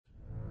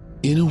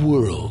In a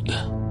world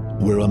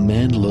where a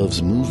man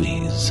loves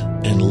movies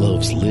and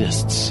loves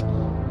lists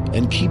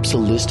and keeps a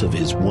list of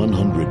his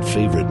 100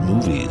 favorite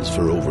movies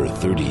for over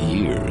 30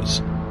 years,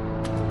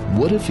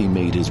 what if he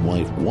made his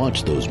wife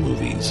watch those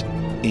movies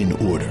in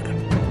order?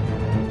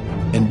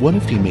 And what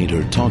if he made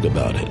her talk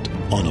about it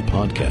on a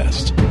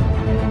podcast?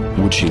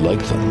 Would she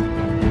like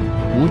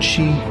them? Would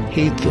she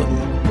hate them?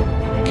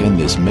 Can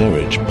this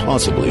marriage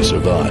possibly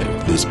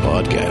survive this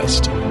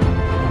podcast?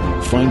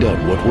 Find out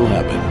what will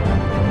happen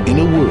in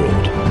a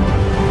world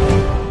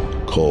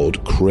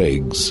called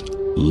Craig's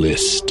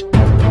List.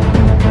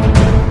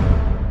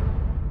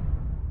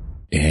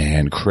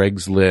 And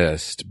Craig's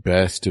List,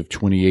 best of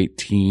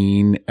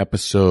 2018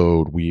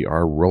 episode. We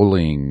are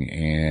rolling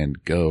and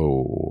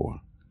go.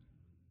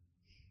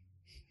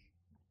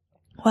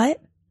 What?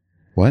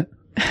 What?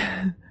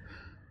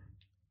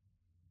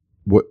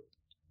 What?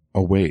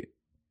 Oh, wait.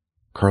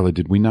 Carla,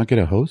 did we not get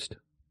a host?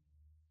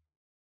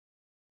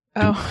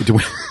 Oh.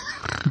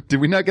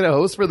 Did we not get a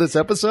host for this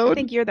episode? I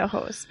think you're the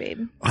host,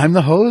 babe. I'm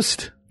the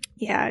host?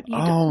 Yeah. You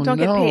Oh, don't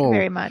get paid no.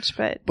 very much,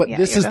 but yeah,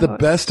 this you're is the host.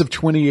 best of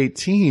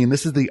 2018.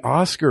 This is the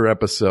Oscar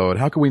episode.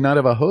 How can we not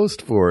have a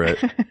host for it?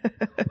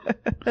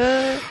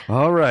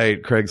 All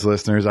right, Craig's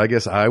listeners, I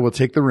guess I will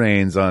take the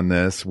reins on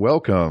this.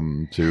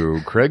 Welcome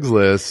to Craig's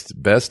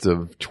List, best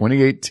of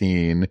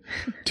 2018,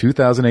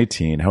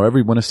 2018, however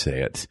you want to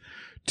say it,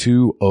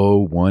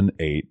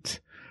 2018.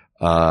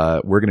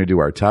 We're going to do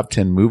our top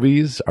 10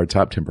 movies, our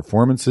top 10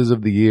 performances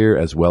of the year,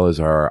 as well as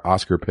our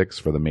Oscar picks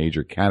for the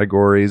major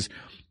categories.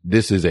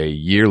 This is a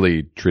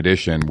yearly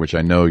tradition, which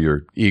I know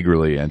you're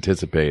eagerly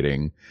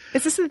anticipating.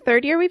 Is this the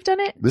third year we've done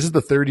it? This is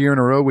the third year in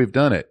a row we've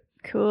done it.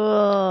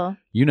 Cool.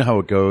 You know how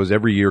it goes.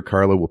 Every year,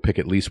 Carla will pick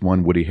at least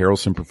one Woody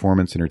Harrelson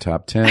performance in her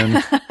top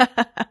 10.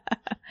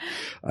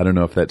 I don't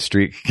know if that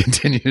streak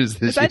continues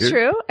this year. Is that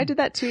true? I did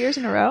that 2 years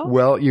in a row.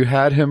 Well, you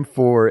had him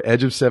for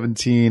Edge of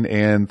 17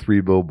 and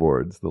 3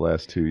 Billboards the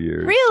last 2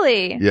 years.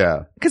 Really?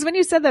 Yeah. Because when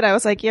you said that, I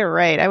was like, you're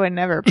right. I would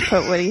never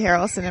put Woody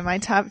Harrelson in my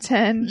top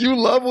 10. You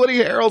love Woody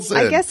Harrelson.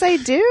 I guess I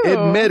do.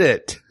 Admit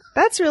it.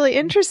 That's really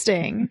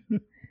interesting.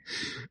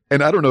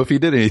 And I don't know if he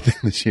did anything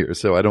this year,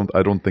 so I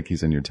don't think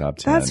he's in your top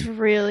 10. That's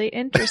really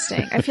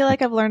interesting. I feel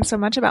like I've learned so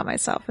much about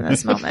myself in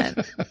this moment.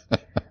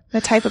 The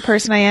type of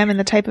person I am and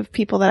the type of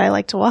people that I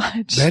like to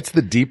watch. That's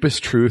the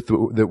deepest truth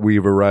that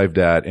we've arrived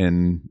at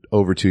in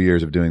over 2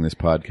 years of doing this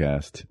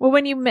podcast. Well,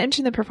 when you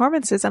mentioned the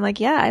performances, I'm like,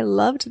 yeah, I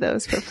loved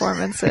those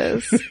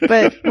performances.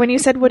 But when you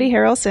said Woody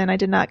Harrelson, I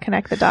did not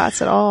connect the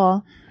dots at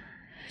all.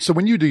 So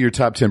when you do your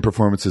top 10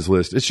 performances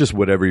list, it's just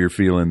whatever you're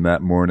feeling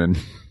that morning.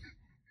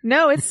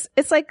 No, it's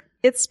like,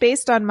 it's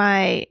based on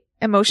my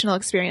emotional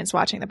experience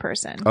watching the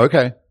person.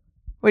 Okay.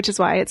 Which is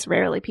why it's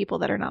rarely people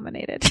that are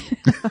nominated.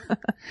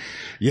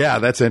 Yeah,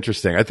 that's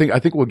interesting. I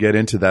think we'll get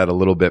into that a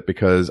little bit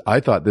because I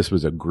thought this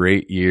was a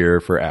great year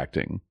for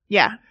acting.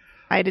 Yeah,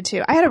 I did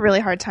too. I had a really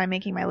hard time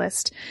making my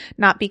list,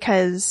 not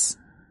because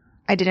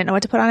I didn't know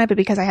what to put on it, but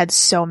because I had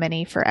so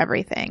many for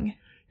everything.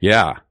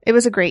 Yeah. It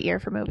was a great year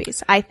for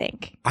movies, I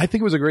think. I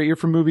think it was a great year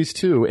for movies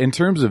too, in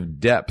terms of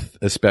depth,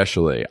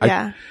 especially.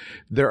 Yeah.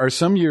 There are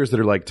some years that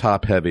are like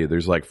top heavy.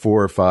 There's like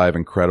 4 or 5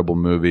 incredible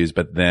movies,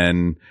 but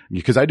then,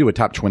 because I do a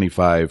top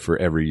 25 for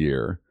every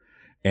year,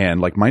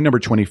 and like my number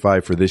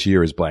 25 for this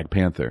year is Black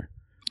Panther.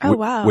 Oh,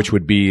 wow. Which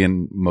would be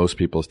in most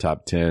people's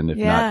top 10, if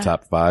not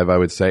top 5, I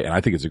would say. And I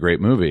think it's a great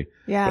movie.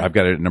 Yeah. But I've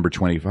got it at number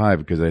 25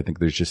 because I think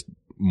there's just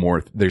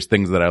more, there's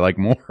things that I like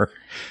more.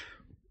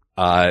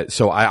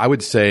 So I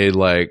would say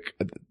like,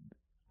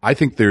 I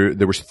think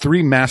there was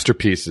 3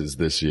 masterpieces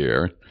this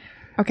year.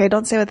 Okay,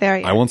 don't say what they are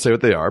yet. I won't say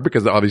what they are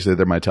because obviously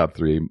they're my top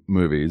 3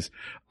 movies.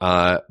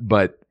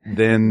 But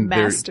then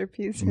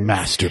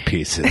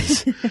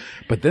masterpieces.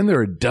 But then there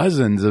are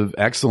dozens of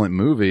excellent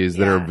movies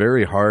that are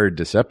very hard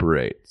to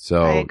separate.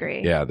 So I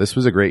agree. Yeah, this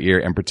was a great year.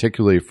 And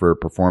particularly for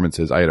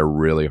performances, I had a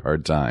really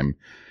hard time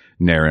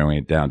narrowing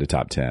it down to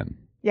top 10.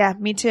 Yeah,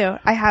 me too.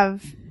 I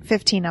have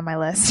 15 on my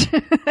list.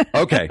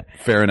 Okay,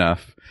 fair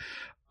enough.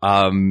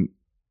 And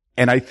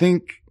I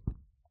think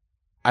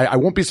I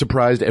won't be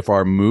surprised if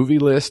our movie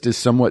list is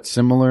somewhat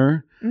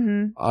similar.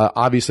 Mm-hmm.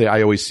 Obviously,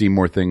 I always see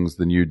more things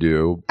than you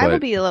do. But I will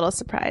be a little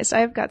surprised.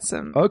 I've got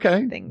some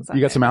things on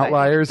you got some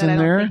outliers that in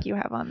there? I don't think you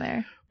have on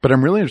there. But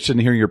I'm really interested in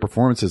hearing your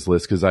performances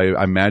list because I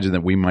imagine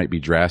that we might be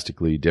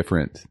drastically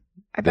different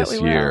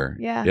this year.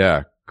 Yeah.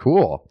 Yeah.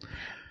 Cool.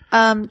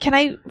 Can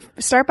I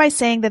start by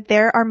saying that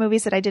there are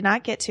movies that I did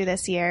not get to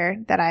this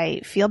year that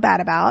I feel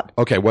bad about?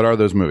 Okay. What are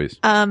those movies?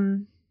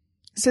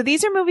 So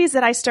these are movies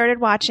that I started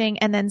watching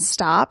and then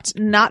stopped,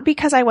 not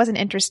because I wasn't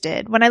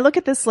interested. When I look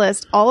at this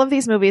list, all of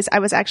these movies I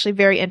was actually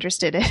very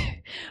interested in,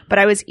 but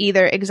I was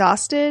either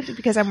exhausted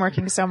because I'm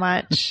working so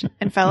much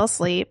and fell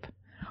asleep,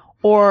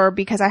 or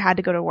because I had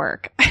to go to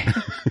work.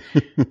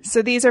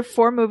 So these are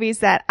 4 movies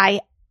that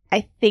I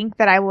think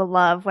that I will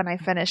love when I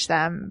finish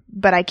them,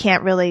 but I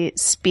can't really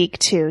speak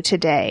to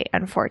today,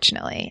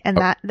 unfortunately. And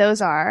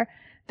those are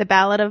The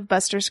Ballad of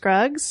Buster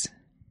Scruggs.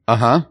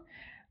 Uh-huh.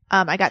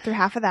 I got through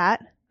half of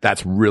that.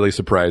 That's really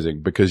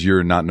surprising because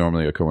you're not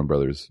normally a Coen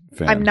Brothers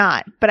fan. I'm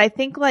not, but I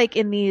think like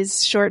in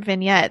these short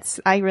vignettes,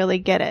 I really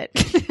get it.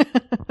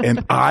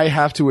 And I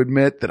have to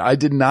admit that I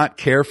did not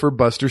care for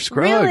Buster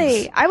Scruggs.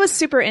 Really? I was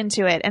super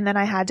into it, and then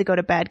I had to go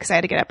to bed because I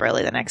had to get up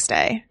early the next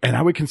day. And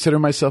I would consider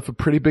myself a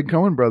pretty big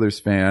Coen Brothers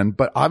fan,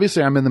 but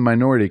obviously I'm in the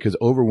minority because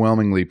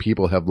overwhelmingly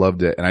people have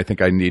loved it, and I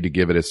think I need to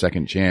give it a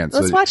second chance.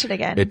 Let's watch it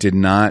again. It did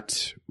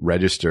not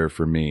register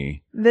for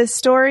me. The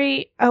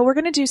story, we're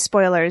going to do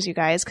spoilers, you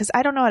guys, because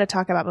I don't know how to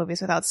talk about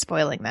movies without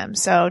spoiling them,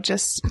 so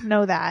just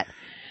know that.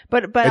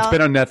 But it's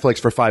been on Netflix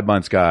for 5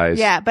 months, guys.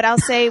 Yeah, but I'll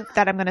say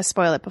that I'm going to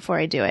spoil it before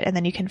I do it, and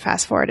then you can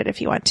fast forward it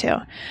if you want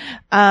to.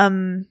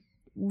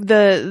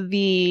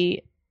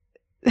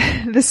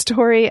 The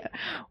story,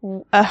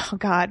 oh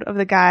God, of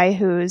the guy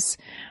who's,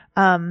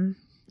 what am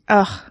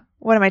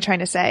I trying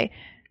to say?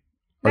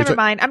 Never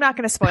mind. I'm not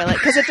going to spoil it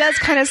because it does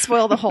kind of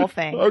spoil the whole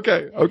thing.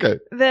 Okay.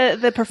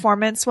 The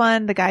performance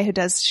one, the guy who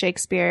does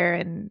Shakespeare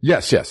and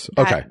yes.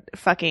 Okay.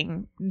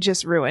 Fucking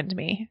just ruined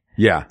me.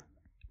 Yeah.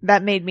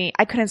 That made me,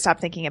 I couldn't stop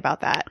thinking about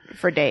that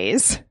for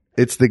days.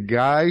 It's the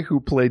guy who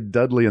played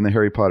Dudley in the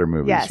Harry Potter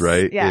movies, yes,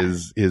 right? Yeah.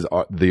 Is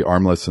the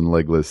armless and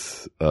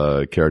legless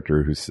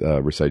character who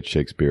recites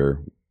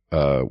Shakespeare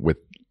with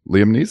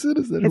Liam Neeson?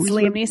 Is that it's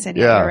Liam Neeson?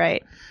 Yeah, you're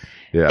right.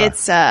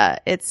 Yeah.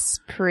 It's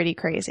pretty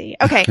crazy.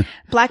 Okay.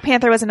 Black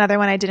Panther was another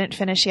one I didn't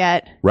finish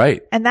yet.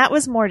 Right. And that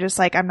was more just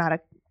like, I'm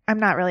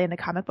not really into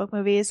comic book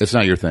movies. It's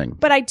not your thing.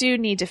 But I do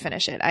need to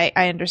finish it.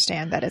 I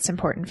understand that it's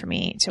important for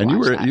me to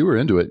watch that. And you were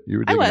into it. You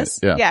were digging it.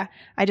 Yeah.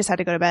 I just had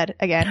to go to bed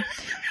again.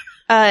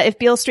 If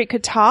Beale Street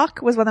Could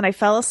Talk was one that I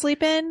fell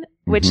asleep in,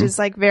 which is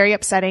like very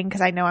upsetting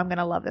because I know I'm going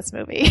to love this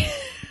movie.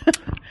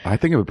 I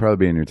think it would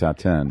probably be in your top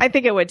 10. I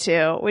think it would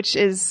too, which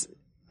is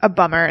a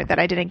bummer that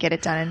I didn't get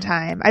it done in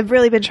time. I've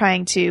really been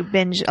trying to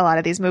binge a lot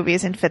of these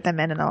movies and fit them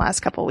in the last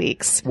couple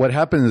weeks. What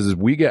happens is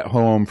we get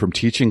home from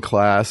teaching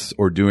class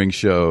or doing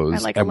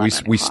shows like and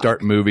we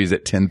start movies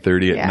at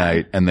 10:30 at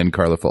night and then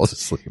Carla falls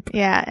asleep.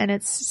 Yeah, and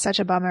it's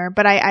such a bummer,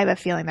 but I have a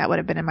feeling that would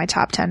have been in my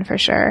top 10 for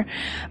sure.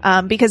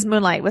 Because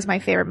Moonlight was my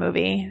favorite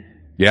movie.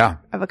 Yeah.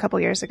 Of a couple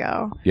years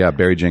ago. Yeah,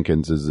 Barry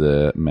Jenkins is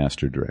a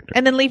master director.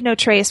 And then Leave No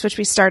Trace, which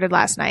we started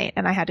last night,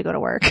 and I had to go to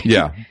work.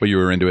 Yeah, but you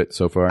were into it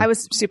so far? I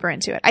was super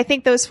into it. I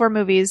think those 4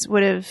 movies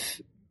would have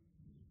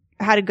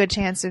had a good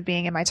chance of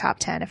being in my top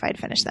 10 if I'd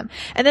finished them.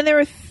 And then there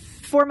were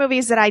 4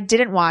 movies that I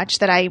didn't watch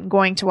that I'm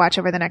going to watch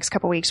over the next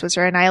couple weeks, which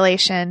are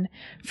Annihilation,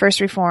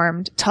 First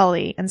Reformed,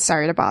 Tully, and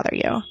Sorry to Bother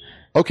You.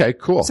 Okay,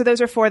 cool. So those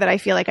are 4 that I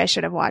feel like I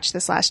should have watched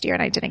this last year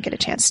and I didn't get a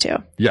chance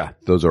to. Yeah,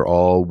 those are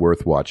all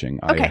worth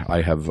watching. Okay.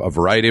 I have a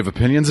variety of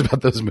opinions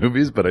about those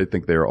movies, but I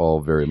think they're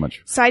all very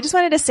much. So I just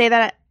wanted to say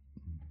that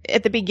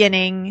at the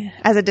beginning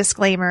as a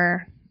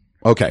disclaimer.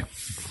 Okay.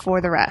 For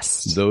the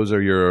rest. Those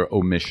are your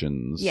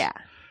omissions. Yeah.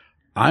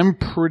 I'm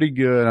pretty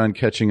good on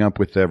catching up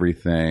with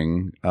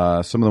everything.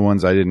 Some of the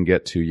ones I didn't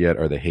get to yet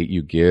are The Hate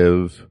U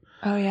Give.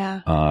 Oh,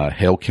 yeah.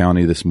 Hale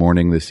County This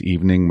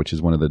Evening, which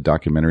is one of the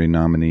documentary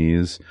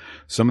nominees.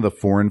 Some of the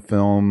foreign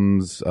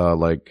films,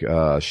 like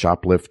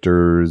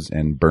Shoplifters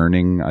and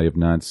Burning, I have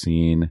not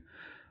seen.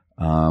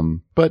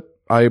 But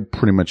I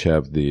pretty much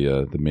have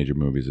the major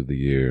movies of the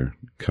year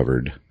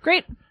covered.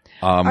 Great.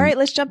 All right,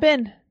 let's jump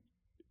in.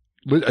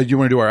 You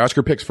want to do our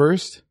Oscar picks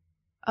first?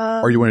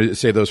 Or you want to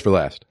save those for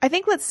last? I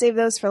think let's save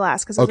those for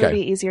last because it'll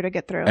be easier to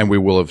get through. And we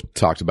will have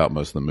talked about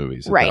most of the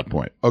movies at that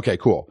point. Okay,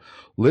 cool.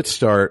 Let's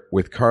start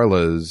with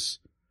Carla's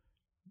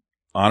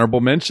honorable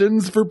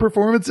mentions for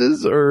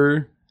performances,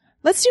 or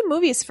let's do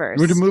movies first.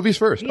 We'll do movies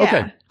first. Yeah.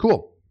 Okay,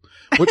 cool.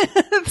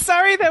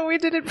 Sorry that we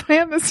didn't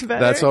plan this better.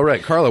 That's all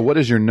right. Carla, what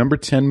is your number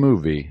 10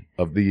 movie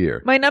of the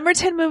year? My number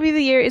 10 movie of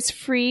the year is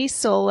Free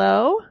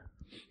Solo.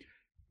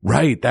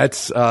 Right.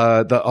 That's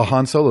a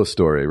Han Solo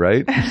story,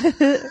 right?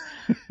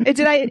 Is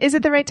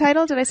it the right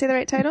title? Did I say the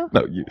right title?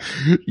 No,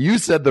 you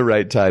said the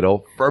right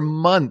title for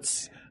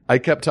months. I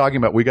kept talking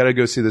about, we got to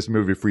go see this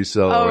movie, Free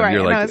Solo. Oh, right. And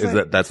you're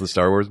like, that's the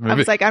Star Wars movie? I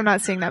was like, I'm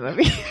not seeing that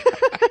movie.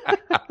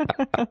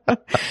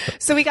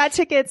 So we got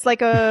tickets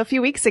like a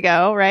few weeks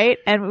ago, right?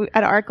 And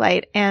at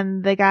ArcLight,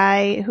 and the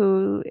guy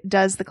who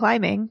does the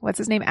climbing, what's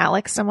his name?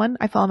 Alex someone?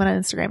 I follow him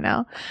on Instagram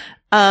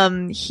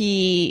now.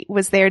 He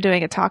was there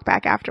doing a talk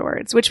back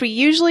afterwards, which we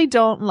usually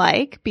don't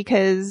like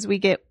because we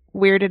get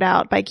weirded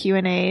out by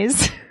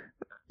Q&As.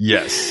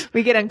 Yes.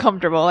 We get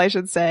uncomfortable, I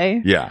should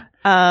say. Yeah.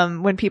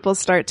 When people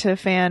start to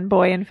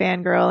fanboy and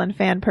fangirl and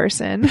fan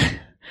person.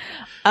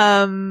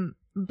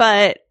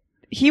 But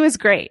he was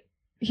great.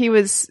 He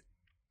was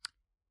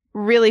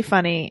really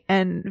funny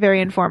and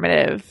very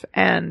informative,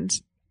 and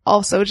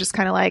also just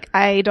kind of like,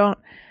 I don't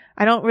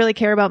really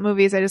care about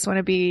movies. I just want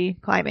to be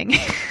climbing.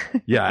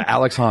 Yeah.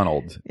 Alex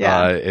Honnold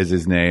is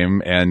his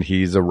name, and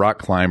he's a rock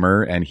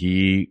climber, and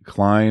he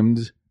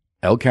climbed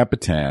El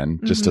Capitan,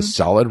 just a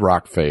solid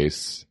rock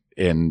face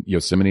in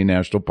Yosemite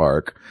National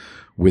Park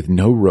with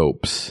no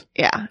ropes.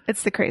 Yeah.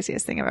 It's the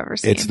craziest thing I've ever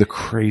seen. It's the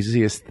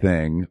craziest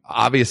thing.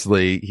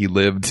 Obviously, he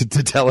lived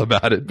to tell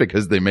about it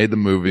because they made the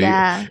movie.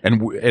 Yeah.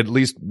 And at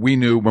least we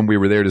knew when we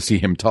were there to see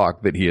him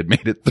talk that he had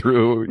made it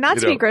through. Not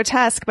to be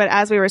grotesque, but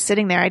as we were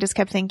sitting there, I just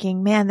kept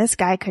thinking, man, this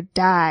guy could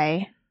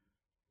die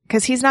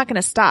because he's not going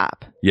to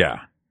stop. Yeah.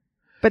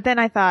 But then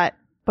I thought,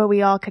 but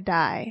we all could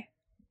die.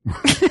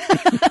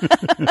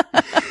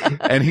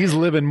 And he's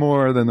living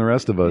more than the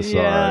rest of us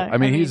are. I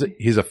mean,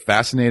 he's a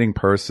fascinating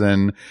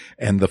person,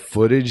 and the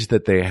footage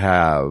that they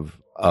have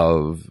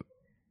of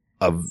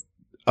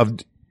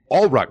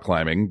all rock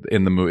climbing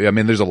in the movie. I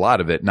mean, there's a lot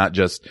of it, not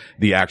just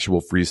the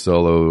actual free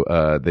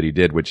solo that he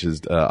did, which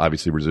is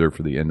obviously reserved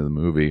for the end of the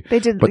movie. They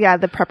did,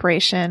 the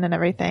preparation and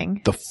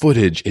everything. The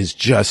footage is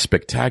just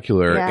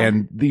spectacular, Yeah.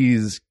 and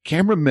these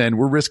cameramen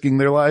were risking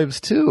their lives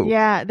too.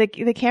 Yeah, the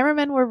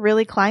cameramen were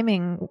really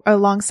climbing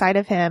alongside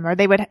of him, or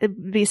they would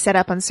be set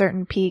up on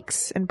certain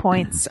peaks and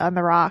points on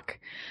the rock.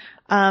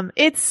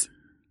 It's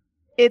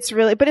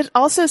really, but it's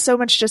also so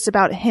much just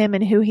about him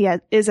and who he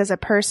is as a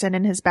person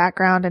and his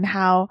background, and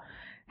how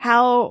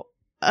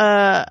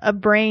a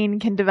brain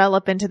can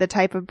develop into the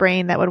type of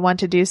brain that would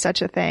want to do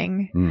such a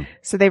thing.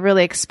 So they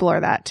really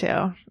explore that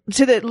too.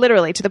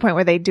 Literally to the point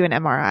where they do an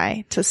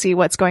MRI to see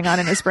what's going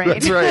on in his brain.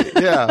 That's right.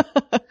 Yeah.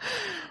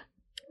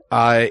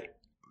 I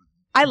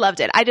loved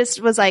it. I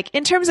just was like,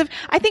 in terms of,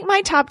 I think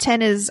my top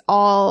 10 is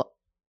all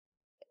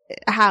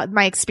how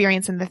my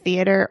experience in the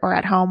theater or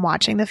at home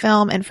watching the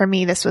film. And for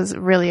me, this was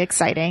really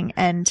exciting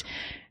and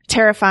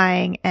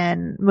terrifying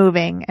and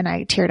moving. And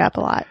I teared up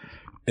a lot.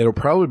 It'll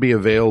probably be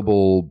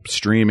available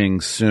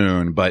streaming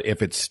soon, but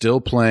if it's still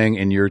playing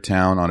in your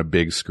town on a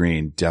big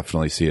screen,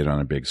 definitely see it on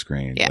a big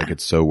screen. Yeah. Like,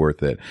 it's so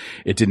worth it.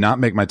 It did not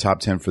make my top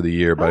 10 for the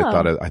year, but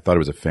I thought it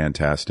was a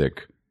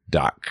fantastic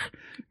doc.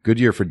 Good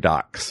year for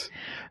docs.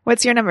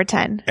 What's your number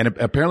 10? And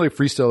apparently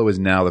Free Solo is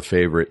now the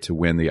favorite to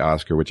win the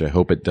Oscar, which I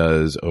hope it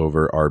does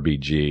over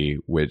RBG,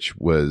 which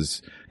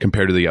was,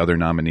 compared to the other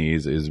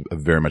nominees, is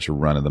very much a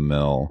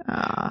run-of-the-mill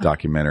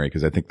documentary,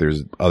 because I think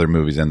there's other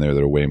movies in there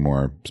that are way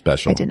more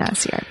special. I did not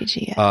see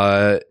RBG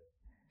yet.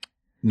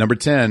 Number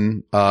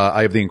 10,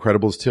 I have The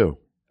Incredibles 2.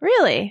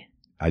 Really?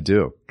 I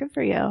do. Good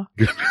for you.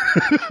 I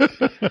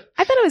thought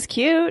it was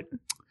cute.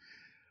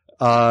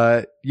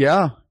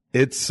 Yeah.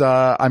 It's,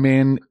 I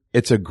mean,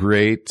 it's a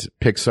great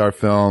Pixar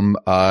film.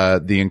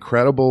 The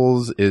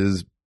Incredibles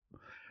is,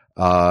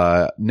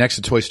 next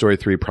to Toy Story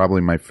 3,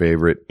 probably my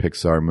favorite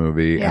Pixar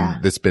movie. Yeah.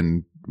 And it's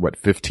been,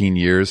 15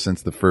 years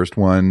since the first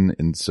one.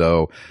 And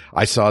so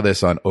I saw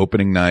this on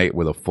opening night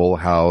with a full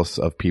house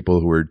of people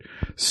who were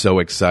so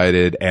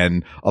excited.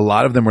 And a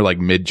lot of them were like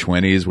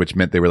mid-20s, which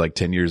meant they were like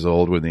 10 years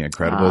old when The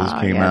Incredibles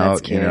came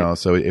out, you know,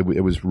 so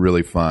it was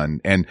really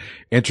fun and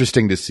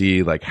interesting to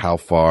see like how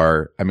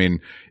far, I mean,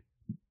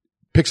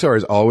 Pixar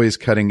is always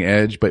cutting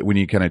edge, but when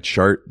you kind of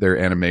chart their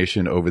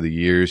animation over the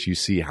years, you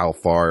see how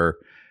far,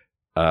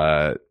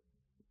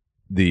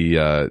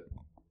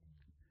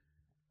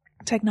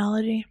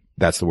 technology.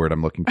 That's the word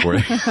I'm looking for.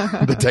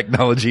 The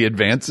technology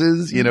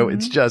advances, you know,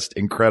 it's just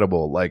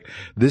incredible. Like,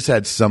 this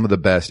had some of the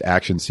best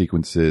action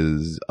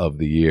sequences of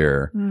the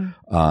year,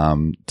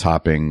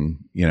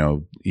 topping, you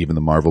know, even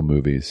the Marvel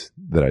movies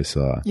that I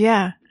saw.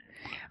 Yeah.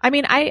 I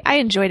mean, I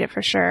enjoyed it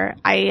for sure.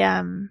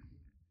 I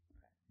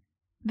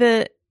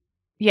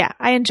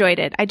enjoyed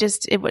it.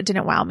 It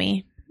didn't wow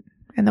me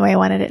in the way I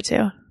wanted it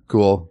to.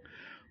 Cool.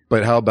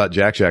 But how about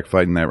Jack Jack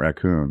fighting that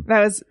raccoon? That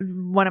was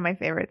one of my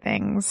favorite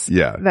things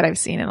that I've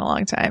seen in a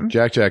long time.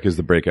 Jack Jack is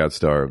the breakout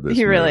star of this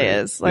He movie. really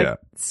is. Like,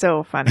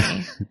 so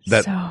funny.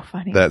 So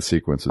funny. That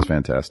sequence is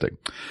fantastic.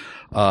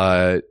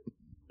 I'll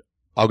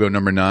go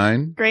number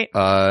 9. Great.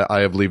 I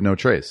have Leave No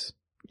Trace.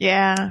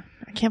 Yeah.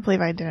 I can't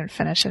believe I didn't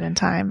finish it in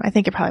time. I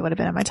think it probably would have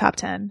been in my top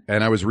 10.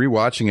 And I was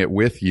rewatching it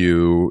with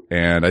you,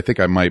 and I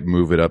think I might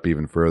move it up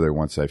even further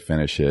once I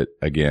finish it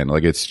again.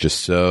 Like, it's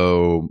just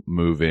so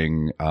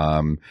moving. Tell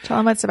them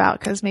what it's about,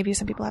 because maybe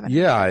some people haven't.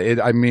 Yeah.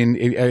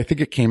 I think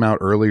it came out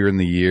earlier in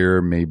the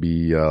year,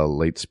 maybe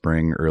late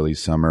spring, early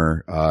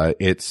summer.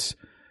 It's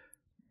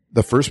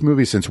the first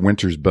movie since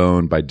Winter's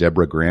Bone by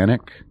Deborah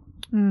Granick.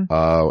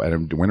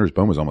 And Winter's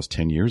Bone was almost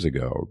 10 years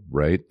ago,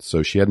 right?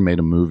 So she hadn't made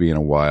a movie in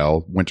a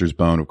while. Winter's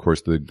Bone, of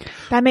course,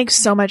 that makes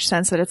so much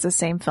sense that it's the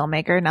same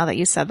filmmaker now that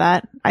you said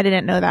that. I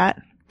didn't know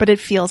that, but it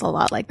feels a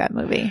lot like that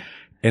movie.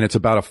 And it's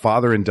about a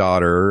father and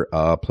daughter,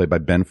 played by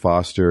Ben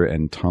Foster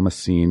and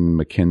Thomasine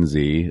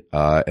McKenzie.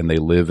 And they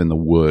live in the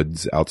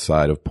woods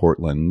outside of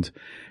Portland.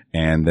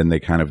 And then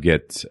they kind of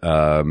get,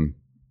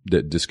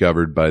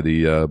 discovered by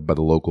the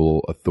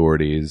local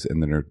authorities,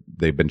 and then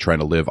they've been trying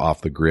to live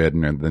off the grid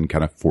and are then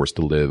kind of forced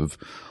to live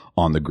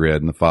on the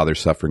grid. And the father's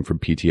suffering from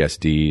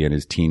PTSD, and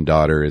his teen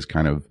daughter is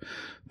kind of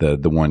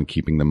the one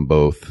keeping them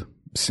both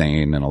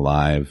sane and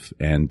alive.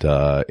 And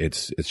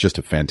it's just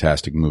a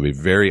fantastic movie,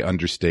 very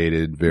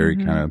understated, very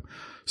kind of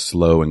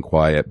slow and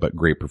quiet, but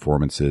great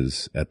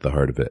performances at the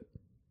heart of it.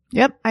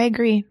 Yep, I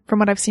agree from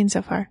what I've seen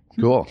so far.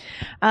 Cool.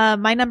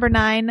 My number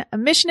 9,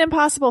 Mission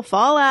Impossible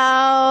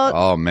Fallout.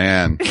 Oh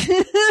man.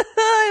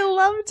 I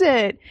loved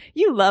it.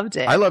 You loved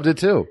it. I loved it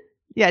too.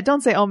 Yeah,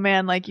 don't say, oh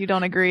man, like you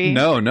don't agree.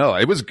 No.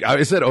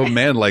 I said, oh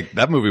man, like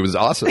that movie was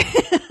awesome.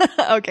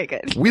 Okay,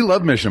 good. We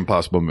love Mission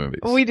Impossible movies.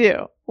 We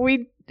do.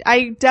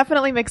 I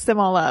definitely mix them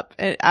all up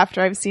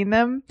after I've seen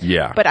them.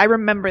 Yeah. But I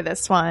remember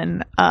this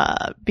one,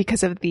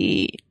 because of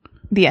the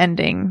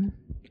ending.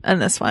 in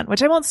this one,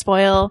 which I won't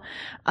spoil.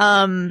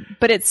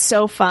 But it's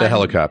so fun. The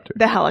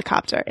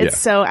helicopter. It's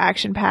so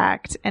action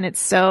packed, and it's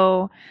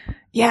so,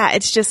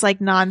 it's just like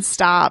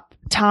nonstop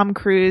Tom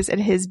Cruise at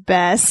his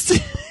best.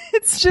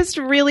 It's just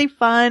really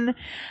fun.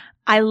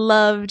 I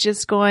love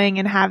just going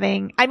and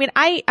having,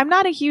 I'm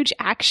not a huge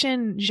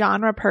action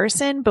genre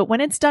person, but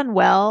when it's done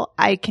well,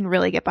 I can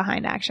really get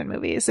behind action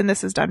movies, and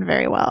this is done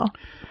very well.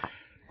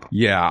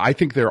 Yeah, I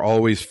think they're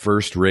always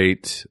first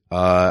rate.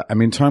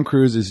 Tom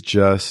Cruise is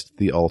just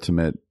the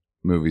ultimate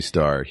movie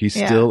star. He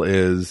still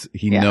is.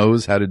 He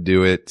knows how to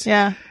do it.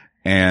 Yeah.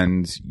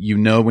 And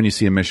when you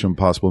see a Mission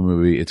Impossible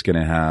movie, it's going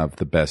to have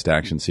the best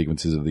action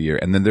sequences of the year.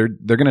 And then they're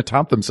going to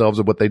top themselves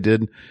of what they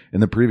did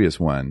in the previous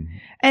one.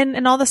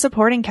 And all the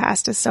supporting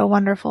cast is so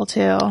wonderful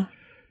too.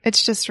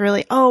 It's just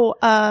really,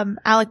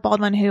 Alec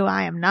Baldwin, who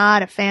I am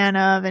not a fan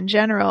of in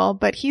general,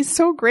 but he's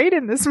so great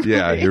in this movie.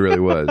 Yeah, he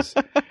really was.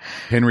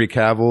 Henry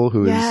Cavill,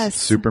 who is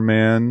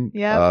Superman,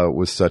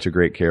 was such a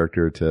great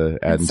character to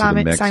add into the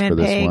mix Simon for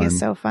this Pegg one. Is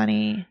so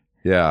funny.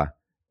 Yeah.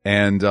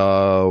 And,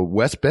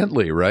 Wes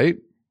Bentley, right?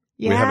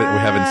 Yeah. We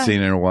haven't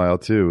seen in a while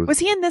too. Was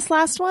he in this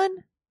last one?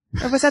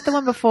 Or was that the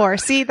one before?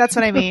 See, that's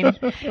what I mean.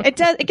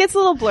 It gets a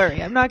little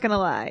blurry. I'm not going to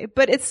lie,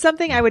 but it's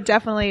something I would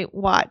definitely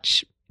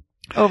watch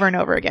over and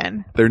over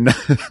again. They're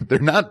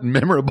not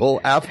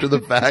memorable after the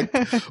fact,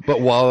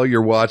 but while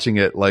you're watching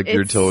it,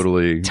 you're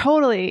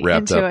totally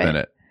wrapped up in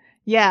it.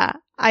 Yeah.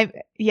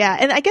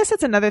 And I guess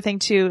that's another thing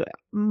too.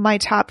 My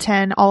top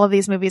 10, all of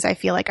these movies, I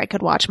feel like I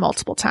could watch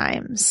multiple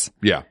times.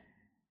 Yeah.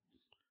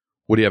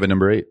 What do you have at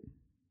number 8?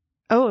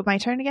 Oh, my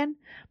turn again?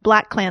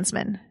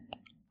 BlacKkKlansman.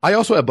 I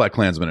also have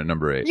BlacKkKlansman at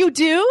number 8. You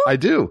do? I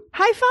do.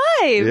 High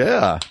five.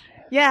 Yeah.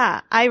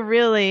 Yeah, I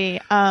really,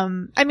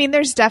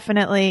 there's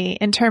definitely,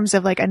 in terms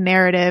of like a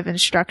narrative and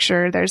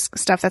structure, there's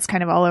stuff that's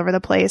kind of all over the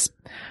place,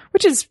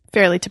 which is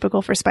fairly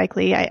typical for Spike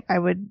Lee, I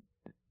would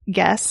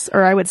guess,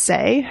 or I would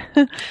say.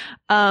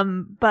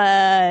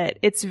 But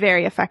it's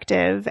very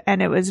effective,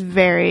 and it was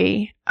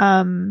very,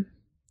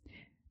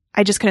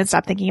 I just couldn't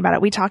stop thinking about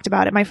it. We talked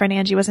about it. My friend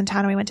Angie was in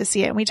town and we went to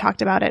see it, and we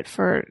talked about it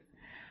for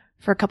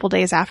a couple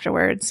days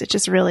afterwards. It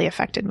just really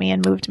affected me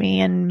and moved me,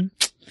 and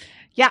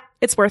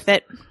it's worth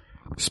it.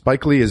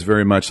 Spike Lee is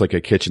very much like a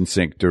kitchen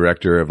sink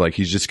director of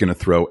he's just going to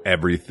throw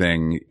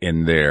everything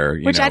in there.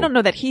 Which I don't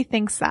know that he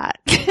thinks that.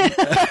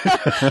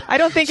 I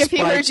don't think if he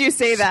heard you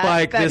say that,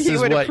 Spike, that this he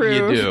is would what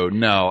approve. You do.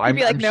 No, I'd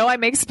be like, no, I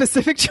make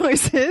specific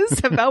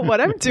choices about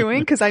what I'm doing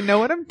because I know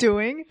what I'm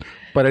doing.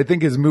 But I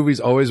think his movies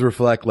always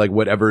reflect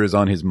whatever is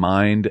on his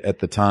mind at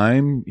the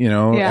time,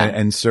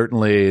 and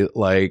certainly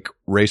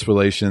race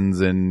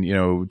relations in,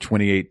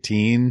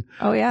 2018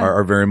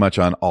 are very much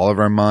on all of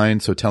our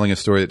minds. So telling a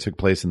story that took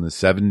place in the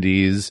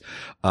 70s,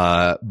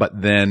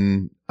 but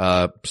then,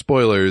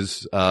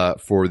 spoilers,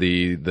 for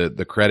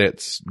the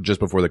credits, just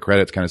before the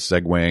credits, kind of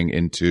segueing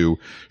into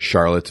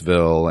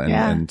Charlottesville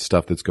and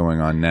stuff that's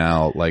going on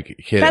now,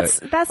 hit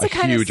that's a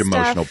huge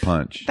emotional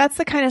punch. That's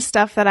the kind of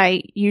stuff that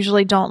I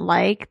usually don't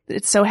like.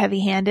 It's so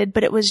heavy-handed,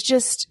 but it was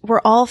just,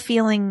 we're all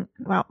feeling,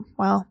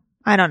 well,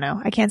 I don't know.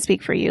 I can't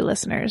speak for you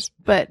listeners,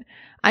 but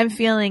I'm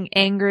feeling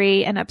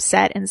angry and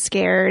upset and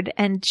scared,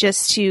 and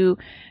just to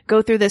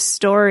go through this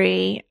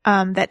story,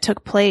 that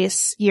took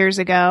place years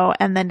ago,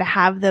 and then to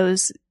have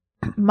those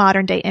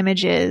modern day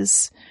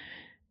images,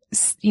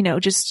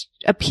 just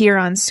appear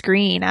on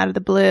screen out of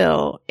the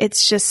blue.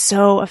 It's just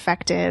so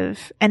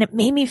effective. And it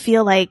made me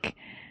feel like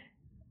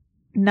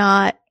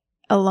not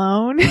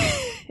alone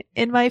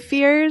in my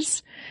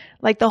fears.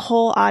 Like the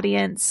whole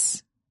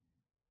audience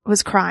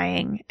was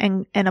crying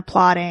and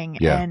applauding,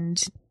 and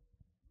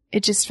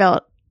it just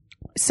felt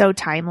so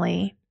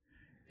timely.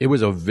 It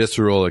was a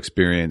visceral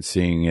experience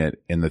seeing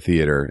it in the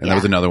theater. And that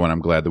was another one I'm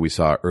glad that we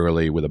saw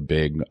early with a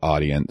big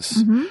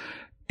audience. Mm-hmm.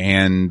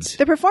 And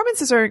the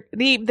performances are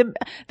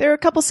there are a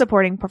couple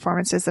supporting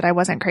performances that I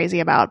wasn't crazy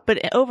about,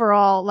 but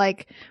overall,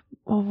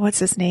 what's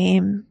his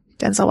name?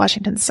 Denzel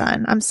Washington's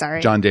son. I'm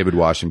sorry. John David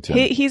Washington.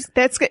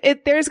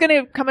 There's going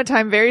to come a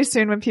time very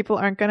soon when people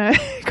aren't going to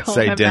call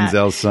say him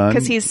Denzel's son,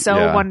 because he's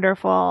so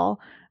wonderful.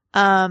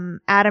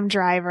 Adam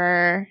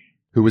Driver,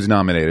 who was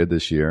nominated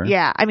this year.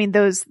 Yeah.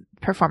 Those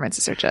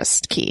performances are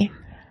just key.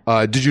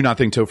 Did you not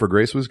think Topher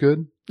Grace was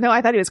good? No,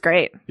 I thought he was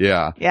great.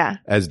 Yeah. Yeah.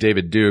 As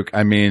David Duke.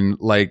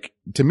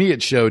 To me,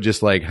 it showed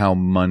just how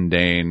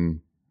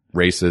mundane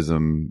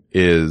racism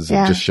is,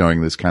 just showing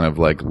this kind of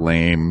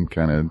lame,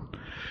 kind of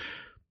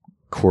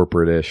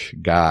corporate-ish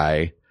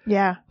guy.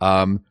 Yeah.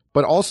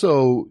 But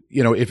also,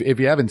 if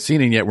you haven't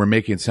seen it yet, we're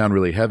making it sound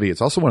really heavy.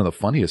 It's also one of the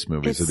funniest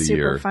movies of the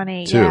year. It's super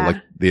funny, too.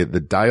 yeah. The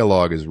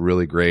dialogue is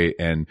really great,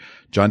 and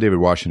John David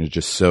Washington is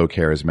just so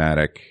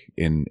charismatic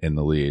in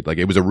the lead.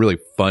 It was a really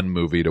fun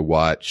movie to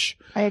watch.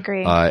 I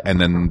agree.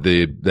 And then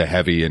the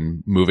heavy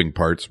and moving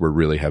parts were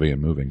really heavy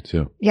and moving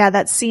too. Yeah,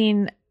 that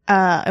scene,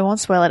 I won't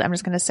spoil it. I'm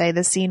just going to say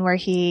the scene where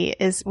he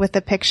is with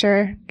the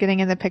picture, getting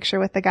in the picture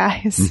with the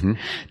guys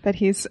that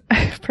he's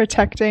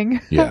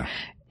protecting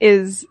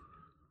is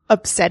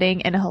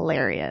upsetting and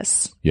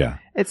hilarious. Yeah.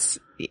 It's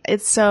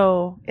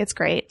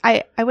great.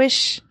 I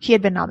wish he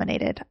had been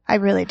nominated. I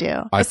really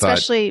do.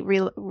 Especially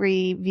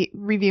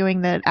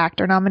reviewing the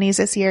actor nominees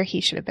this year.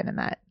 He should have been in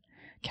that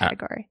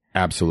category.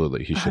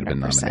 Absolutely. He should have been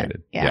 100%.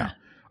 nominated. Yeah.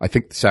 I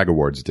think the SAG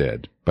Awards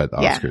did, but the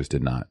Oscars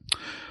did not.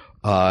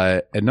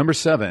 At number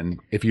 7,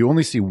 if you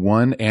only see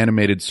one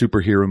animated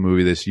superhero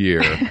movie this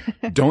year,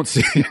 don't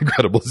see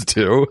Incredibles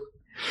 2.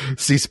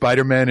 See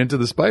Spider-Man Into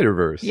the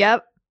Spider-Verse.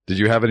 Yep. Did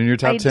you have it in your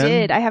top 10? I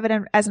did. I have it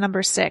as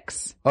number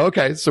 6.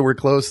 Okay, so we're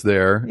close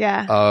there.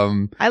 Yeah.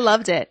 I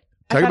loved it.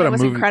 I thought it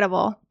was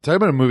incredible. Talk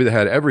about a movie that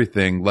had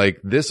everything. Like,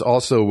 this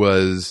also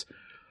was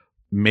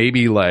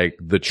maybe like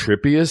the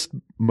trippiest,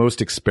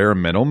 most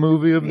experimental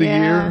movie of the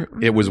year.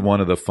 Mm-hmm. It was one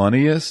of the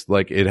funniest.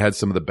 Like, it had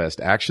some of the best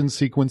action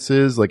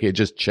sequences. Like, it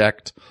just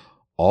checked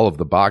all of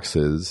the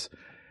boxes.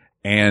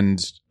 And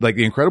like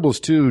The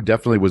Incredibles 2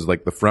 definitely was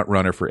like the front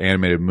runner for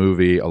animated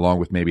movie, along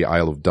with maybe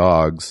Isle of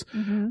Dogs.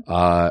 Mm-hmm.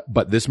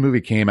 But this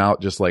movie came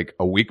out just like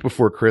a week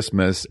before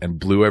Christmas and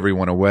blew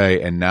everyone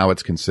away. And now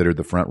it's considered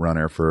the front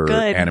runner for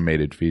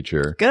animated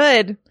feature.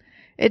 Good.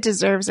 It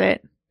deserves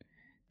it.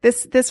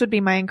 This would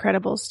be my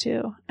Incredibles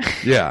 2.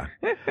 Yeah.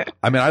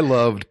 I mean, I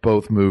loved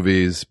both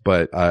movies,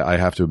 but I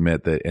have to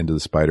admit that Into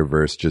the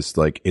Spider-Verse, just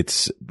like,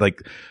 it's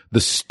like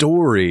the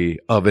story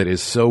of it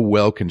is so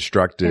well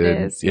constructed.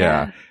 It is,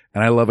 yeah.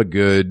 And I love a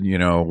good,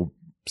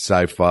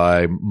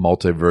 sci-fi,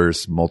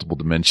 multiverse, multiple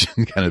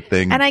dimension kind of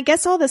thing. And I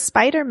guess all the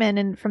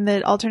Spider-Men from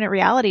the alternate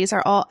realities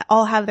are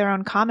all have their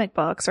own comic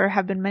books or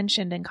have been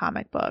mentioned in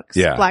comic books.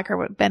 Yeah.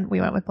 We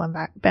went with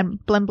Ben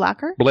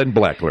Blacker. Glenn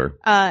Blackler.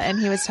 And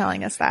he was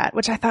telling us that,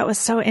 which I thought was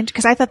so interesting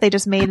because I thought they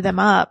just made them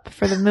up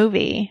for the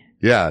movie.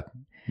 Yeah.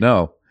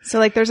 No. So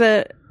like there's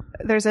a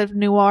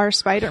noir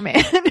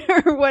Spider-Man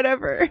or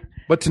whatever.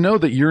 But to know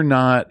that you're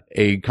not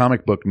a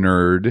comic book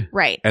nerd.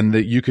 Right. And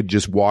that you could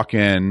just walk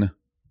in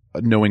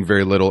knowing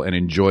very little and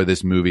enjoy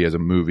this movie as a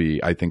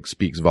movie, I think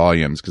speaks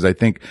volumes. Cause I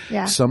think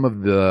some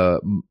of the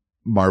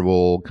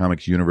Marvel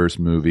Comics Universe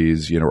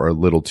movies, are a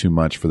little too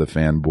much for the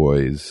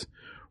fanboys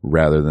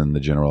rather than the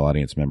general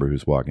audience member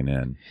who's walking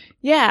in.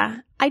 Yeah.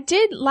 I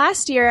did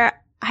last year.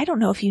 I don't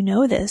know if you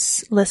know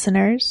this,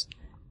 listeners,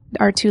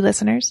 our 2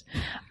 listeners.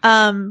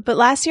 But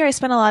last year I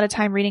spent a lot of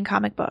time reading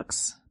comic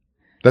books.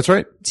 That's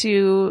right.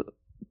 To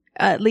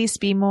at least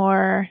be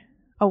more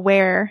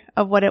aware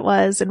of what it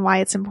was and why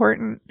it's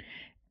important.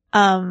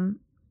 So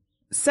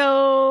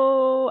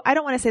I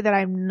don't want to say that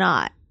I'm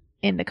not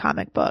into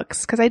comic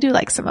books because I do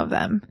like some of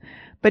them,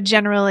 but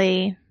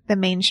generally the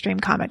mainstream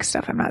comic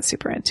stuff I'm not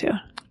super into.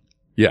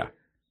 Yeah.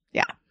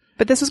 Yeah.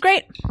 But this was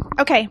great.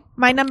 Okay.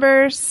 My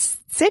number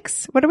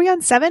 6. What are we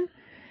on? 7?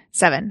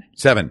 7.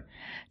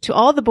 To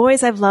All the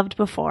Boys I've Loved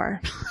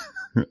Before.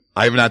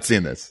 I have not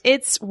seen this.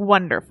 It's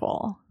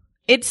wonderful.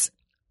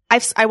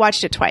 I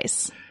watched it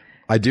twice.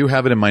 I do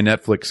have it in my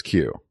Netflix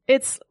queue.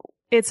 It's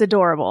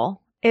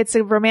adorable. It's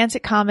a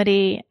romantic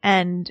comedy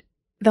and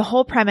the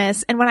whole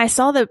premise. And when I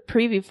saw the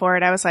preview for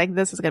it, I was like,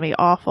 this is going to be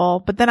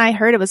awful. But then I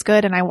heard it was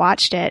good and I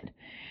watched it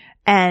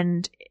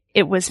and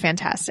it was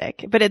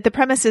fantastic. But the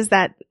premise is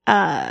that,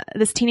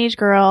 this teenage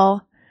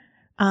girl,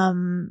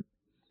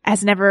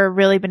 has never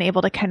really been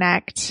able to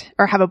connect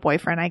or have a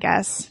boyfriend, I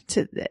guess,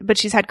 but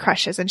she's had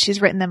crushes and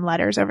she's written them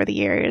letters over the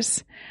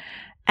years.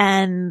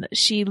 And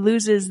she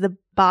loses the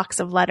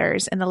box of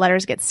letters and the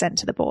letters get sent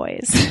to the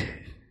boys.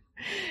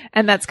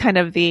 And that's kind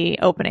of the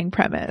opening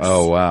premise.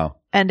 Oh, wow.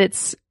 And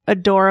it's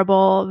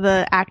adorable.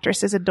 The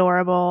actress is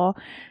adorable.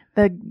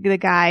 The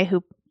guy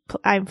who,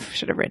 I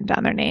should have written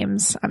down their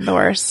names. I'm the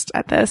worst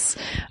at this.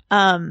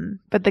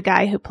 But the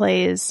guy who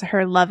plays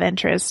her love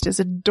interest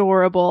is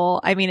adorable.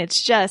 I mean,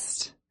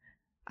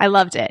 I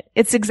loved it.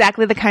 It's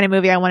exactly the kind of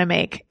movie I want to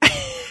make.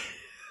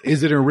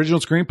 Is it an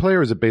original screenplay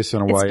or is it based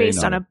on a YA novel? It's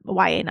based on a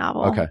YA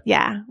novel. Okay.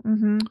 Yeah.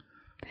 Mm-hmm.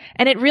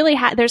 And it really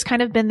there's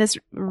kind of been this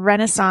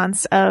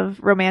renaissance of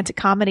romantic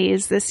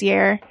comedies this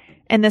year.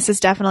 And this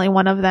is definitely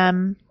one of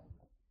them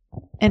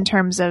in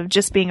terms of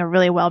just being a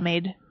really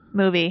well-made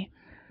movie.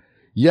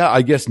 Yeah,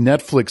 I guess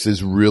Netflix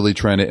is really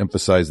trying to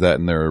emphasize that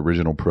in their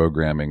original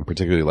programming,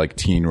 particularly like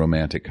teen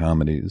romantic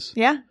comedies.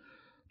 Yeah.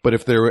 But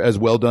if they're as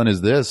well done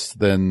as this,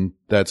 then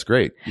that's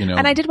great,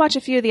 And I did watch a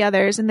few of the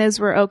others and those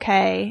were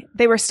okay.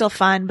 They were still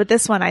fun, but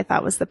this one I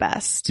thought was the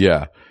best.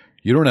 Yeah.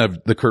 You don't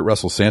have the Kurt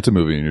Russell Santa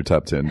movie in your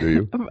top 10, do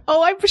you?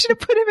 Oh, I should have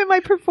put him in my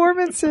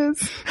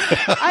performances.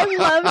 I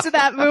loved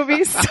that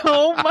movie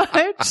so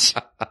much.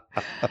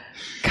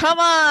 Come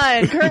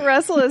on. Kurt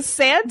Russell as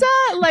Santa?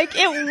 Like,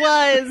 it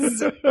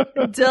was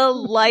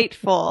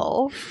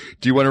delightful.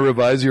 Do you want to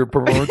revise your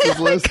performances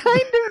list? I kind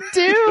of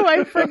do.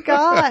 I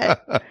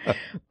forgot.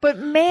 But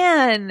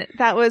man,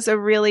 that was a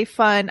really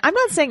fun, I'm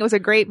not saying it was a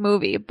great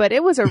movie, but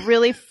it was a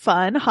really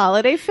fun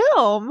holiday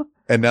film.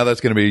 And now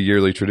that's going to be a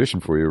yearly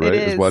tradition for you, right?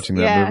 Is watching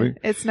that movie.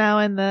 It's now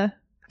in the.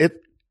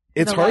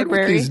 It's hard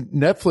library. with these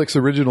Netflix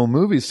original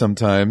movies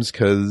sometimes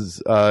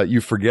because you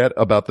forget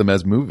about them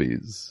as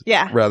movies.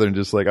 Yeah. Rather than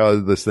just like,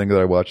 oh, this thing that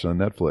I watched on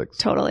Netflix.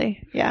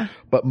 Totally. Yeah.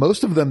 But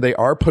most of them, they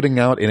are putting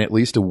out in at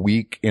least a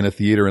week in a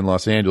theater in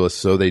Los Angeles,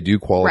 so they do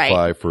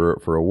qualify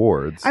for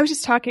awards. I was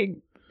just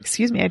talking,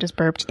 excuse me, I just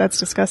burped. That's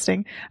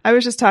disgusting. I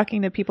was just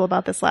talking to people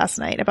about this last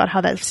night, about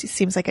how that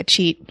seems like a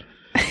cheat.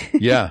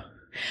 Yeah.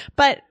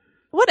 But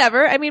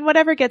whatever. I mean,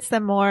 whatever gets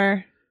them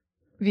more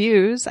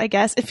views, I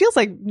guess. It feels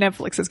like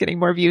Netflix is getting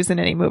more views than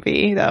any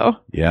movie, though.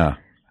 Yeah.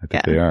 I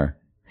think they are.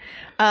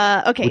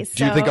 Okay,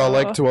 Do you think I'll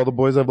like To All the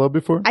Boys I've Loved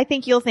Before? I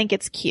think you'll think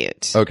it's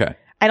cute. Okay.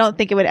 I don't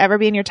think it would ever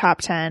be in your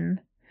top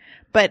 10.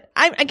 But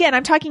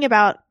I'm talking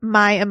about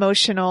my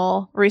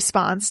emotional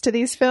response to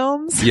these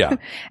films. Yeah.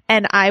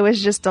 And I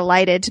was just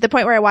delighted to the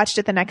point where I watched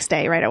it the next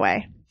day right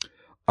away.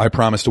 I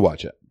promise to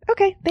watch it.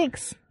 Okay,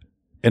 thanks.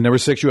 And number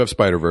 6, you have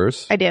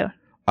Spider-Verse. I do.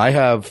 I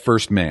have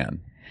First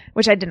Man.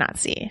 Which I did not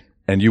see.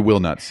 And you will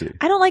not see.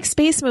 I don't like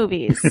space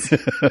movies.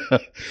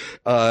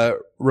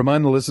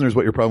 Remind the listeners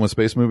what your problem with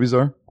space movies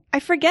are. I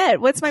forget.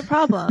 What's my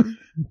problem?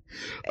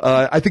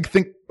 I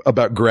think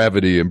about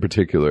Gravity in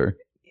particular.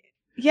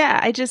 Yeah,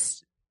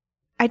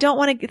 I don't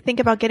want to think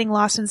about getting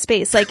lost in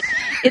space. Like,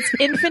 it's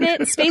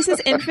infinite. Space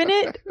is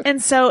infinite.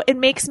 And so it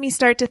makes me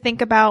start to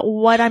think about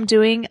what I'm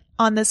doing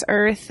on this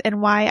earth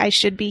and why I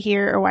should be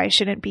here or why I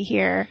shouldn't be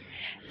here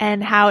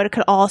and how it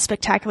could all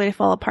spectacularly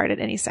fall apart at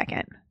any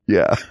second.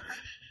 Yeah.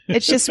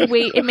 It's just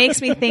it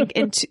makes me think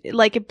into,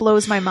 like, it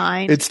blows my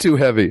mind. It's too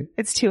heavy.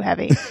 It's too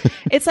heavy.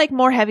 It's like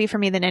more heavy for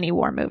me than any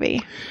war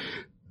movie.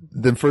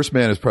 Then First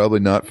Man is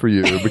probably not for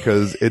you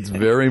because it's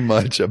very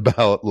much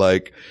about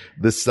like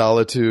the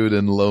solitude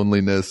and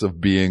loneliness of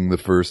being the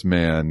first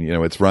man. You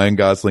know, it's Ryan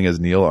Gosling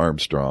as Neil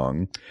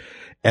Armstrong.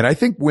 And I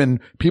think when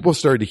people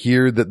started to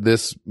hear that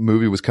this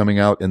movie was coming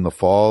out in the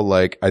fall,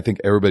 like I think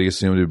everybody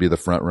assumed it would be the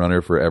front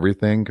runner for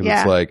everything because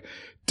it's like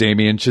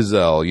Damien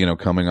Chazelle, you know,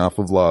 coming off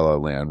of La La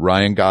Land,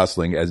 Ryan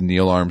Gosling as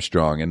Neil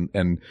Armstrong.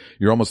 And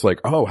you're almost like,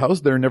 oh,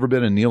 how's there never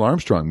been a Neil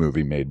Armstrong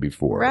movie made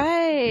before?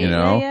 Right. You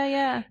know?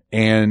 Yeah.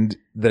 And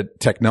the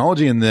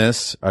technology in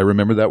this, I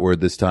remember that word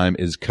this time,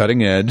 is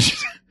cutting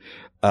edge.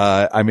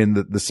 I mean,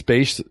 the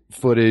space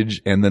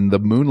footage and then the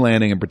moon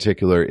landing in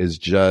particular is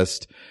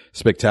just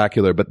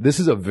spectacular. But this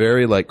is a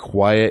very like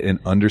quiet and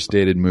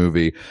understated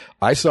movie.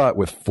 I saw it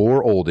with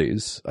 4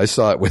 oldies. I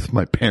saw it with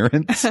my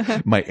parents,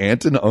 my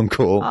aunt and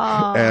uncle.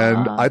 Aww,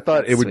 and I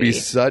thought it would be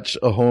such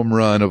a home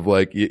run of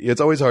like, it's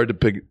always hard to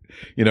pick,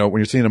 you know, when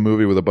you're seeing a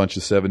movie with a bunch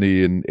of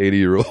 70 and 80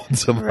 year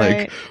olds, I'm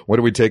like, what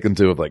do we take them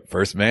to? Of like,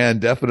 First Man,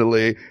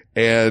 definitely.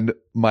 And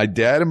my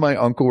dad and my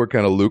uncle were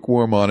kind of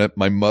lukewarm on it.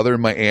 My mother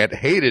and my aunt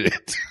hated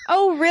it.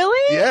 Oh,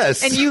 really?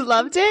 Yes. And you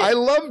loved it? I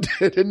loved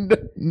it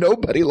and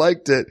nobody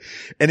liked it.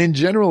 And in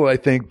general, I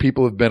think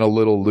people have been a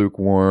little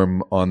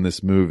lukewarm on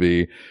this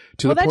movie.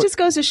 Well, that just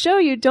goes to show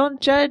you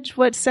don't judge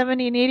what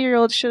 70 and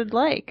 80-year-olds should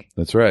like.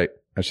 That's right.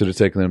 I should have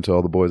taken them to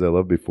All the Boys I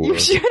Loved Before. You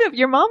should have.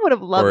 Your mom would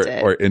have loved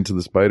it. Or Into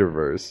the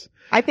Spider-Verse.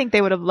 I think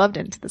they would have loved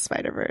Into the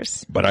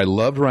Spider-Verse. But I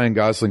loved Ryan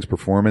Gosling's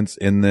performance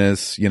in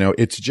this. You know,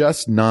 it's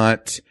just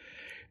not,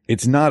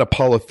 it's not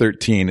Apollo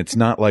 13. It's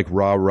not like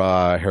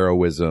rah-rah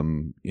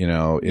heroism. You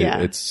know,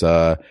 it's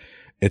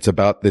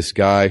about this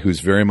guy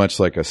who's very much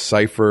like a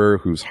cipher,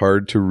 who's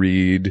hard to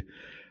read,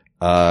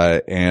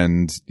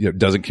 and, you know,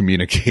 doesn't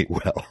communicate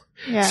well.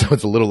 Yeah. So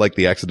it's a little like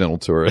The Accidental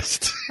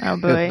Tourist. Oh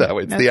boy.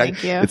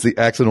 Thank you. It's The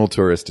Accidental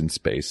Tourist in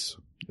space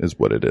is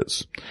what it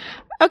is.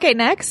 Okay,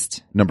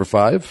 next. Number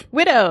 5.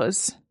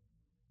 Widows.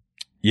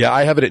 Yeah,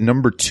 I have it at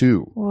number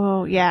 2.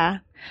 Whoa, yeah.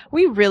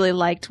 We really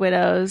liked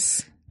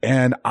Widows.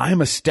 And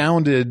I'm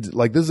astounded.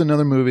 Like, this is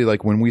another movie,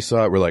 like, when we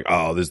saw it, we're like,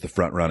 oh, this is the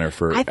front runner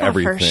for everything. I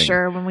thought for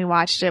sure when we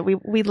watched it,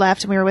 we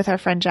left and we were with our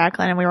friend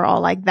Jacqueline and we were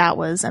all like, that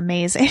was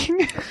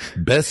amazing.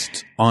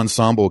 Best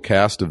ensemble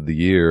cast of the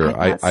year,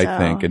 I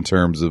think, in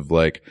terms of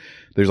like,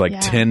 there's like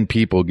 10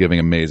 people giving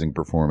amazing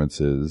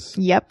performances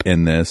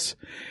in this.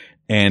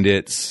 And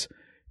it's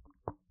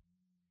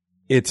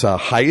a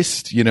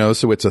heist, you know,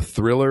 so it's a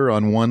thriller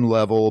on one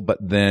level, but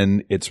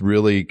then it's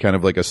really kind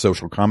of like a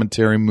social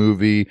commentary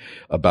movie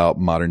about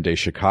modern day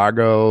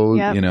Chicago,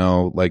 you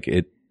know, like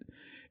it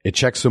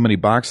checks so many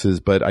boxes,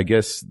 but I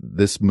guess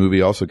this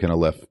movie also kind of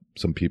left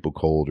some people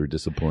cold or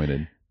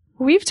disappointed.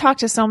 We've talked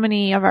to so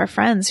many of our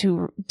friends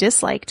who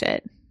disliked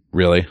it.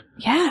 Really?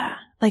 Yeah.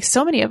 Like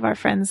so many of our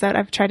friends that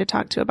I've tried to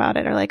talk to about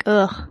it are like,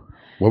 ugh.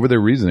 What were their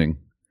reasoning?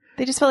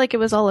 They just felt like it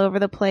was all over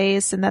the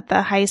place and that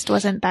the heist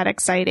wasn't that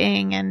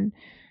exciting and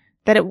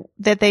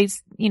that they,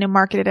 you know,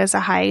 marketed it as a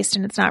heist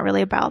and it's not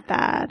really about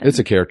that. It's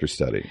a character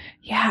study.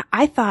 Yeah.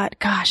 I thought,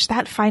 gosh,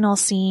 that final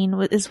scene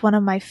is one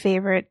of my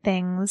favorite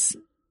things.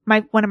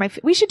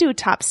 We should do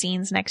top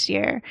scenes next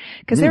year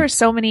because there were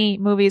so many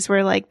movies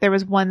where like there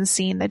was one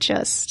scene that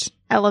just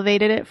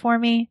elevated it for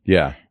me.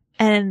 Yeah.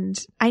 And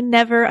I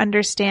never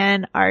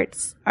understand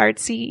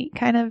artsy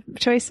kind of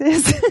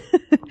choices.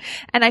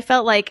 And I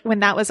felt like when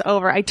that was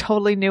over, I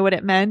totally knew what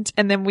it meant.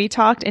 And then we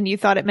talked and you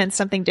thought it meant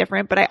something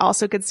different, but I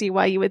also could see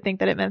why you would think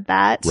that it meant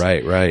that.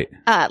 Right.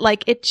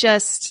 Like it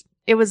just,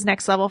 it was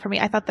next level for me.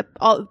 I thought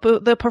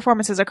the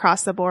performances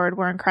across the board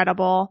were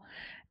incredible.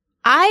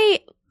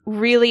 I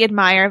really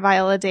admire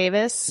Viola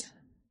Davis.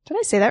 Did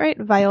I say that right?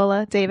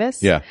 Viola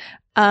Davis. Yeah.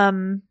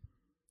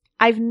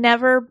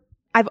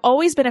 I've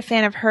always been a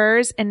fan of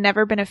hers and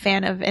never been a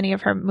fan of any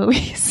of her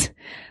movies.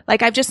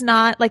 Like, I've just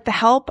not, like, The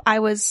Help, I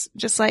was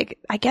just like,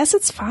 I guess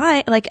it's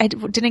fine. Like, I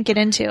didn't get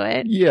into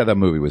it. Yeah, that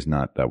movie was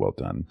not that well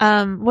done.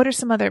 What are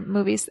some other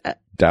movies?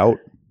 Doubt.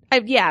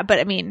 Yeah, but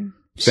I mean.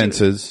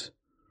 Fences.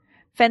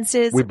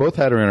 Fences. We both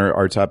had her in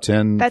our top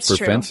 10 That's for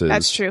true. Fences.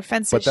 That's true.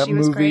 Fences. But that she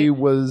was movie great.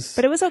 was.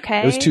 But it was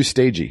okay. It was too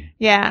stagey.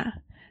 Yeah.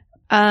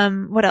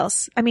 What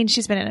else? I mean,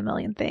 she's been in a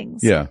million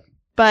things. Yeah.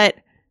 But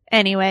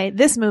anyway,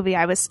 this movie,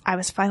 I was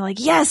finally like,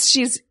 yes,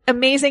 she's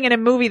amazing in a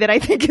movie that I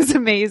think is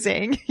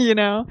amazing, you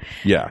know?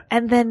 Yeah.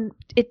 And then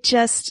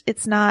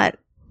it's not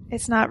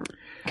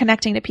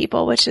connecting to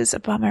people, which is a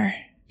bummer.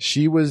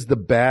 She was the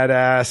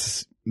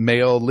badass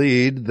male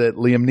lead that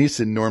Liam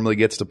Neeson normally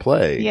gets to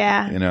play.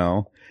 Yeah. You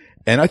know?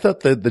 And I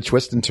thought that the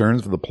twists and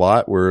turns of the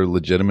plot were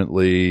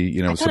legitimately,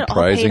 you know,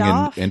 surprising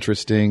and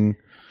interesting.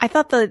 I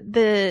thought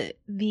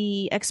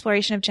the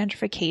exploration of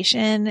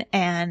gentrification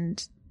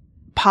and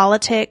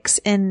politics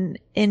in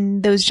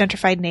those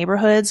gentrified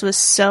neighborhoods was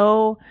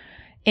so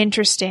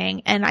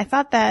interesting. And I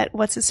thought that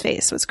what's his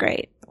face was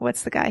great.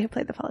 What's the guy who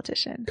played the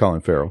politician?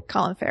 Colin Farrell.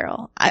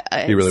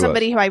 He really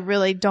somebody was. who I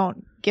really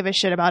don't give a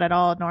shit about at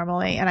all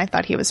normally. And I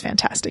thought he was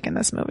fantastic in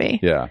this movie.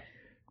 Yeah.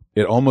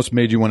 It almost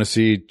made you want to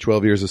see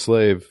 12 Years a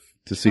Slave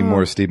to see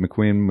more Steve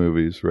McQueen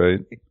movies, right?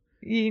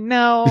 You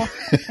know,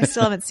 I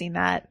still haven't seen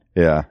that.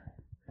 Yeah.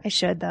 I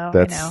should though.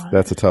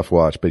 That's a tough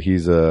watch, but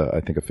he's I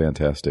think a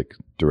fantastic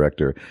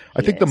director.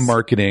 I think the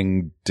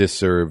marketing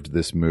disserved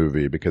this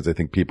movie because I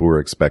think people were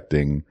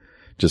expecting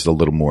just a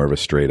little more of a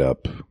straight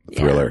up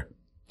thriller.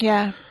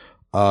 Yeah.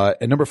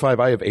 At number 5,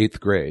 I have 8th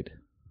Grade.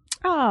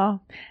 Oh,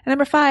 and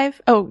number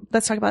 5. Oh,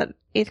 let's talk about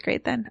 8th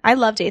Grade then. I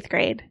loved 8th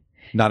Grade.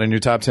 Not in your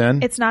top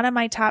 10? It's not in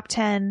my top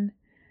 10.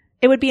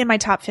 It would be in my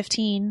top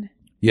 15.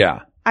 Yeah.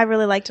 I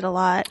really liked it a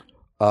lot.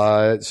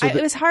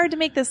 It was hard to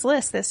make this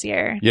list this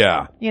year.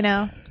 Yeah. You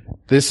know?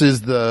 This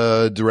is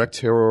the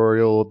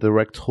directorial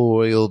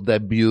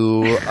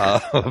debut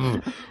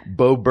of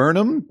Bo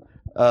Burnham,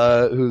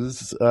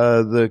 who's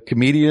the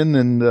comedian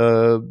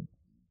and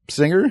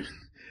singer.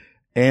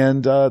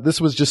 And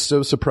this was just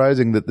so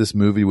surprising that this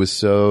movie was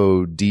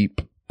so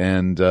deep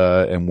and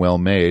well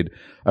made.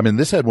 I mean,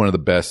 this had one of the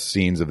best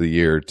scenes of the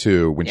year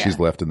too, when she's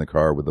left in the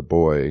car with the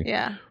boy.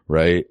 Yeah.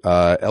 Right.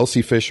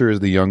 Elsie Fisher is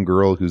the young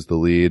girl who's the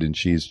lead, and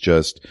she's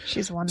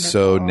wonderful.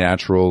 So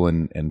natural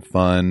and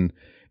fun.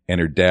 And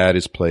her dad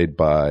is played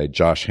by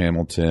Josh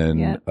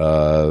Hamilton,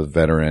 a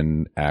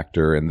veteran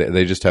actor, and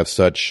they just have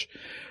such,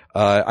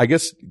 I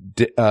guess,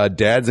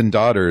 dads and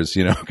daughters,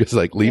 you know, because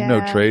like Leave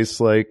No Trace,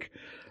 like,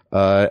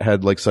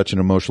 had like such an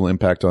emotional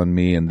impact on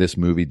me, and this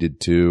movie did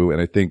too.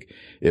 And I think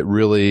it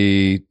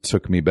really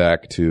took me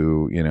back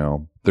to, you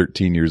know,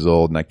 13 years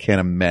old, and I can't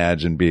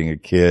imagine being a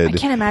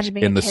kid.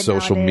 In the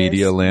social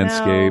media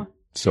landscape. No.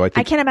 So I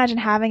can't imagine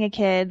having a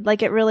kid.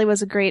 Like, it really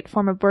was a great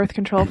form of birth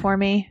control for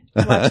me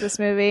to watch this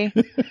movie.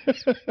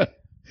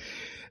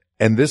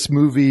 And this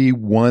movie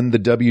won the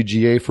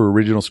WGA for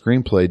original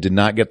screenplay. Did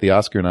not get the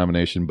Oscar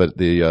nomination, but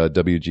the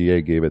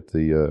WGA gave it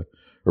the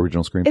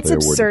original screenplay award.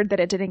 It's absurd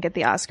that it didn't get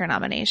the Oscar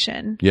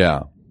nomination.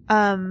 Yeah.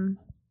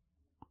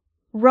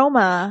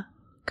 Roma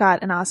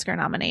got an Oscar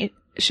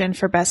nomination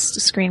for best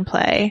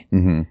screenplay,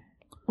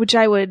 which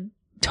I would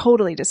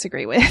totally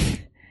disagree with.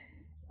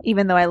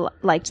 Even though I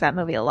liked that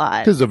movie a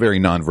lot. Because it's a very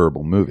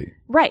nonverbal movie.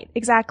 Right,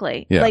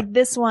 exactly. Yeah. Like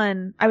this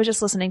one, I was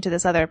just listening to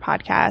this other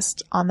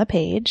podcast On the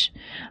Page,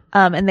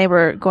 and they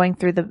were going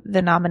through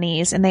the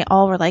nominees, and they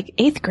all were like,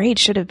 8th Grade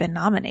should have been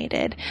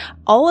nominated.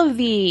 All of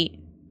the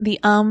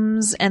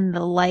ums and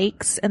the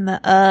likes and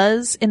the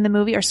uhs in the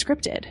movie are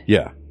scripted.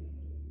 Yeah.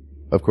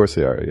 Of course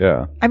they are,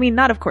 yeah. I mean,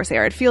 not of course they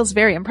are. It feels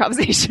very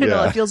improvisational.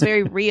 Yeah. It feels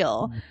very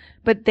real.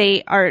 But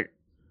they are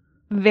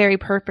very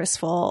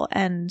purposeful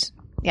and,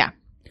 yeah.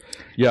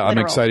 Yeah, I'm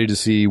excited to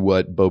see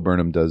what Bo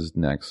Burnham does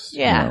next.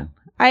 Yeah. You know.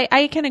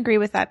 I can agree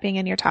with that being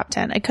in your top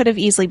 10. It could have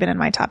easily been in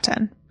my top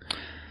 10.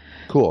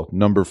 Cool.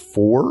 Number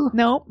 4?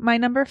 No, my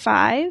number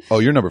 5. Oh,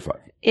 you're number 5.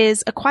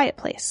 Is A Quiet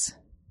Place.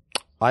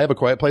 I have A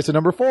Quiet Place at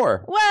number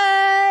 4.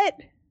 What?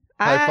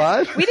 High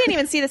five? We didn't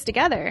even see this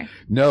together.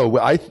 No,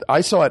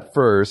 I saw it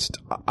first.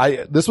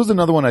 This was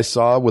another one I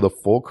saw with a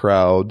full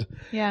crowd.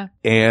 Yeah.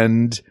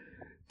 And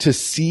to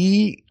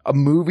see a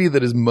movie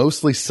that is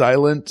mostly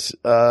silent,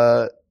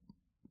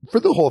 for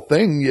the whole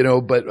thing, you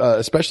know, but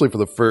especially for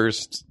the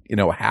first, you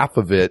know, half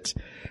of it,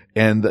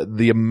 and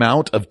the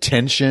amount of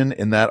tension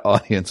in that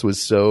audience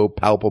was so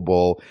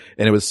palpable,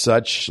 and it was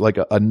such like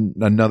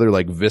another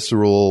like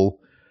visceral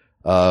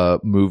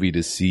movie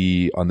to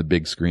see on the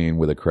big screen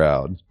with a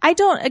crowd.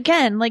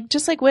 Again, like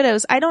just like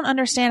Widows, I don't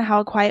understand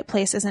how A Quiet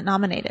Place isn't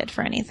nominated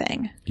for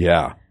anything.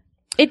 Yeah.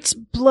 It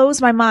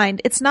blows my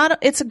mind. It's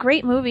a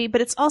great movie, but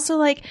it's also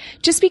like,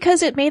 just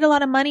because it made a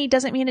lot of money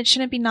doesn't mean it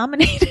shouldn't be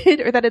nominated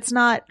or that it's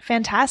not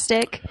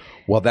fantastic.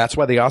 Well, that's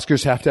why the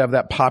Oscars have to have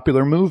that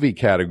popular movie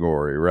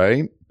category,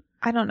 right?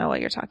 I don't know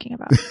what you're talking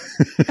about.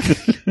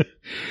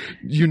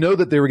 You know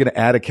that they were going to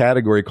add a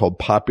category called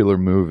popular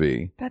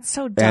movie. That's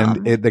so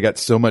dumb. And they got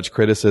so much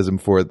criticism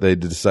for it, they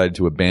decided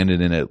to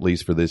abandon it at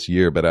least for this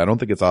year, but I don't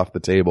think it's off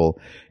the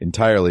table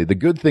entirely. The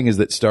good thing is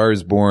that Star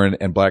is Born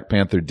and Black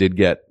Panther did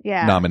get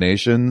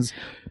nominations.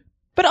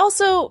 But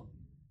also,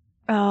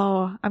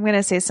 I'm going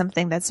to say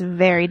something that's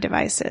very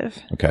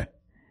divisive. Okay.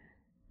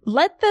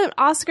 Let the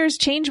Oscars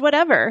change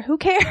whatever. Who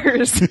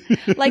cares?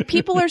 Like,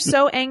 people are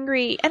so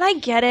angry, and I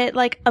get it.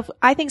 Like,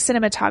 I think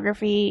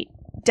cinematography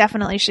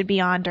definitely should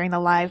be on during the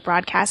live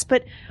broadcast,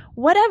 but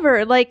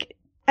whatever. Like,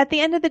 at the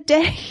end of the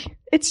day,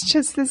 it's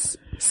just this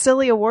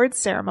silly awards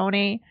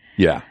ceremony.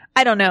 Yeah.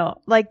 I don't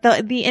know. Like,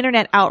 the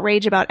internet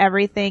outrage about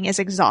everything is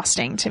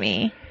exhausting to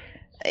me.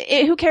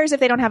 Who cares if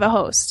they don't have a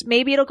host?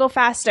 Maybe it'll go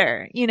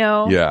faster, you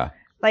know? Yeah.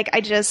 Like,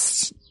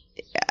 there's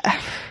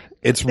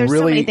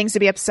so many things to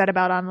be upset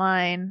about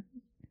online.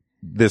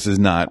 This is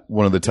not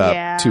one of the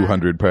top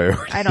 200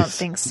 priorities. I don't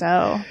think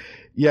so.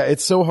 Yeah,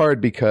 it's so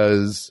hard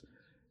because,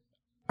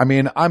 I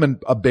mean, I'm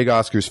a big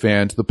Oscars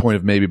fan to the point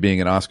of maybe being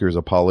an Oscars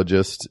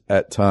apologist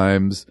at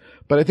times,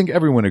 but I think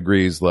everyone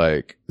agrees,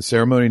 like, the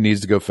ceremony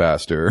needs to go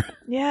faster.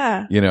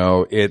 Yeah. You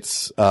know,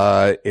 it's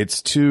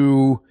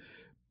too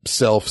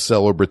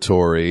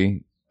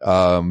self-celebratory.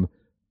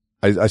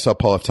 I saw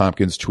Paul F.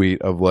 Tompkins'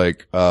 tweet of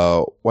like,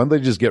 why don't they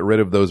just get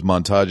rid of those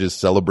montages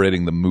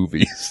celebrating the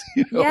movies?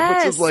 You know?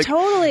 Yes, Which is like,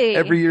 totally.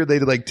 Every year they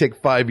like take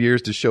 5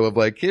 years to show of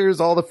like,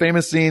 here's all the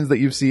famous scenes that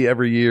you see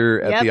every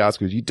year at the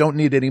Oscars. You don't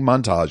need any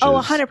montages.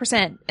 Oh,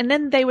 100%. And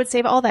then they would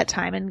save all that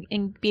time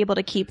and be able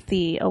to keep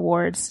the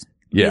awards,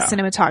 the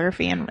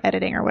cinematography and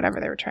editing or whatever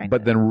they were trying to do.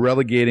 But then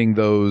relegating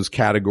those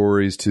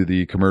categories to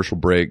the commercial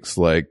breaks,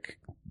 like,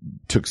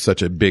 took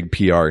such a big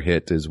PR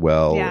hit as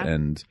well. Yeah.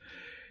 And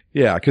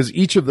yeah, because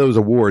each of those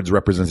awards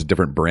represents a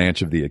different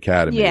branch of the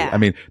Academy. Yeah. I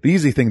mean, the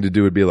easy thing to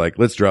do would be like,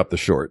 let's drop the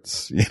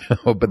shorts, you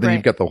know, but then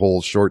you've got the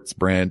whole shorts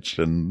branch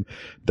and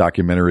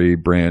documentary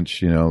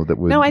branch, you know, that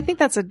would. No, I think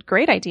that's a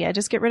great idea.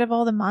 Just get rid of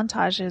all the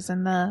montages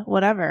and the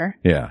whatever.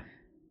 Yeah.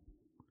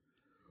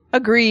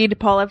 Agreed,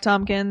 Paul F.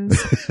 Tompkins.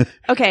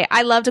 Okay,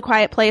 I loved A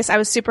Quiet Place. I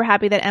was super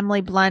happy that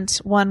Emily Blunt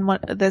won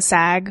the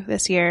SAG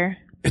this year.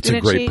 It's a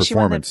great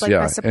performance. She won the,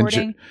 Best Supporting.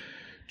 And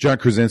John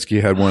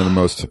Krasinski had one of the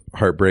most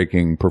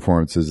heartbreaking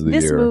performances of the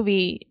year. This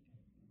movie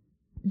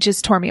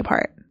just tore me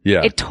apart.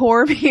 Yeah. It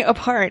tore me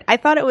apart. I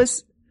thought it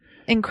was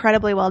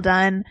incredibly well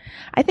done.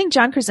 I think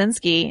John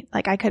Krasinski,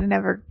 like, I could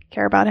never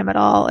care about him at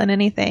all in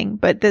anything,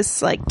 but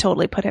this like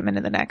totally put him into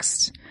the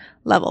next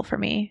level for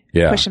me.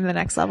 Yeah. Push him to the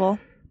next level.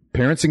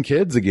 Parents and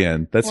kids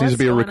again. That seems to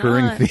be a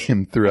recurring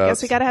theme throughout. I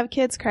guess we gotta have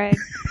kids, Craig.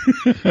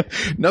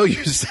 No,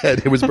 you said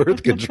it was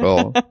birth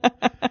control.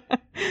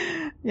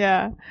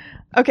 Yeah.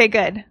 Okay,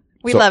 good.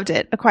 We loved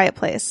it. A Quiet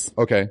Place.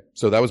 Okay.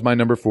 So that was my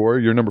number 4.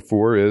 Your number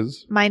 4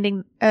 is?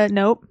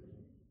 Nope.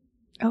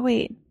 Oh,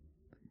 wait.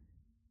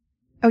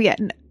 Oh, yeah.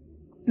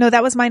 No,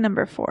 that was my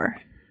number 4.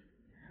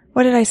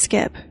 What did I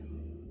skip?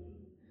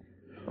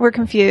 We're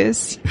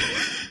confused.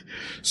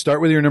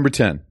 Start with your number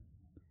 10.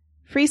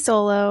 Free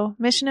Solo,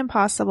 Mission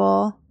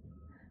Impossible,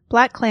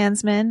 Black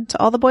Klansman, To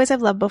All the Boys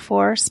I've Loved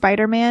Before,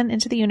 Spider-Man,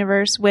 Into the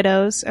Universe,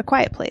 Widows, A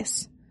Quiet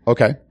Place.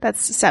 Okay. That's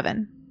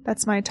 7.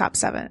 That's my top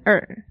 7.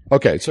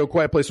 Okay, so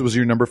Quiet Place was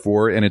your number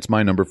 4, and it's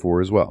my number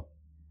 4 as well.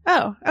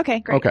 Oh, okay,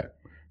 great. Okay,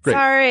 great.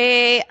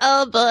 Sorry.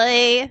 Oh,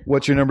 boy.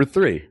 What's your number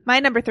 3? My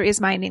number 3 is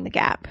Minding the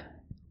Gap.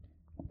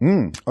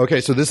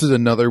 Okay, so this is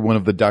another one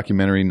of the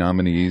documentary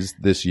nominees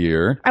this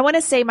year. I want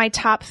to say my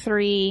top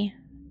 3,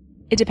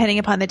 depending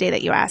upon the day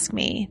that you ask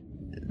me,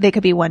 they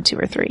could be 1, 2,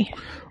 or 3.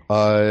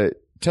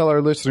 Tell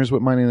our listeners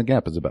what Minding the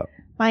Gap is about.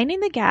 Minding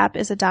the Gap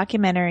is a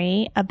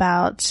documentary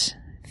about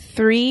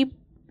 3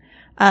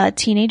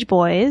 teenage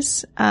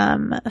boys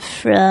from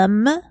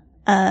what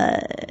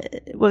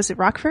was it,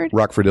 Rockford,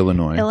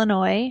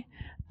 Illinois,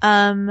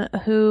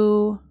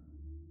 who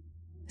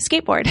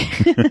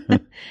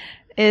skateboard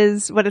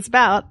is what it's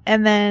about.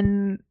 And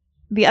then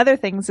the other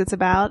things it's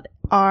about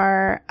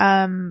are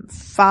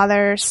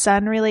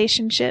father-son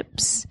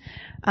relationships,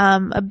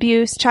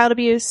 abuse, child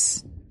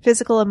abuse,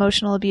 physical,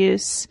 emotional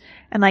abuse,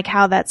 and like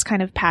how that's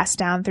kind of passed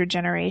down through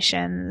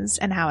generations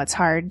and how it's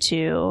hard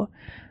to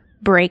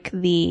break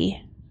the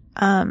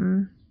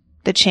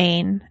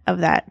chain of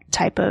that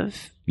type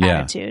of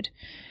attitude.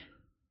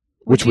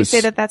 Would you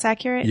say that that's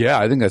accurate? Yeah,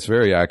 I think that's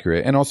very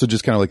accurate. And also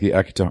just kind of like the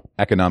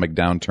economic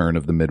downturn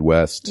of the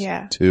Midwest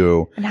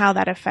too. And how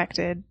that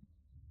affected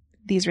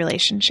these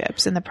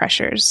relationships and the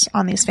pressures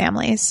on these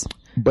families.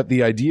 But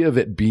the idea of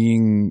it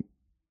being,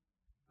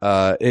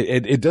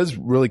 it does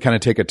really kind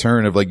of take a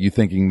turn of like you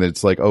thinking that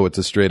it's like, oh, it's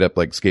a straight up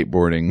like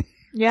skateboarding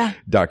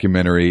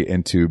documentary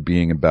into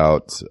being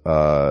about,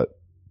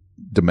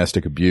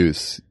 domestic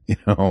abuse, you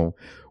know,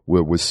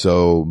 was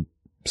so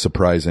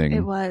surprising. It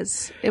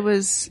was,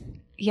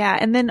 yeah.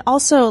 And then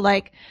also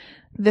like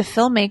the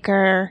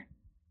filmmaker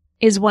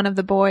is one of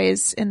the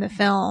boys in the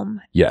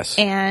film. Yes.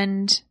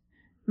 And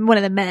one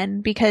of the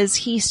men, because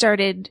he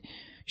started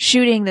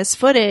shooting this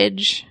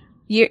footage,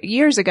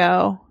 years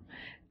ago.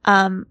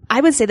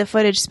 I would say the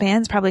footage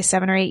spans probably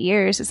 7 or 8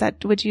 years.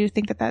 Would you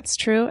think that that's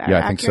true?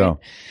 Yeah, I think so.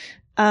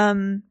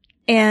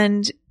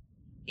 And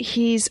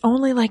he's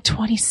only like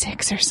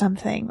 26 or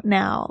something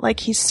now. Like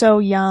he's so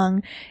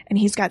young and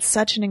he's got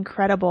such an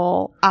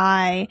incredible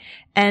eye,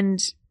 and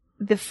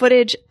the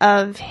footage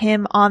of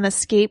him on the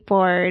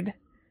skateboard,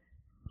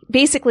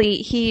 basically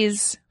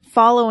he's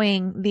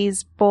following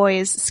these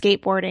boys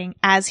skateboarding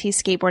as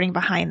he's skateboarding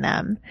behind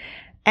them.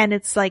 And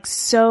it's like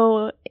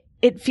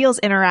it feels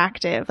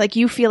interactive. Like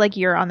you feel like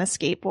you're on the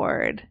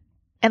skateboard.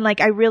 And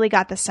like I really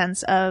got the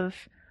sense of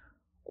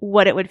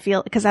what it would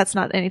feel, because that's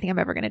not anything I'm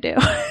ever going to do.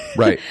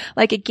 Right.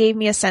 Like it gave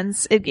me a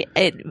sense, it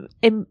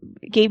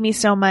gave me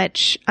so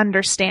much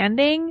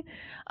understanding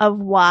of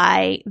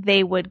why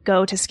they would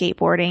go to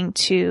skateboarding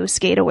to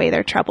skate away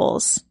their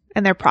troubles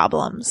and their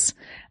problems.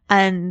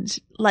 And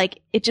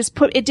like it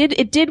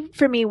did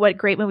for me what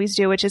great movies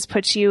do, which is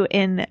put you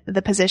in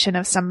the position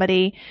of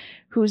somebody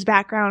whose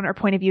background or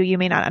point of view you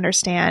may not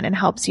understand, and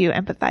helps you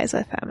empathize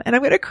with them. And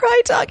I'm going to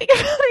cry talking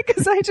about it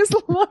because I just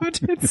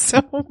loved it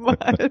so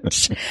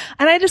much.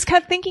 And I just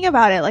kept thinking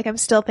about it. Like I'm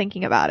still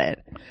thinking about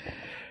it.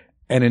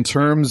 And in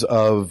terms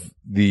of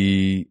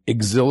the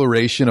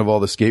exhilaration of all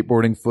the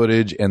skateboarding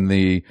footage and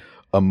the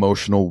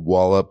emotional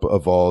wallop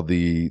of all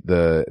the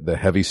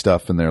heavy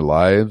stuff in their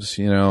lives,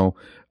 you know,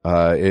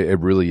 it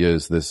really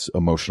is this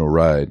emotional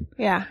ride.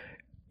 Yeah.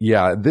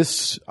 Yeah,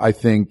 this, I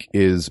think,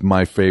 is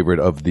my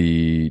favorite of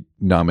the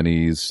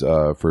nominees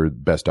for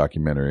Best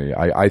Documentary.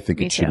 I think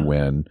Me it should too.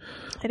 win.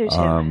 I do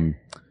too.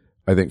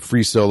 I think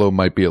Free Solo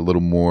might be a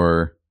little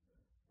more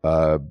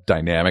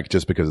dynamic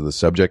just because of the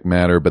subject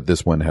matter, but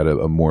this one had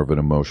a more of an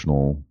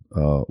emotional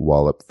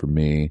wallop for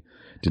me.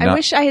 I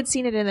wish I had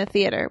seen it in the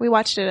theater. We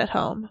watched it at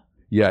home.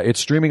 Yeah, it's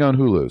streaming on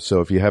Hulu.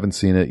 So if you haven't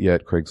seen it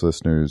yet, Craig's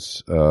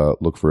listeners,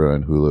 look for it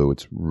on Hulu.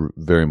 It's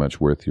very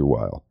much worth your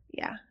while.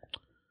 Yeah.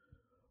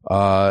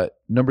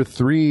 Number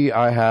 3,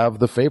 I have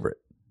The Favorite.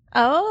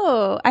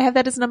 Oh, I have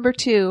that as number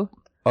 2.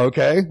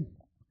 Okay.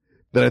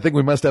 Then I think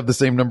we must have the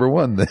same number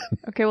 1 then.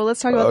 Okay, well,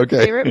 let's talk about The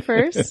Favorite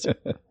first.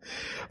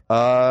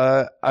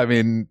 I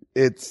mean,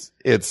 it's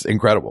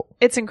incredible.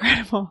 It's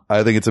incredible.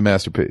 I think it's a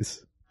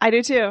masterpiece. I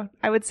do too.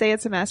 I would say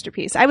it's a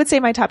masterpiece. I would say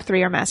my top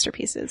 3 are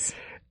masterpieces.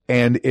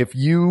 And if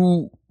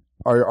you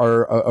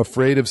are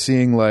afraid of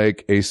seeing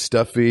like a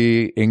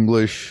stuffy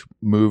English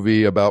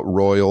movie about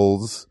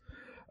royals,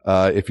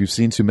 if you've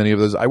seen too many of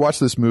those, I watched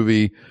this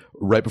movie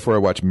right before I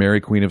watched Mary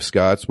Queen of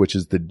Scots, which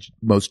is the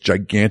most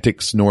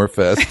gigantic snore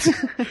fest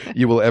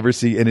you will ever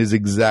see, and is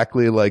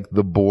exactly like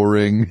the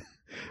boring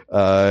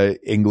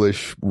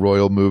English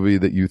royal movie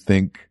that you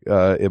think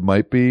it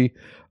might be.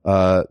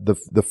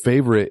 The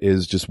Favorite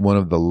is just one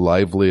of the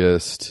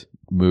liveliest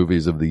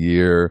movies of the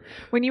year.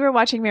 When you were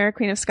watching Mary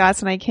Queen of Scots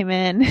and I came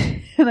in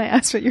and I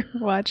asked what you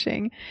were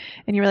watching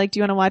and you were like, do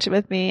you want to watch it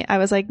with me? I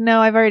was like,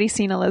 no, I've already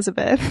seen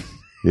Elizabeth.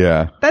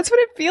 Yeah. That's what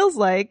it feels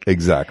like.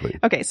 Exactly.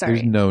 Okay, sorry.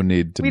 There's no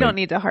need to We don't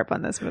need to harp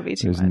on this movie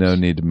too much. There's no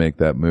need to make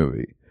that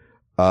movie.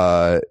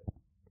 I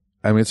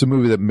mean, it's a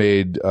movie that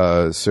made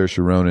Saoirse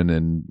Ronan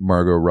and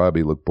Margot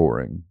Robbie look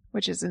boring.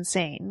 Which is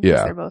insane. Because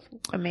Yeah. they're both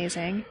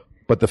amazing.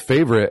 But The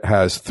Favorite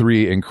has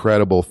 3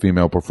 incredible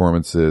female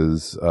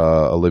performances,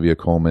 Olivia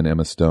Colman,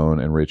 Emma Stone,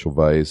 and Rachel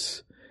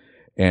Weisz.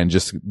 And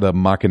just the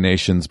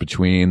machinations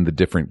between the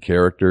different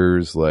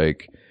characters,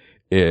 like,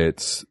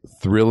 it's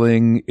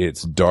thrilling,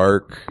 it's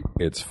dark,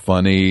 it's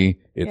funny,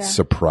 it's Yeah.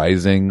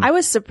 surprising. I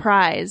was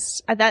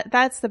surprised.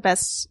 That's the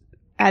best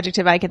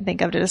adjective I can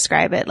think of to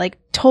describe it. Like,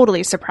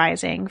 totally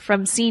surprising.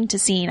 From scene to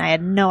scene, I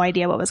had no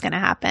idea what was going to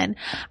happen.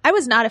 I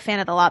was not a fan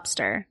of The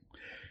Lobster.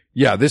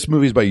 Yeah, this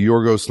movie is by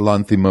Yorgos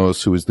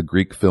Lanthimos, who is the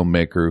Greek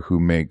filmmaker who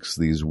makes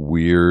these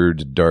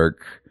weird, dark,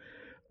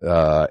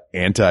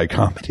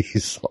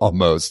 anti-comedies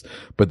almost.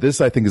 But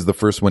this, I think, is the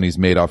first one he's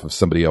made off of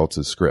somebody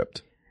else's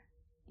script.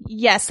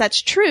 Yes,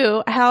 that's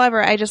true. However,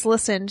 I just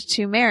listened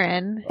to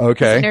Marin.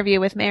 Okay. This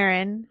interview with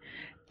Marin,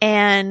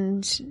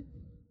 and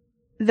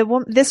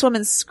this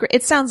woman's script.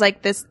 It sounds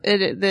like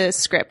the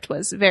script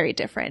was very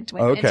different.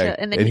 Okay.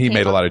 And he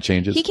made a lot of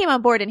changes. He came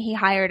on board and he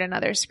hired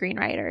another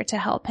screenwriter to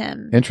help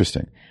him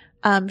Interesting.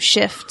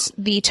 shift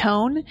the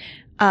tone.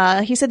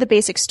 He said the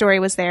basic story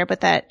was there,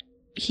 but that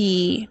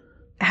he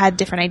had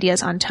different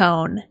ideas on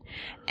tone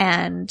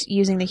and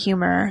using the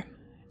humor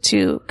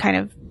to kind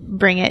of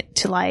bring it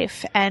to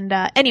life. And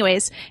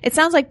anyways, it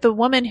sounds like the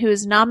woman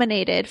who's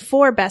nominated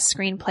for Best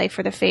Screenplay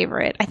for The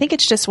Favorite, I think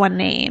it's just one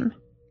name.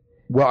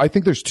 Well, I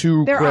think there's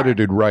 2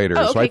 credited writers.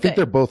 Oh, okay, so I think good.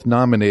 they're both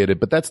nominated,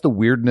 but that's the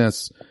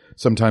weirdness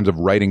sometimes of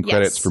writing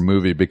credits Yes. for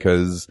movie,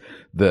 because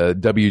the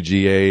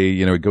WGA,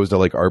 you know, it goes to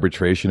like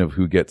arbitration of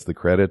who gets the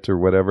credit or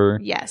whatever.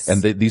 Yes.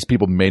 And these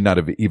people may not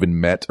have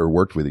even met or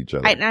worked with each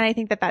other. And I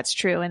think that that's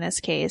true in this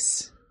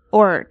case,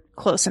 or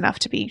close enough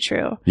to be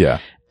true. Yeah.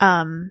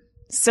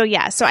 So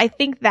I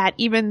think that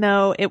even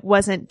though it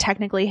wasn't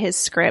technically his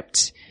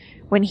script,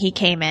 when he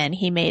came in,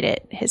 he made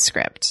it his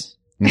script.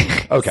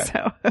 Okay.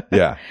 So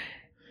Yeah.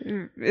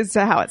 is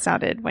how it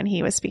sounded when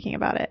he was speaking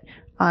about it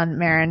on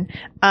Marin.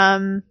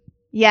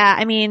 Yeah,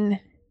 I mean,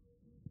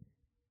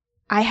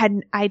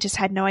 I just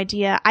had no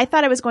idea. I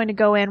thought I was going to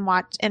go in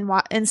watch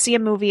and see a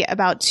movie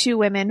about two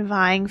women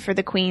vying for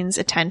the queen's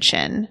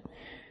attention,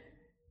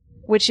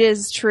 which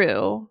is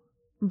true,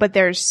 but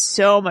there's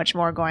so much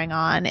more going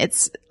on.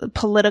 It's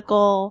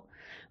political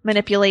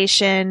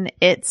manipulation,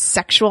 it's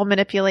sexual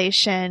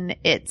manipulation,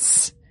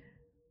 it's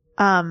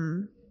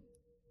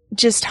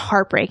just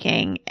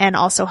heartbreaking and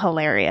also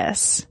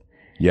hilarious.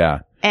 Yeah.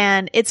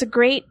 And it's a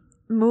great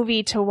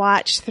movie to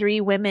watch three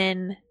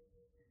women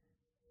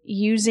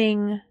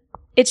using.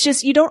 It's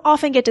just, you don't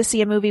often get to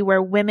see a movie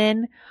where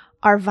women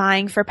are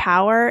vying for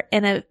power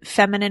in a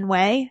feminine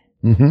way.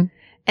 Mm-hmm.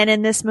 And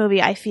in this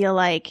movie, I feel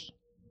like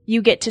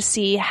you get to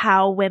see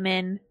how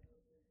women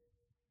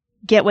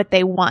get what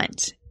they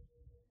want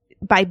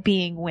by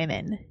being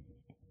women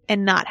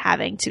and not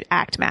having to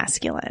act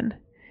masculine.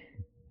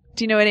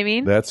 Do you know what I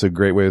mean? That's a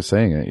great way of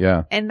saying it.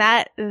 Yeah. And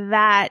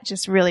that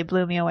just really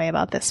blew me away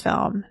about this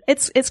film.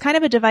 It's kind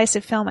of a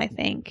divisive film, I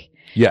think.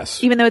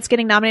 Yes. Even though it's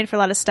getting nominated for a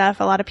lot of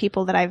stuff, a lot of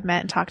people that I've met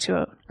and talked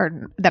to,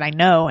 or that I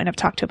know and have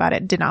talked to about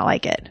it, did not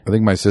like it. I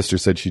think my sister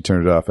said she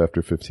turned it off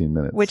after 15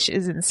 minutes. Which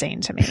is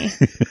insane to me.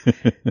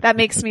 That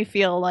makes me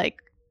feel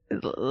like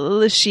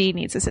she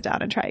needs to sit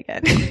down and try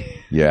again.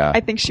 Yeah.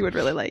 I think she would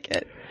really like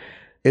it.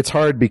 It's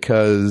hard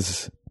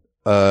because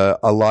a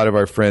lot of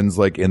our friends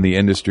like in the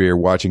industry are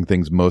watching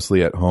things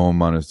mostly at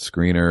home on a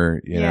screener,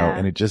 you know,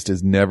 and it just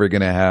is never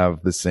going to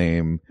have the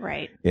same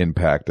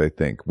impact, I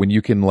think. When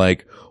you can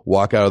like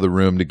walk out of the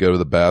room to go to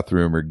the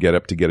bathroom or get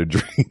up to get a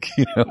drink,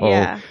 you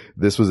know,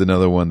 this was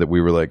another one that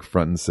we were like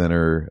front and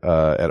center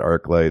at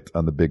ArcLight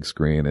on the big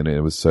screen, and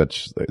it was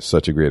such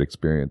a great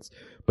experience.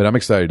 But I'm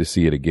excited to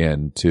see it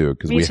again too,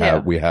 because we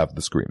have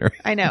the screener.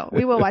 I know.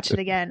 We will watch it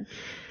again.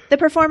 The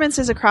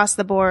performances across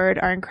the board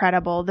are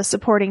incredible. The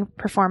supporting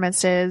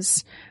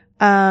performances,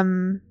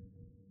 the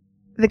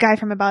guy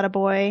from About a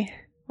Boy,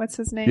 what's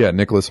his name? Yeah,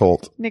 Nicholas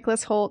Hoult.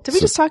 Nicholas Hoult. Did we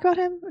just talk about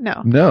him?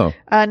 No. No.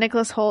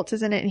 Nicholas Hoult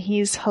is in it, and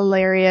he's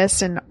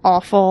hilarious and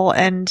awful.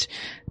 And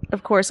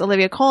of course,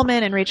 Olivia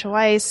Colman and Rachel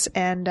Weisz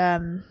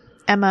and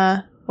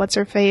Emma, what's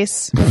her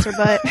face? What's her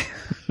butt?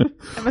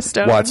 Emma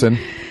Stone. Watson.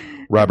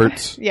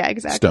 Roberts. Yeah,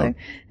 exactly. Stone.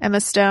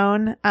 Emma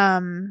Stone.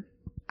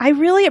 I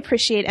really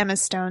appreciate Emma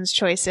Stone's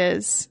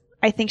choices.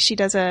 I think she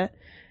does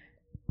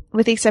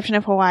with the exception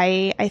of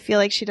Hawaii, I feel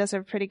like she does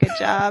a pretty good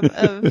job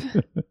of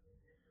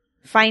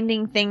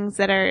finding things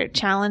that are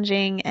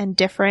challenging and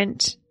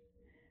different.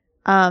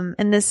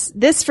 And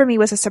this for me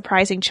was a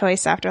surprising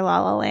choice after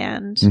La La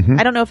Land. Mm-hmm.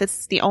 I don't know if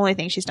it's the only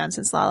thing she's done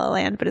since La La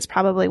Land, but it's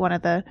probably one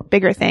of the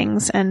bigger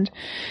things, and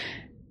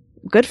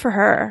good for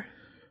her.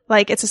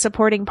 Like, it's a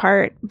supporting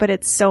part, but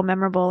it's so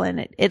memorable,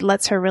 and it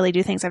lets her really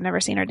do things I've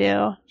never seen her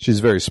do. She's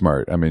very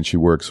smart. I mean, she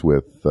works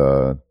with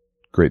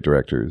great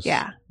directors.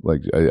 Yeah.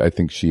 Like, I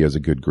think she has a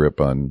good grip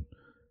on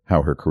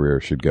how her career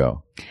should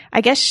go.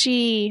 I guess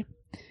I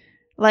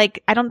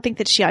don't think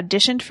that she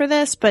auditioned for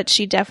this, but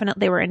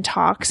they were in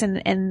talks,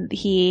 and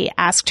he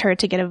asked her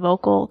to get a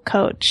vocal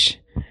coach.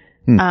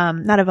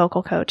 Not a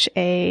vocal coach,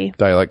 a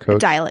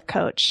dialect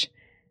coach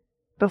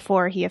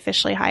before he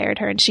officially hired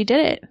her, and she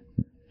did it.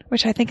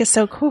 Which I think is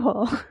so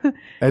cool.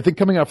 I think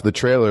coming off the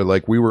trailer,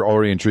 like, we were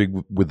already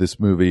intrigued with this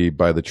movie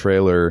by the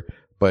trailer,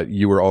 but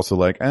you were also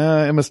like,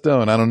 Emma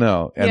Stone, I don't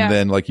know. And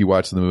then like you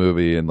watch the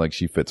movie and like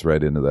she fits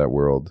right into that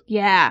world.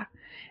 Yeah.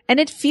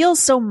 And it feels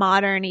so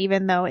modern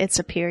even though it's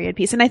a period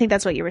piece. And I think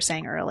that's what you were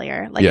saying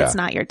earlier. Like it's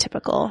not your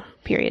typical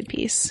period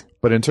piece.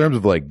 But in terms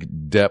of like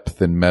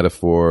depth and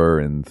metaphor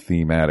and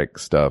thematic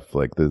stuff,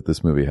 like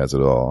this movie has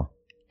it all.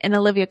 And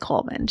Olivia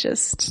Colman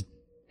just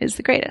is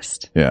the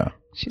greatest. Yeah.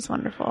 She's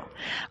wonderful. Oh,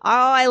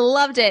 I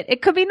loved it.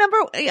 It could be maybe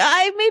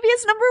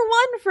it's number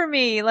one for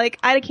me. Like,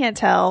 I can't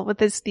tell with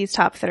these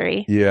top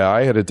three. Yeah,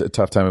 I had a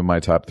tough time with my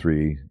top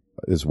three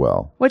as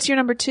well. What's your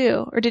number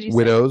two? Or did you say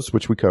Widows,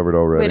 which we covered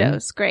already.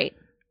 Widows, great.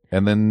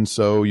 And then,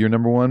 so your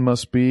number one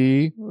must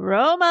be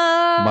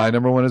Roma. My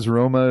number one is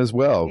Roma as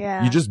well.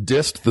 Yeah. You just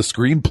dissed the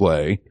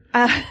screenplay.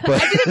 But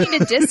I didn't mean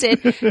to diss it.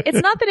 It's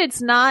not that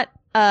it's not,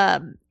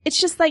 it's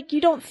just like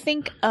you don't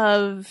think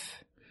of,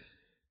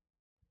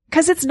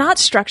 because it's not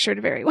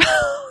structured very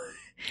well.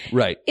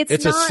 Right.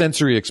 It's a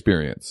sensory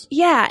experience.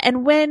 Yeah.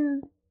 And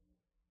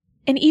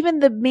even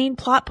the main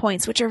plot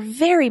points, which are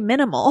very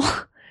minimal,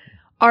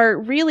 are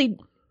really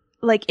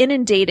like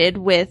inundated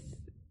with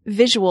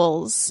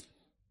visuals.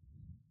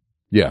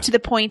 Yeah. To the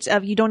point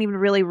of you don't even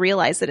really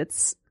realize that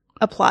it's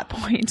a plot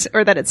point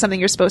or that it's something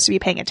you're supposed to be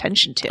paying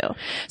attention to.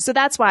 So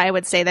that's why I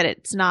would say that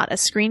it's not a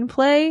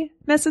screenplay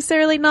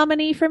necessarily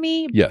nominee for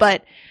me. Yes.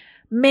 But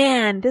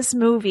man, this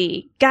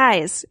movie,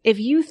 guys, if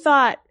you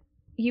thought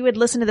you would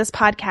listen to this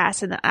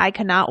podcast and that I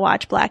cannot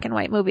watch black and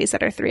white movies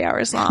that are 3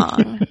 hours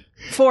long,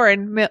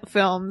 foreign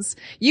films,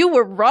 you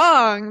were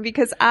wrong,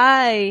 because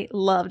I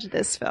loved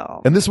this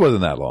film. And this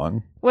wasn't that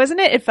long. Wasn't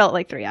it? It felt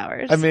like 3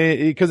 hours. I mean,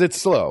 because it's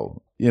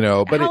slow, you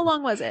know. But how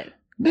long was it?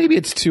 Maybe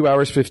it's 2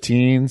 hours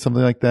 15,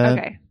 something like that.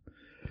 Okay.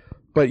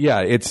 But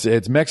yeah,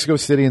 it's Mexico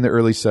City in the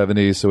early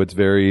 70s, so it's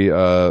very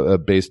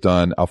based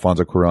on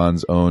Alfonso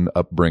Cuarón's own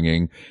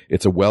upbringing.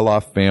 It's a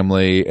well-off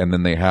family, and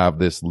then they have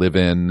this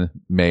live-in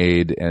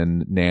maid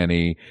and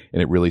nanny,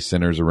 and it really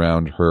centers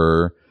around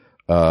her.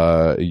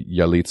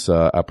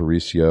 Yalitza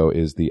Aparicio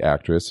is the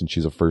actress, and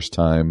she's a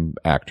first-time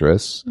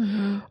actress.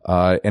 Mm-hmm.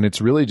 And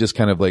it's really just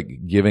kind of like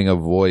giving a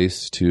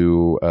voice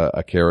to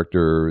a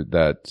character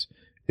that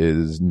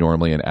is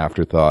normally an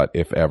afterthought,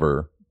 if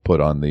ever,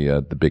 put on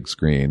the big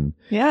screen.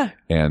 Yeah.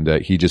 And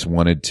he just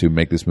wanted to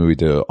make this movie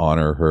to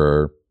honor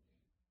her.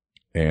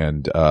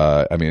 And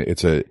I mean,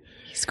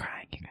 He's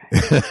crying,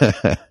 you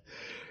guys.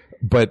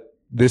 But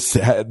this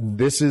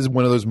is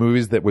one of those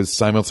movies that was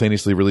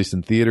simultaneously released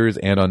in theaters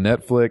and on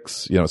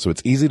Netflix, so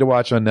it's easy to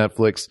watch on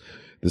Netflix.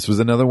 This was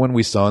another one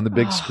we saw on the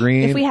big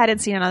screen. If we hadn't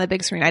seen it on the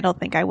big screen, I don't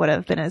think I would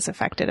have been as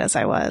affected as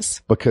I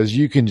was. Because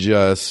you can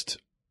just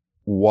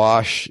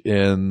wash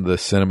in the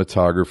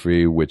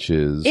cinematography, which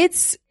is...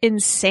 It's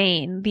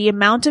insane. The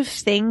amount of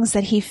things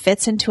that he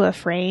fits into a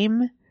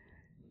frame,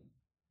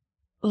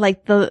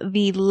 like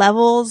the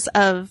levels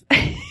of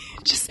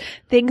just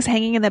things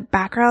hanging in the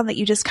background that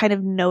you just kind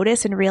of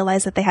notice and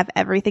realize that they have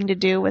everything to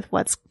do with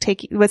what's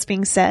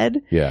being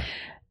said. Yeah.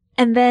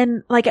 And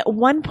then, like, at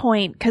one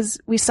point, because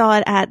we saw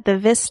it at the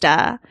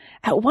Vista,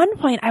 at one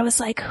point I was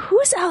like,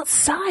 who's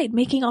outside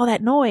making all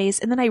that noise?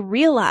 And then I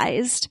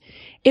realized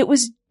it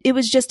was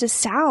just a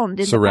sound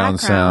in surround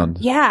the background.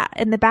 sound. Yeah.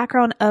 In the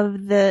background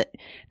of that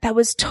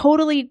was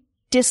totally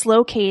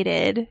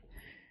dislocated,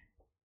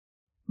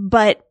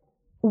 but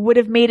would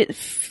have made it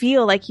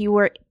feel like you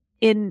were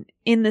in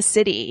the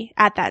city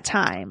at that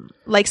time.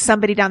 Like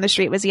somebody down the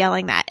street was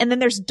yelling that. And then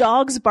there's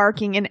dogs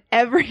barking in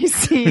every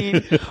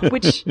scene,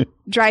 which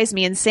drives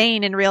me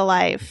insane in real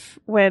life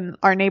when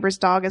our neighbor's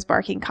dog is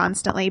barking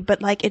constantly.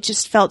 But like, it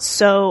just felt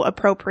so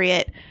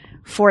appropriate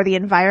for the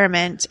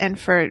environment and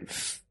for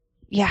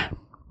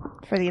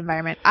the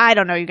environment. I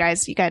don't know, you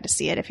guys. You got to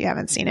see it if you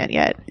haven't seen it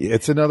yet.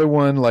 It's another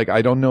one. Like,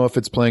 I don't know if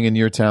it's playing in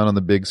your town on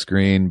the big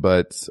screen,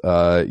 but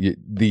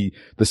the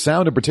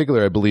sound in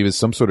particular, I believe, is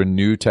some sort of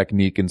new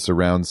technique in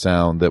surround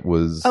sound that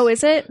was. Oh,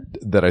 is it?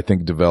 That I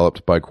think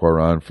developed by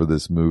Cuarón for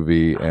this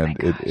movie, and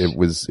it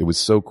was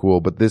so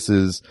cool. But this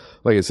is,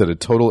 like I said, a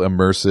total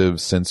immersive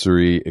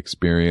sensory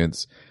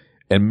experience,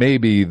 and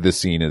maybe the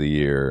scene of the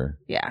year.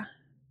 Yeah.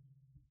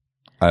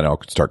 I know,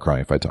 I'll start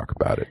crying if I talk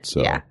about it.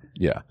 So.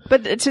 Yeah.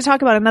 But to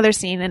talk about another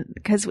scene, and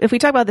because if we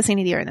talk about the scene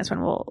of the year in this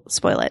one, we'll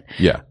spoil it.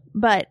 Yeah.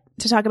 But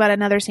to talk about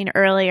another scene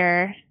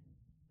earlier,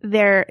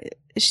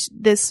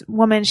 this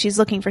woman, she's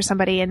looking for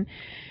somebody, and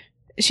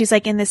she's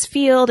like in this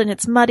field, and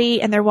it's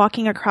muddy, and they're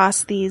walking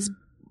across these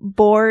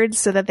boards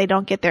so that they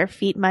don't get their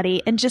feet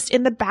muddy, and just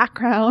in the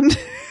background,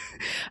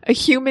 a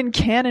human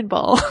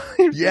cannonball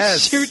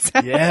shoots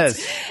out.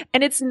 Yes.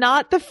 And it's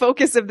not the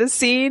focus of the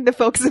scene. The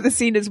focus of the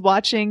scene is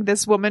watching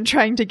this woman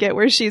trying to get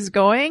where she's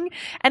going.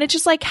 And it's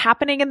just like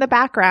happening in the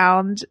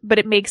background, but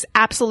it makes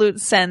absolute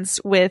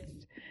sense with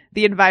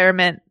the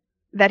environment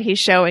that he's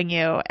showing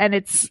you. And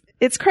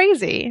it's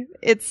crazy.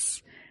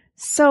 It's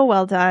so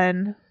well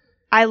done.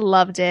 I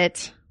loved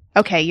it.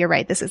 Okay, you're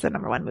right. This is the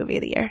 #1 movie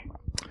of the year.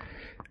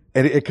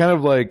 And it kind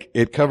of like,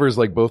 it covers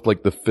like both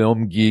like the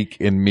film geek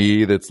in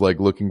me that's like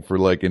looking for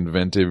like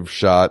inventive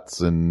shots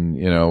and,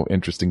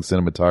 interesting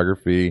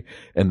cinematography,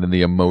 and then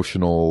the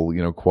emotional,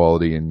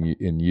 quality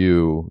in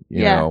you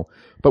know.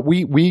 But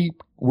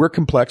we're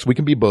complex. We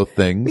can be both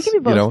things. We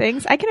can be both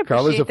things. I can appreciate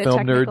Carla's a the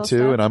film nerd too,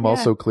 stuff. and I'm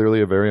also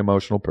clearly a very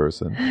emotional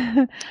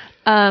person.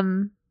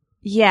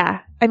 Yeah.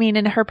 I mean,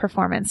 and her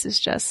performance is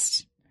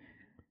just,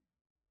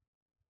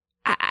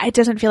 it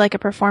doesn't feel like a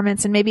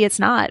performance, and maybe it's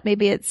not.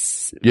 Maybe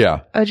it's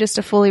just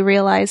a fully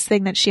realized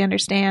thing that she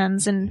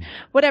understands, and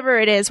whatever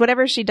it is,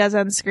 whatever she does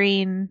on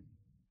screen.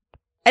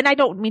 And I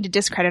don't mean to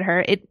discredit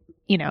her.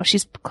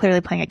 She's clearly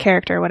playing a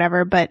character or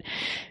whatever, but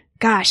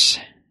gosh,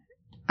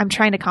 I'm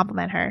trying to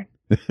compliment her.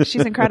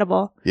 She's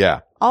incredible.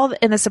 Yeah.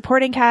 And the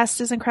supporting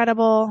cast is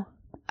incredible.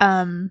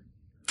 I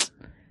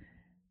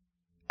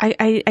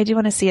do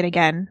want to see it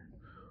again.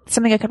 It's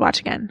something I could watch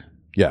again.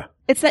 Yeah.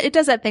 It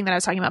does that thing that I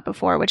was talking about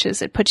before, which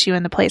is it puts you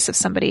in the place of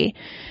somebody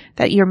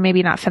that you're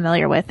maybe not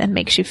familiar with and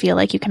makes you feel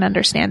like you can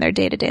understand their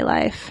day-to-day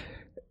life.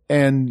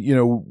 And,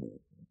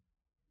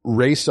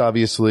 race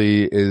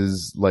obviously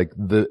is like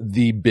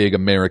the big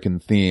American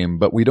theme,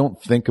 but we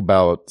don't think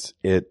about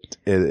it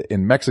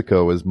in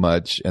Mexico as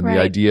much. And the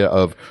idea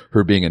of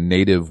her being a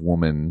native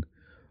woman,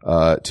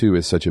 too,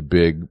 is such a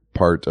big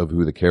part of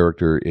who the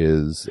character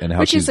is and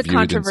how she's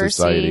viewed in society. Which is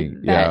a controversy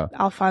that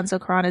Alfonso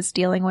Cuarón is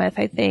dealing with,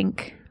 I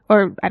think.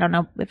 Or I don't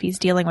know if he's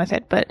dealing with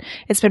it, but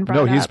it's been brought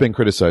up. No, he's been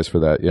criticized for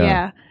that.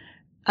 Yeah.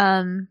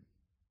 Yeah.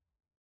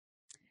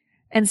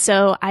 And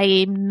so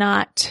I'm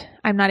not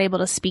able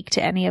to speak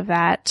to any of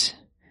that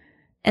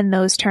in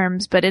those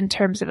terms, but in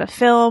terms of a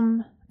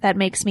film that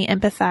makes me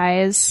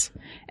empathize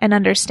and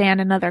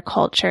understand another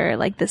culture,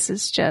 like this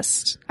is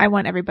just, I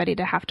want everybody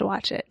to have to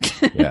watch it.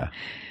 Yeah.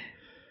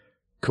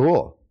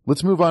 Cool.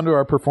 Let's move on to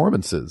our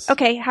performances.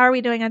 Okay. How are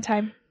we doing on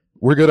time?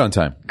 We're good on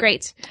time.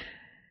 Great.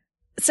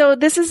 So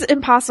this is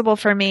impossible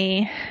for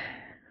me.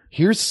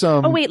 Here's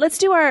some. Oh wait, let's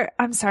do our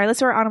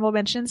honorable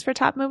mentions for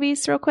top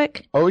movies real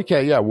quick. Oh,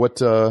 okay. Yeah. What,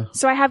 So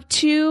I have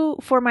 2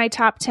 for my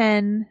top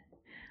 10.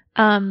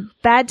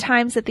 Bad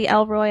Times at the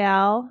El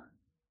Royale.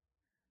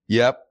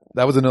 Yep.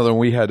 That was another one.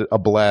 We had a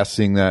blast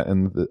seeing that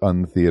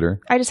on the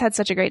theater. I just had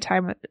such a great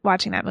time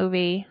watching that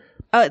movie.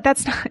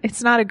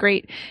 It's not a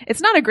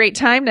great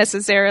time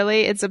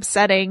necessarily. It's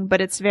upsetting, but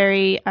it's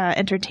very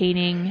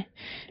entertaining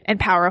and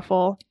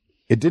powerful.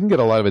 It didn't get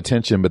a lot of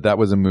attention, but that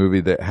was a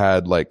movie that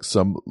had like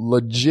some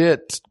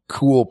legit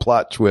cool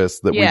plot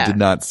twists that we did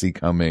not see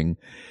coming.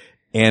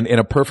 And in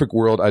a perfect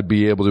world, I'd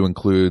be able to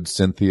include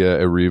Cynthia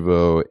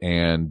Erivo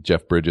and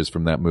Jeff Bridges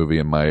from that movie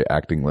in my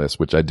acting list,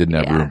 which I didn't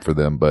have room for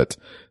them, but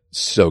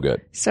so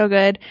good. So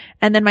good.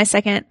 And then my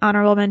second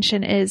honorable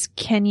mention is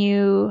Can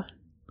You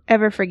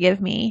Ever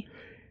Forgive Me?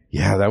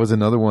 Yeah, that was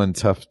another one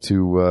tough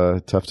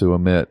to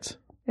omit.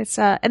 It's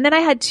and then I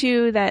had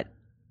 2 that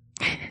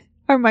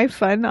are my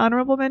fun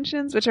honorable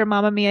mentions, which are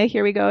Mamma Mia,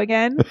 Here We Go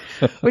Again,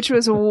 which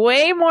was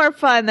way more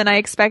fun than I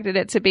expected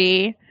it to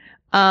be.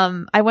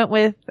 I went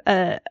with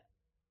a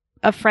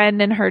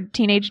friend and her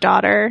teenage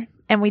daughter,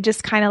 and we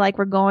just kind of like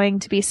were going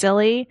to be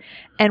silly,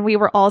 and we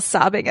were all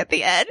sobbing at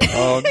the end.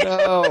 Oh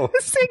no. It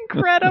was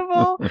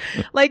incredible.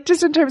 Like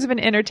just in terms of an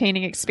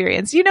entertaining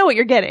experience. You know what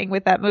you're getting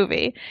with that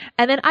movie.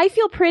 And then I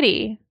Feel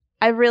Pretty,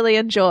 I really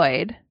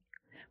enjoyed,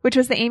 which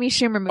was the Amy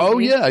Schumer movie. Oh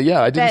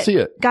yeah, I didn't see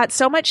it. Got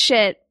so much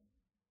shit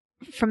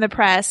from the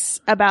press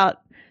about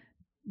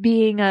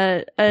being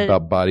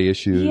about body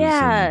issues.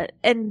 Yeah.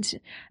 And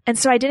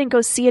so I didn't go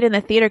see it in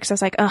the theater because I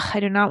was like, I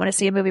do not want to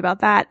see a movie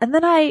about that. And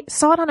then I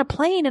saw it on a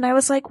plane and I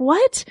was like,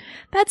 what?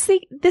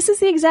 This is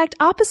the exact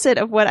opposite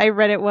of what I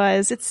read it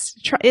was. It's,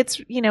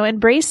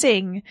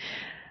 embracing,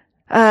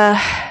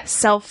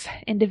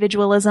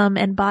 self-individualism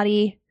and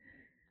body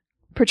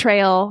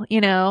portrayal,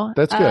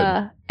 That's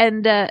good.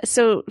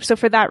 So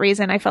for that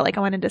reason, I felt like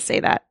I wanted to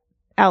say that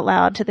out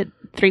loud to the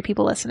 3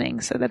 people listening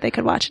so that they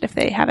could watch it if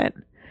they haven't.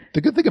 The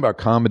good thing about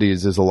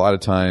comedies is a lot of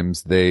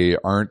times they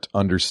aren't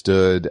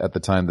understood at the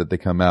time that they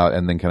come out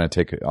and then kind of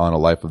take on a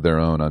life of their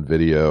own on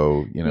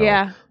video,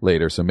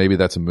 later. So maybe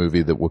that's a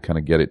movie that will kind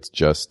of get its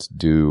just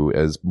due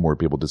as more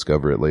people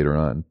discover it later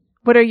on.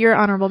 What are your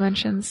honorable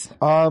mentions?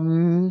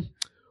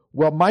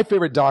 Well, my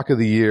favorite doc of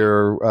the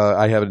year,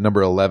 I have it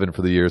number 11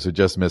 for the year, so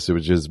just missed it,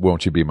 which is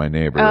Won't You Be My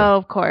Neighbor? Oh,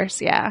 of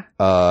course, yeah.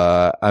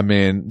 I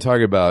mean,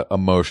 talking about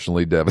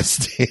emotionally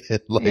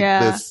devastated.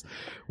 This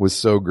was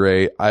so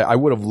great. I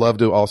would have loved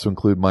to also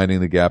include Minding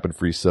the Gap and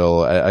Free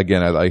Solo.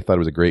 Again, I thought it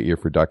was a great year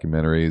for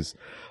documentaries.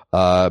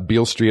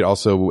 Beale Street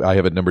also, I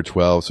have it number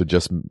 12, so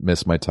just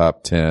missed my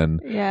top 10.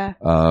 Yeah.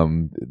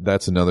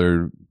 That's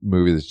another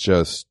movie that's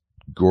just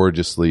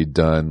gorgeously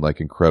done,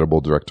 like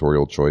incredible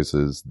directorial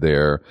choices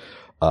there.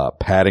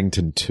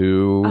 Paddington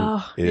 2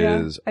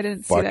 is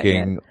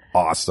fucking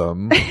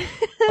awesome.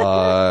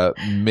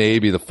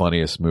 Maybe the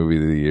funniest movie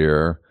of the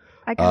year.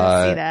 I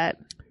gotta see that.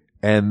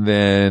 And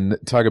then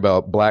talk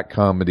about black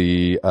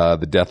comedy,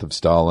 The Death of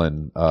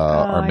Stalin,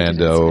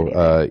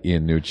 Armando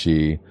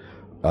Iannucci,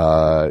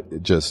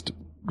 just,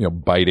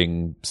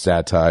 biting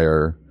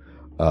satire,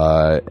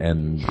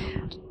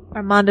 and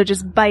Armando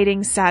just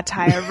biting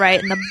satire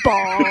right in the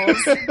balls.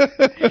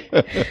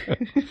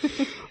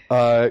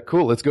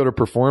 Cool. Let's go to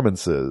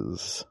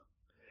performances.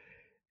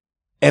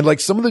 And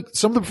like some of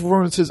the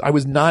performances I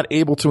was not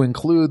able to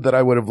include that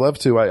I would have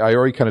loved to. I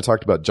already kind of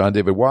talked about John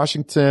David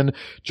Washington,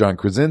 John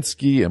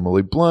Krasinski,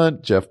 Emily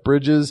Blunt, Jeff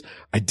Bridges.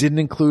 I didn't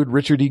include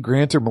Richard E.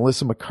 Grant or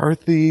Melissa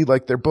McCarthy.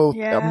 Like they're both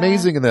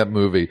amazing in that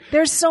movie.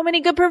 There's so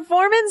many good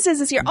performances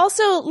this year.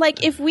 Also,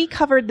 like if we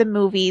covered the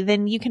movie,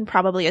 then you can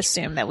probably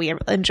assume that we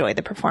enjoy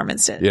the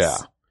performances. Yeah.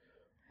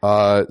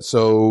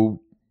 So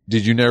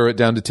did you narrow it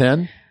down to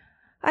 10?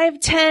 I have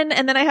 10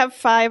 and then I have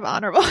 5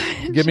 honorable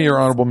mentions. Give me your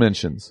honorable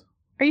mentions.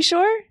 Are you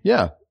sure?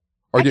 Yeah.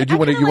 Or do you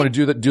want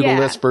to do the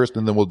list first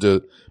and then we'll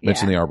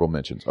mention the honorable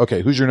mentions?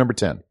 Okay. Who's your number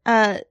 10?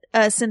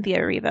 Cynthia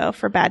Erivo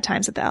for Bad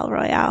Times at the El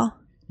Royale.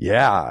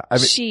 Yeah. I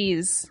mean,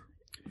 she's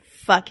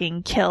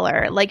fucking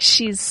killer. Like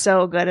she's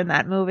so good in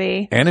that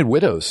movie. And in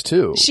Widows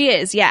too. She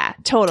is. Yeah,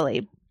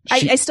 totally.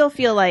 I still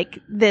feel like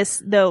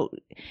this though.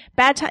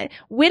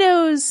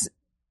 Widows,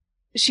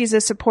 she's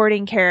a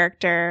supporting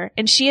character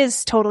and she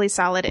is totally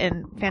solid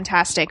and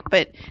fantastic,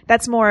 but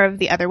that's more of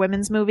the other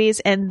women's movies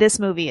and this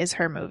movie is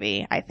her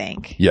movie, I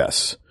think.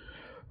 Yes.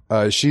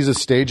 She's a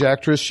stage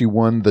actress. She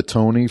won the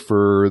Tony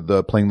for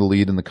playing the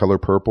lead in The Color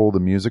Purple, the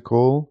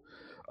musical.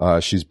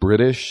 She's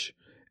British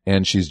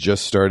and she's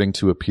just starting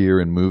to appear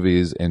in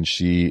movies and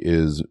she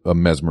is a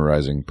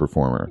mesmerizing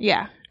performer.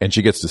 Yeah. And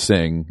she gets to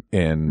sing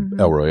in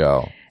El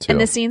Royale too.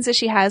 And the scenes that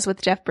she has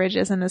with Jeff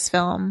Bridges in this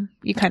film,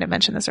 you kind of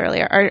mentioned this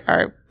earlier,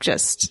 are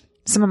just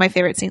some of my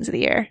favorite scenes of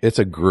the year. It's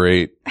a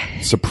great,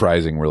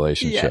 surprising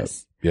relationship.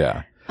 Yes.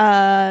 Yeah.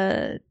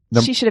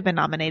 She should have been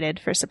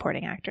nominated for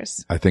supporting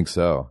actress. I think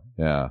so.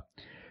 Yeah.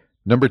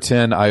 Number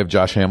 10, I have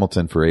Josh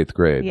Hamilton for 8th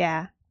grade.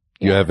 Yeah.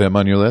 You have him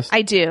on your list?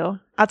 I do.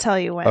 I'll tell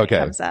you when it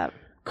comes up.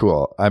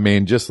 Cool. I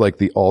mean, just like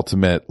the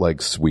ultimate,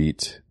 like,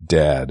 sweet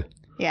dad.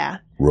 Yeah.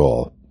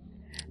 Roll.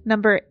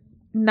 Number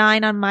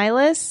 9 on my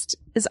list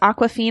is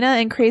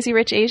Awkwafina and Crazy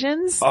Rich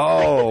Asians.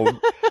 Oh,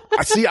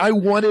 see, I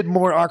wanted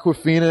more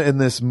Awkwafina in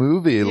this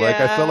movie. Like,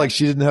 I felt like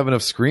she didn't have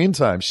enough screen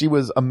time. She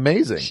was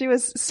amazing. She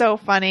was so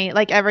funny.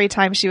 Like, every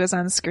time she was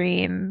on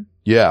screen,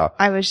 Yeah.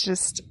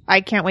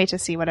 I can't wait to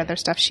see what other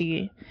stuff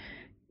she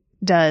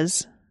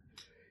does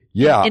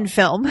Yeah. in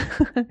film.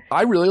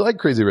 I really like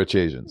Crazy Rich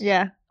Asians.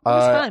 Yeah. It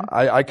was fun.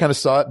 I kind of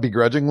saw it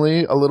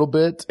begrudgingly a little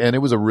bit, and it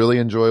was a really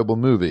enjoyable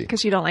movie.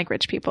 Because you don't like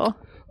rich people.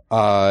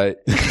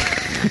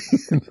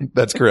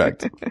 That's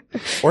correct.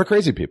 Or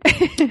crazy people.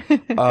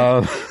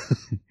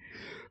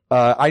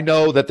 I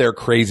know that they're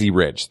crazy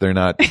rich. They're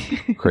not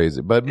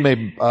crazy, but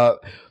maybe,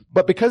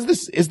 but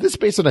because is this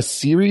based on a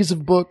series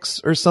of books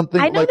or something?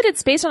 I know that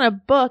it's based on a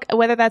book.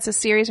 Whether that's a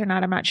series or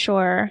not, I'm not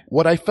sure.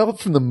 What I felt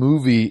from the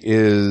movie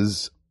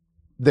is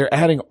they're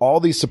adding all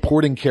these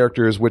supporting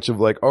characters, which of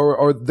like,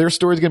 or their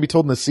story's going to be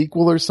told in the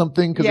sequel or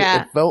something. Cause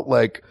it felt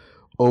like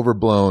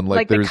overblown.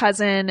 Like the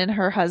cousin and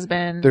her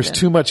husband. There's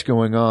too much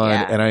going on.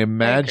 Yeah, and I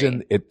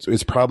imagine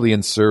it's probably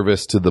in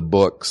service to the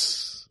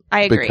books.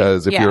 I agree.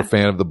 Because if you're a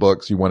fan of the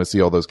books, you want to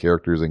see all those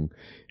characters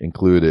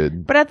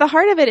included. But at the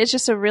heart of it, it's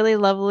just a really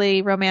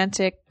lovely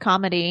romantic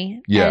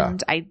comedy. Yeah.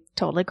 And I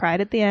totally cried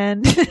at the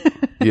end.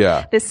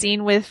 Yeah. The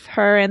scene with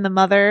her and the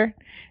mother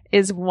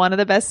is one of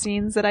the best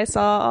scenes that I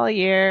saw all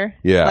year.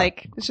 Yeah.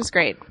 Like, it's just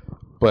great.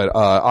 But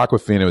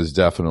Awkwafina was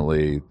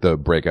definitely the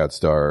breakout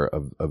star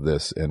of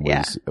this and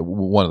was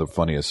one of the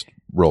funniest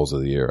roles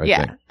of the year, I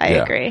think. I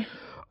agree.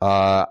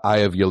 I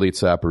have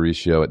Yalitza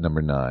Aparicio at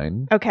number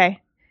 9.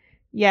 Okay.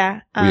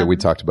 Yeah. We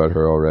talked about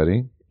her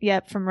already.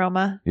 Yep, from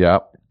Roma. Yeah.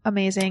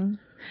 Amazing.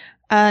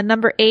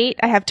 Number 8,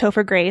 I have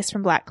Topher Grace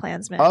from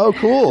BlacKkKlansman. Oh,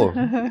 cool.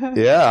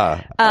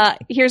 Yeah.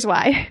 Here's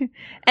why.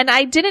 And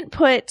I didn't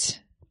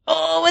put,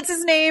 what's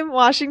his name?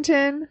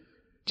 Washington?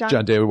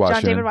 John David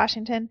Washington. John David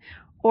Washington.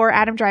 Or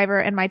Adam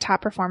Driver in my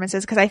top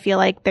performances because I feel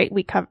like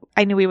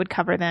I knew we would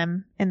cover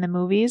them in the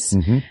movies.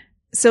 Mm-hmm.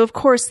 So of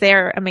course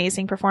they're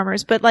amazing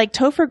performers. But like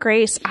Topher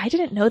Grace, I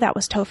didn't know that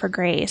was Topher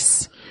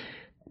Grace.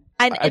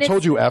 I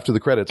told you after the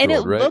credits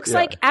rolled, right? And it looks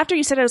like, after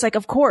you said it, I was like,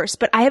 of course.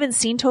 But I haven't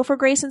seen Topher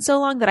Grace in so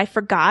long that I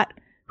forgot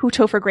who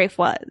Topher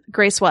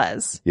Grace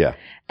was. Yeah.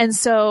 And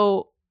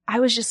so I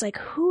was just like,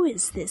 who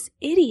is this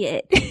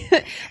idiot?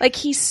 Like,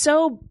 he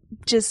so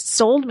just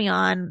sold me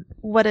on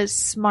what a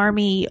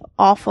smarmy,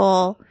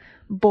 awful,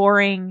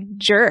 boring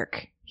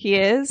jerk he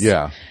is.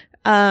 Yeah.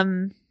 I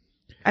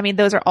mean,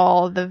 those are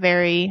all the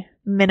very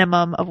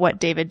minimum of what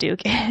David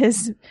Duke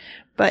is.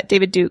 But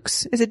David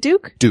Dukes. Is it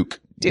Duke? Duke.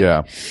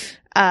 Yeah.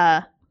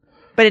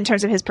 But in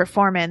terms of his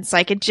performance,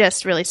 like, it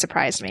just really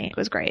surprised me. It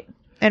was great.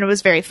 And it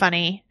was very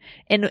funny.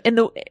 In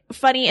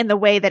the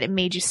way that it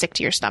made you sick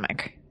to your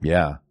stomach.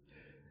 Yeah.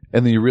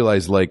 And then you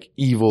realize, like,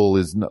 evil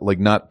is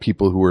not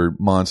people who are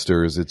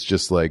monsters. It's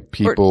just like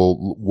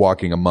people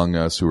walking among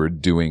us who are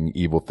doing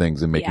evil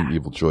things and making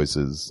evil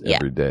choices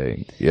every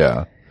day.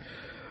 Yeah.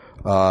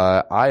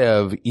 I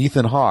have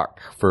Ethan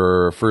Hawke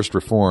for First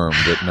Reformed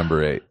at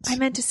number 8. I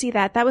meant to see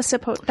that.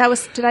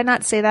 Did I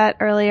not say that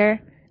earlier?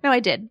 No, I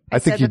did. I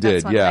think you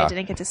did. Yeah. I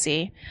didn't get to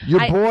see.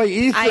 Your boy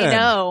Ethan.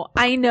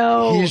 I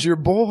know. He's your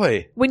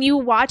boy. When you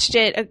watched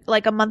it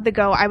like a month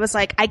ago, I was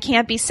like, I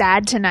can't be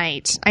sad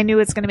tonight. I knew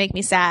it's going to make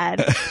me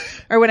sad.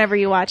 Or whenever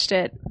you watched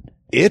it.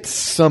 It's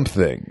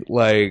something.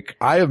 Like,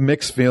 I have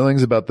mixed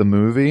feelings about the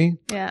movie.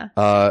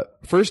 Yeah.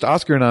 First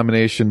Oscar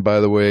nomination, by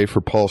the way, for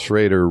Paul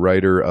Schrader,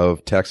 writer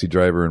of Taxi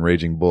Driver and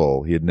Raging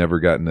Bull. He had never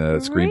gotten a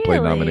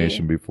screenplay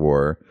nomination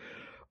before.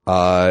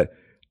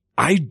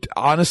 I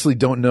honestly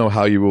don't know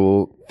how you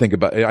will think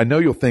about it. I know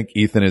you'll think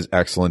Ethan is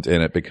excellent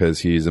in it because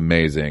he's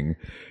amazing.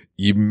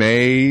 You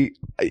may.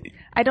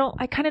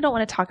 I kind of don't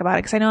want to talk about it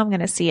because I know I'm going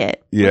to see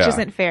it, which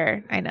isn't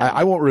fair. I know.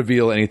 I won't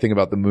reveal anything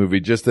about the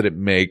movie, just that it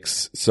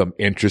makes some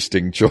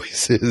interesting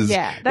choices.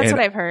 Yeah, that's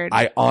what I've heard.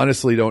 I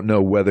honestly don't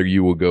know whether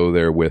you will go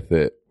there with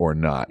it or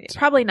not.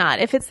 Probably not.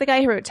 If it's the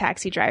guy who wrote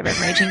Taxi Driver and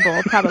Raging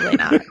Bull, probably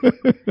not.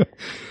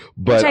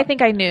 But, which I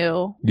think I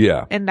knew.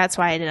 Yeah. And that's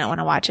why I didn't want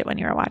to watch it when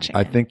you were watching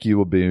I think you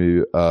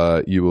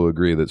will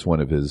agree that's one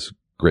of his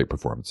great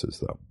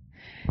performances, though.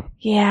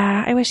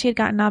 Yeah. I wish he had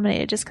gotten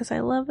nominated just because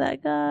I love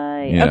that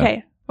guy. Yeah.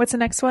 Okay. What's the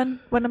next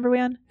one? What number are we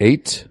on?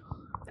 8.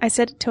 I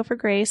said Topher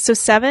Grace. So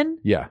 7?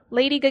 Yeah.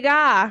 Lady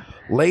Gaga.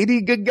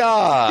 Lady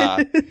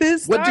Gaga.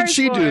 What did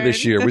she do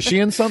this year? Was she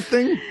in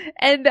something?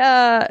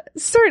 And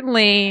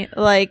certainly,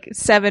 like,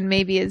 7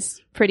 maybe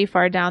is pretty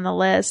far down the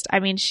list. I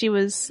mean, she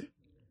was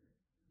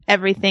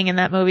everything in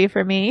that movie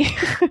for me.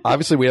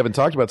 Obviously, we haven't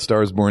talked about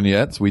Stars Born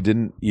yet. So we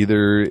didn't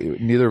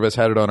neither of us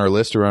had it on our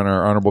list or on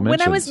our honorable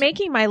mentions. When I was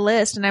making my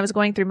list and I was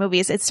going through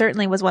movies, it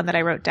certainly was one that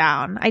I wrote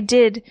down. I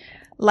did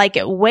like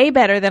it way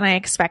better than I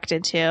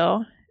expected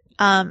to.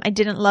 I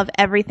didn't love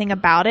everything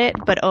about it,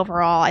 but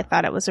overall, I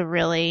thought it was a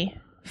really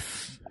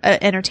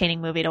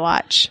entertaining movie to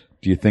watch.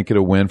 Do you think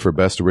it'll win for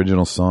Best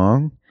Original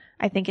Song?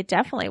 I think it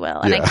definitely will.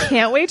 And I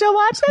can't wait to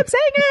watch them sing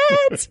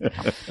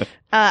it.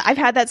 I've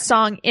had that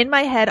song in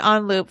my head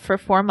on loop for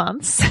 4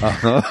 months,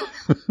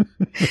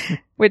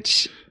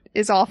 which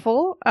is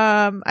awful.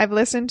 I've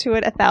listened to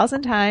it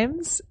 1,000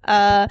 times.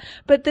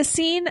 But the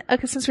scene,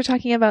 since we're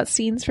talking about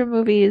scenes from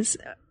movies,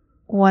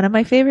 one of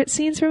my favorite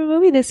scenes from a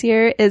movie this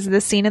year is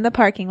the scene in the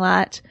parking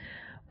lot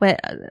when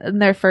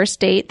their first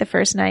date, the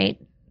first night,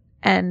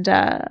 and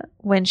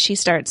when she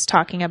starts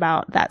talking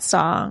about that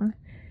song,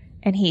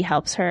 and he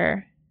helps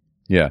her,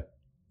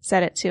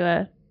 set it to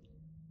a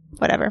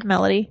whatever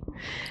melody.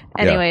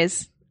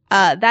 Anyways,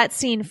 that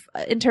scene,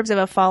 in terms of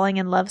a falling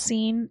in love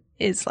scene,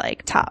 is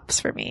like tops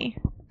for me.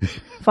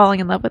 Falling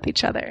in love with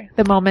each other.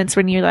 The moments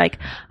when you're like,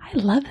 I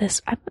love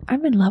this.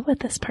 I'm in love with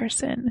this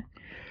person.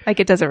 Like,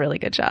 it does a really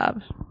good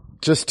job.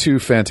 Just two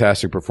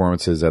fantastic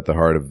performances at the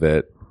heart of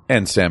it.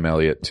 And Sam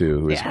Elliott, too,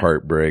 who is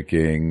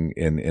heartbreaking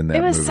in that movie.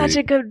 It was such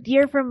a good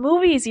year for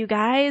movies, you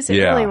guys. It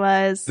really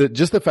was.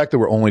 Just the fact that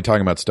we're only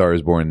talking about Star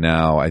is Born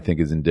now, I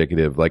think, is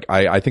indicative. Like,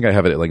 I think I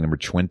have it at like number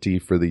 20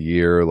 for the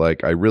year.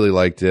 Like, I really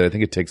liked it. I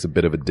think it takes a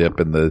bit of a dip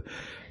in the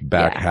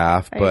back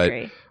half. But, I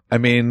agree. I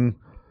mean,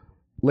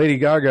 Lady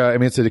Gaga, I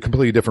mean, it's a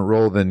completely different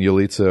role than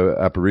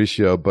Yalitza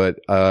Aparicio, but,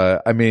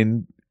 I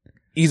mean,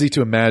 easy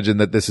to imagine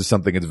that this is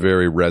something that's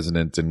very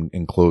resonant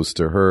and close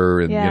to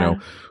her. And, you know,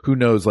 who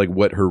knows like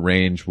what her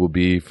range will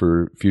be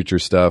for future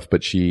stuff,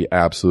 but she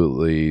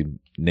absolutely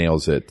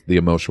nails it. The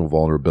emotional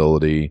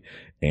vulnerability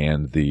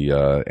and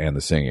the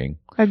singing.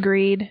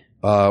 Agreed.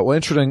 Well,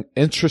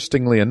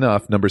 interestingly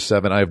enough, number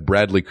 7, I have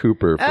Bradley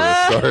Cooper for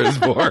A Star is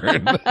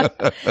Born.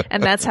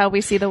 And that's how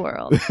we see the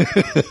world.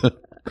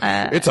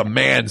 It's a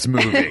man's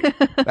movie.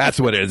 That's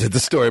what it is. It's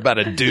a story about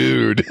a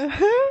dude.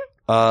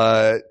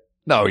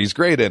 No, he's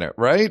great in it,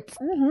 right?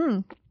 Mm-hmm.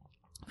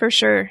 For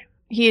sure.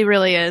 He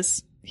really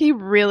is.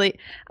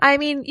 I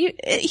mean,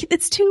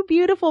 it's two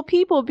beautiful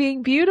people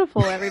being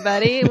beautiful,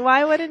 everybody.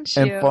 Why wouldn't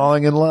you? And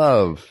falling in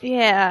love.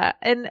 Yeah.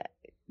 And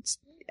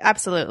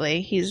absolutely.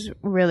 He's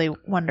really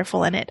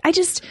wonderful in it. I'm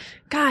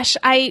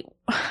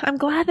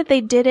glad that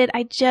they did it.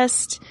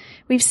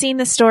 We've seen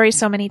the story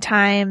so many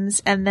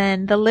times, and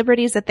then the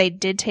liberties that they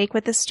did take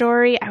with the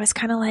story, I was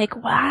kind of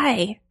like,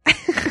 why?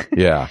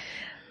 Yeah.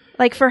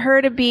 Like, for her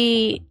to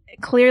be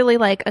clearly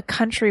like a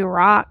country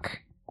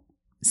rock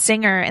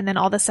singer and then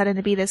all of a sudden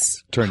to be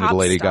this turn into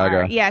Lady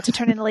Gaga. Yeah, to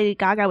turn into Lady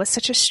Gaga was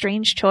such a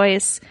strange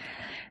choice.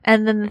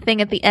 And then the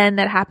thing at the end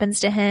that happens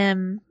to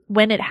him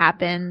when it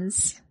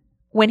happens,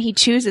 when he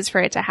chooses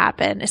for it to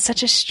happen, is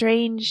such a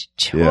strange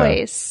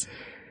choice. Yeah.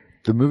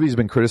 The movie's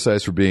been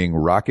criticized for being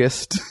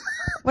rockist.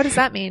 What does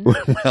that mean?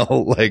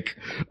 Well,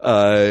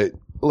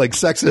 like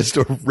sexist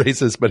or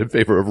racist, but in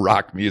favor of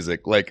rock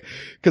music. Like,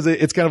 cause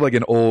it's kind of like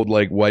an old,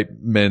 like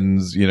white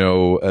men's,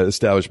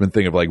 establishment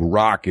thing of like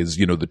rock is,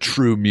 the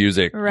true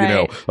music,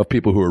 of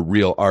people who are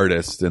real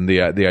artists. And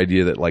the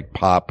idea that like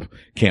pop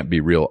can't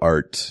be real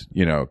art,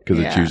 cause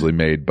it's usually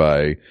made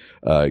by,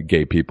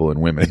 gay people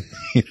and women,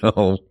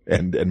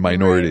 and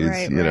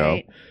minorities,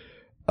 right.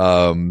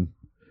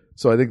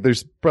 So I think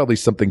there's probably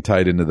something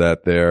tied into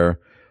that there.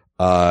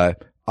 I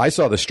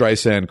saw the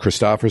Streisand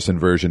Christopherson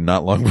version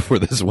not long before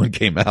this one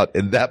came out,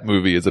 and that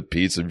movie is a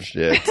piece of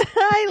shit.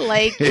 I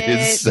like it. It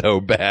is so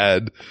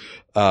bad.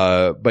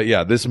 But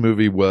yeah, this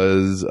movie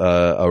was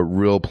a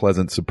real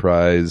pleasant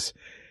surprise.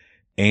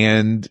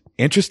 And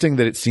interesting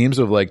that it seems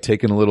to have like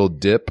taken a little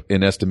dip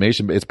in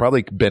estimation, but it's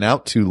probably been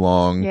out too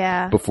long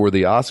before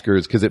the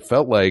Oscars, because it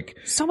felt like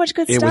so much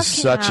good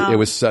stuff it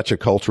was such a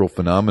cultural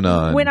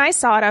phenomenon. When I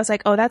saw it, I was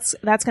like, oh, that's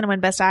going to win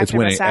Best Actor,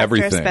 Best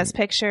Actress, Best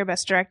Picture,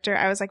 Best Director.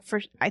 I was like,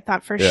 I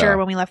thought for sure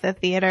when we left the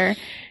theater.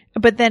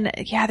 But then,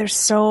 there's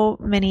so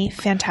many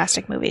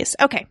fantastic movies.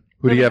 Okay.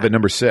 Who do you have at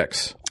number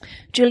 6?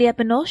 Juliette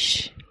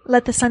Binoche.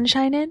 Let the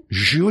Sunshine In.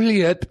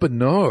 Juliette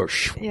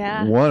Binoche.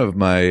 Yeah. One of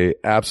my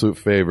absolute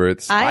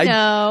favorites. I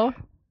know.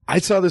 I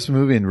saw this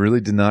movie and really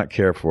did not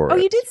care for it. Oh,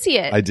 you did see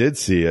it? I did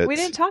see it. We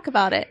didn't talk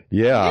about it.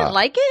 Yeah. You didn't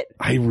like it?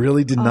 I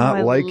really did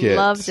not like it. I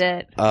loved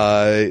it.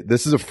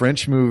 This is a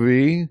French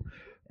movie.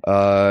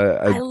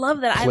 I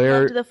love that. I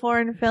loved the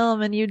foreign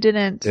film and you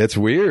didn't. It's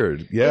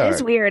weird. Yeah. It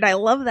is weird. I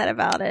love that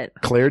about it.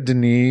 Claire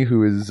Denis,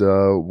 who is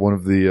one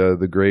of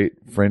the great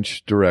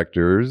French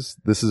directors.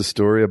 This is a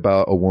story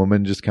about a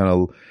woman, just kind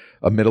of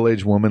a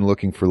middle-aged woman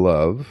looking for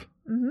love.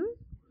 Mm-hmm.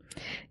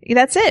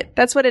 That's it.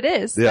 That's what it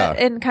is. Yeah.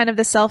 And kind of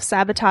the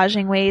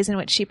self-sabotaging ways in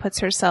which she puts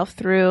herself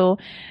through.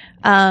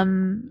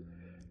 My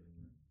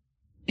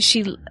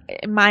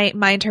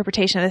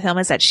interpretation of the film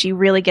is that she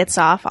really gets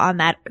off on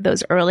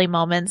those early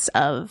moments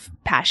of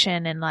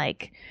passion and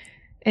like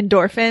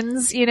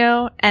endorphins,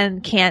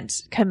 and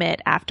can't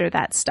commit after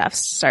that stuff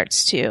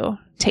starts to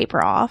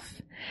taper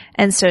off.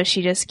 And so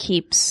she just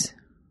keeps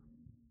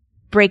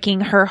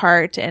breaking her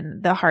heart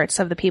and the hearts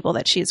of the people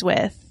that she's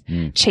with,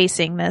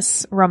 chasing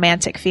this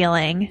romantic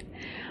feeling.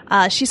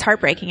 She's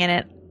heartbreaking in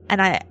it.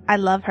 And I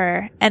love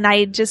her. And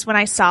when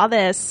I saw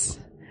this,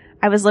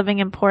 I was living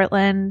in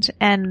Portland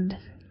and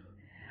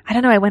I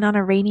don't know, I went on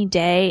a rainy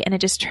day and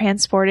it just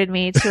transported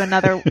me to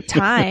another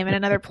time and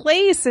another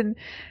place and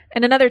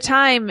another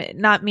time,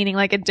 not meaning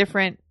like a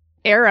different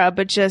era,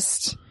 but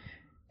just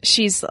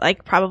she's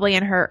like probably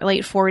in her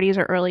late 40s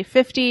or early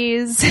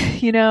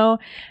 50s, you know,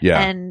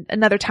 and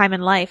another time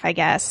in life, I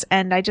guess.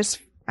 And I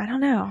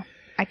don't know.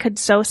 I could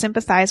so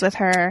sympathize with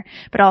her,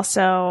 but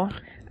also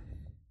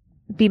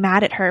be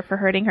mad at her for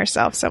hurting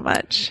herself so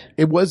much.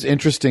 It was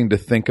interesting to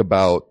think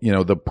about, you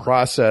know, the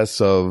process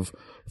of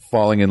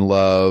falling in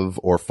love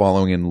or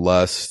falling in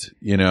lust,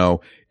 you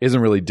know,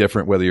 isn't really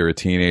different whether you're a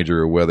teenager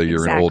or whether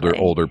you're an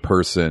older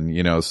person,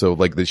 you know, so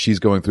like she's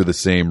going through the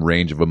same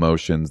range of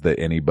emotions that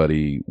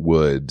anybody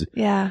would.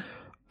 Yeah.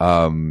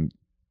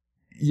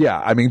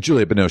 Yeah, I mean,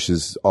 Juliette Binoche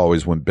has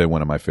always been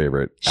one of my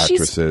favorite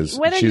actresses.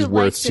 She's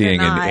worth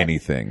seeing in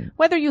anything.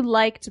 Whether you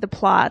liked the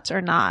plot or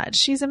not,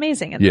 she's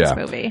amazing in this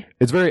movie.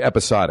 It's very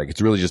episodic.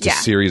 It's really just a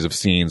series of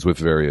scenes with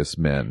various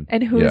men.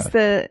 And who's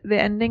the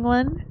ending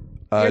one?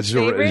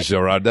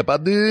 Gerard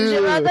Depardieu.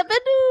 Gerard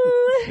Depardieu.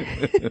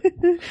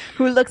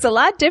 Who looks a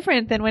lot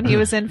different than when he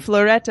was in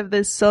Fleurette of the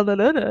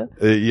Sololola.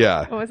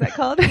 Yeah. What was that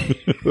called?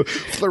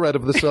 Fleurette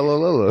of the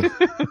Sololola.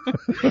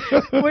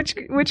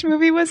 Which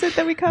movie was it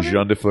that we covered?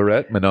 Jean de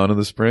Fleurette, Manon in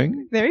the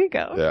Spring. There you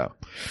go.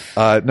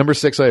 Yeah. Number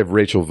 6, I have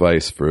Rachel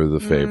Weisz for the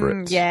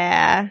favorite.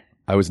 Yeah.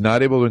 I was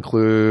not able to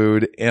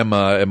include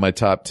Emma in my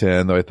top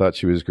 10, though I thought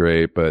she was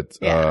great. But,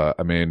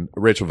 I mean,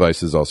 Rachel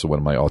Weisz is also one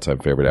of my all-time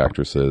favorite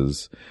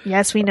actresses.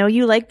 Yes, we know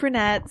you like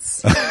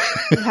brunettes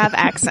who have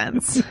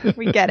accents.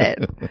 We get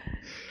it.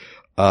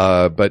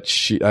 But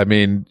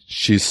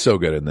she's so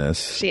good in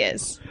this. She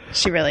is.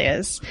 She really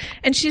is.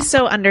 And she's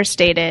so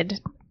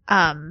understated.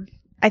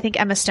 I think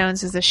Emma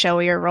Stone's is the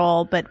showier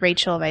role, but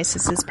Rachel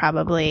Weisz's is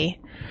probably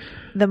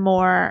the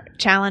more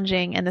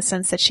challenging in the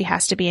sense that she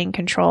has to be in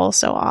control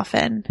so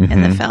often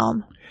in the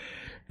film.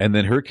 And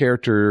then her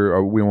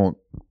character, we won't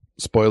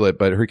spoil it,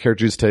 but her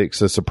character just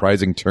takes a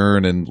surprising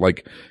turn and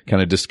like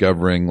kind of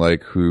discovering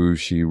like who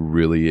she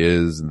really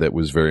is. That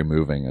was very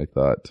moving, I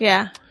thought.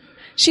 Yeah.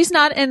 She's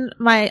not on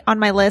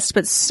my list,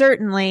 but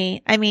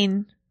certainly, I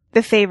mean,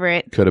 the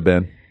favorite. Could have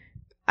been.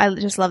 I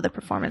just love the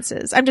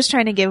performances. I'm just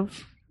trying to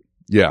give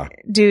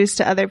dues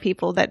to other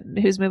people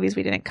whose movies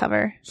we didn't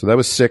cover. So that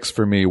was 6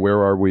 for me.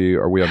 Where are we?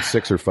 Are we on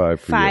 6 or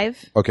 5 for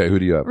 5. You? Okay, who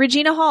do you have?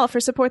 Regina Hall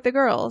for Support the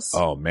Girls.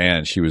 Oh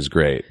man, she was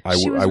great. I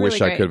really wish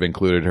I could have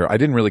included her. I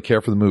didn't really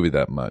care for the movie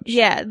that much.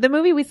 Yeah, the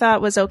movie we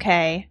thought was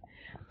okay,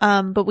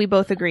 but we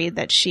both agreed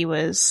that she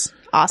was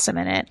awesome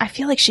in it. I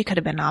feel like she could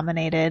have been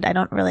nominated. I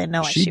don't really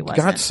know why she wasn't.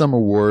 She got some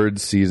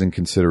award season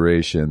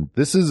consideration.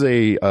 This is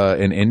an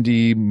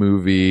indie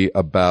movie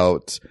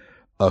about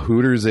a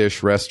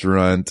Hooters-ish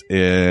restaurant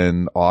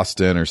in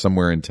Austin or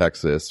somewhere in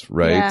Texas,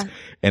 right? Yeah.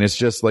 And it's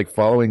just like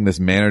following this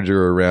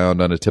manager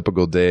around on a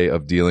typical day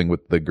of dealing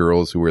with the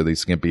girls who wear these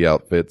skimpy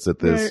outfits at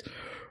this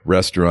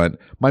restaurant.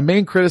 My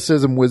main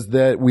criticism was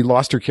that we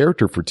lost her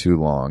character for too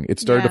long. It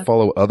started to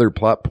follow other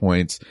plot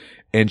points,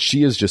 and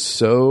she is just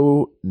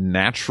so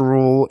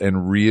natural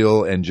and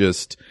real and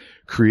just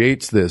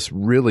creates this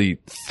really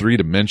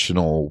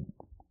three-dimensional,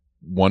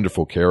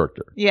 wonderful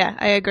character. Yeah,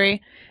 I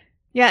agree.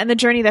 Yeah, and the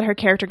journey that her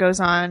character goes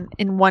on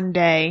in one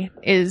day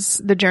is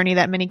the journey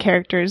that many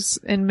characters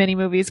in many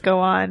movies go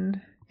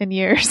on in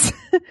years.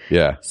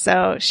 Yeah.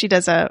 So she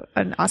does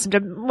an awesome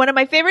job. One of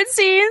my favorite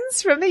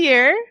scenes from the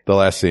year. The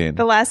last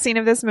scene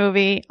of this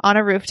movie on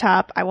a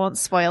rooftop. I won't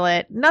spoil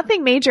it.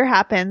 Nothing major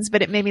happens,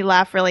 but it made me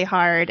laugh really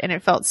hard, and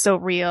it felt so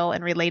real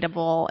and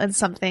relatable and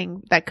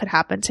something that could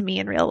happen to me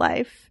in real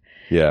life.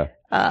 Yeah.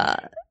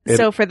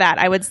 So for that,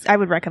 I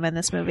would recommend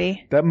this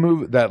movie.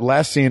 That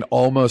last scene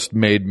almost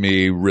made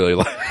me really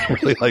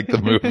like the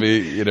movie,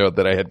 you know,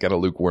 that I had kind of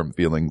lukewarm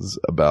feelings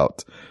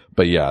about.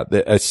 But yeah,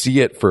 I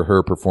see it for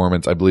her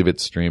performance. I believe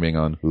it's streaming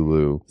on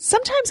Hulu.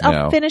 Sometimes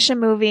I'll finish a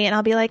movie and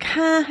I'll be like,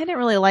 I didn't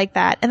really like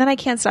that. And then I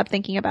can't stop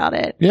thinking about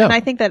it. Yeah. And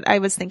I think that I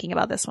was thinking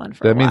about this one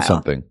for a while. That means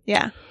something.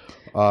 Yeah.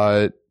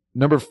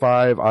 Number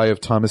 5, I have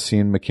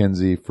Thomasine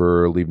McKenzie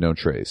for Leave No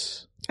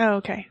Trace. Oh,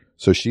 okay.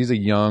 So she's a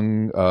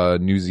young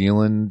New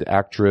Zealand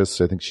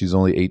actress. I think she's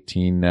only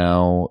 18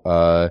 now.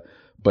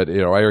 But you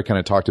know, I already kind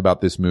of talked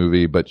about this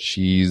movie, but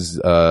she's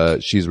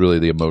really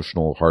the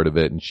emotional heart of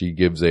it, and she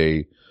gives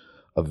a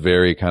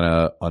very kind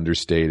of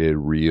understated,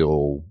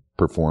 real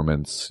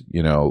performance.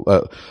 You know,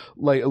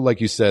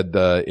 like you said,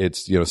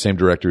 it's, you know, same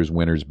director as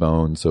Winter's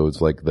Bone, so it's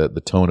like the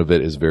tone of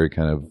it is very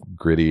kind of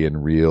gritty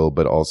and real,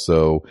 but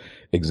also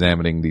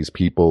examining these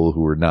people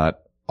who are not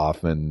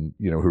often,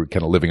 you know, who are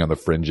kind of living on the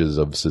fringes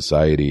of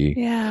society.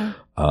 Yeah.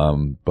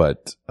 And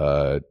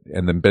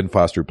then Ben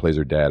Foster, who plays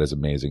her dad, is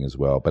amazing as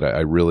well. But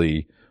I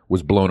really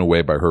was blown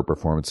away by her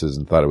performances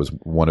and thought it was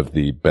one of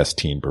the best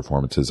teen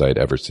performances I had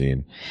ever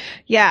seen.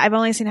 Yeah, I've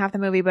only seen half the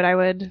movie, but I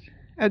would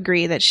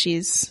agree that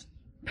she's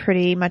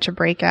pretty much a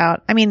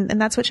breakout. I mean, and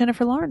that's what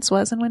Jennifer Lawrence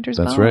was in Winter's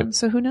Bone. That's right.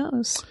 So who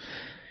knows?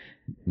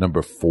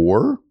 Number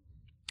 4,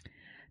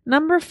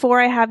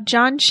 I have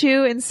John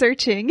Chu in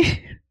Searching.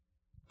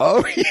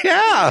 Oh,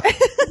 yeah.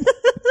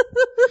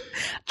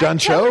 John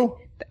Cho?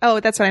 Oh,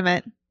 that's what I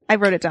meant. I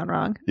wrote it down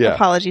wrong. Yeah.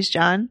 Apologies,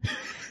 John.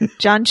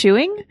 John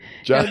Chewing?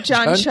 John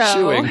Cho.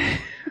 Chewing.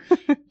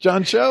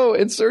 John Cho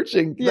in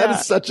Searching. Yeah. That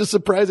is such a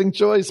surprising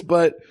choice,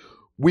 but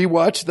we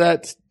watched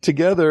that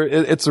together.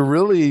 It's a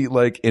really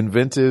like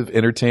inventive,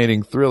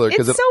 entertaining thriller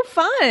It's so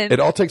fun. it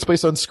all takes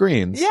place on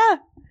screens. Yeah.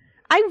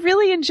 I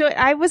really enjoyed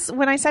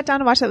when I sat down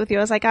to watch that with you,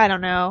 I was like, I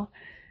don't know.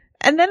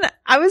 And then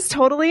I was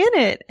totally in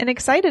it and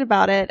excited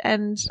about it.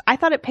 And I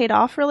thought it paid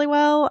off really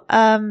well.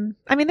 I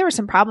mean, there were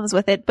some problems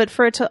with it, but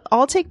for it to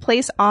all take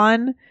place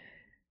on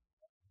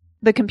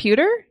the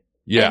computer.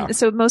 Yeah. And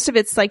so most of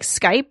it's like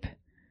Skype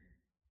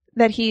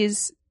that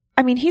he's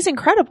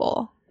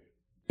incredible.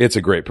 It's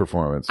a great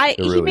performance.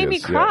 He made me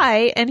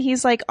cry, and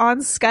he's like on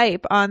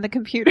Skype on the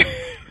computer.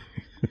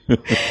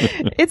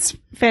 It's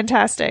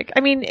fantastic. I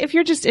mean, if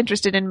you're just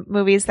interested in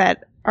movies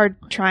that are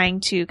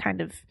trying to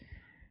kind of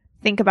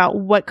think about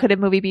what could a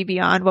movie be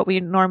beyond what we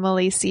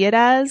normally see it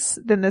as,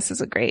 then this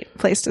is a great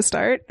place to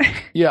start.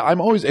 Yeah,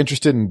 I'm always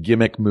interested in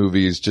gimmick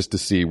movies just to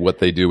see what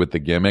they do with the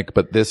gimmick,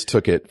 but this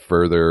took it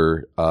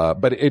further.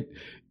 But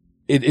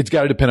it's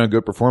got to depend on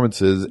good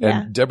performances.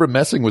 Yeah. And Deborah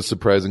Messing was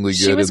surprisingly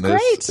She good was in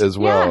this great. as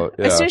well.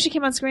 Yeah. As soon as she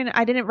came on screen,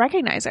 I didn't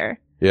recognize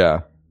her.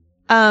 Yeah.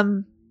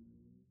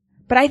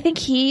 But I think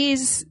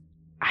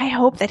I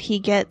hope that he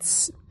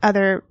gets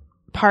other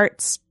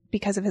parts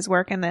because of his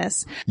work in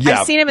this. Yeah.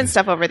 I've seen him in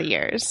stuff over the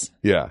years.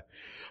 Yeah.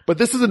 But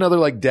this is another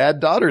like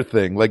dad-daughter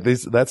thing. Like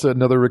that's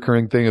another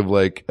recurring thing of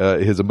like,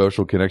 his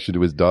emotional connection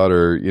to his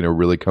daughter,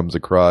 really comes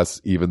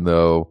across even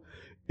though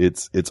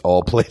it's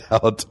all played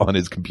out on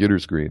his computer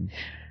screen.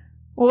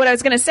 Well, what I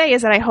was going to say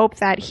is that I hope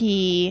that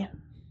he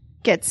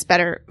gets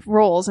better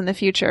roles in the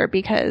future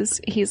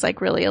because he's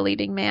like really a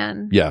leading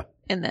man. Yeah.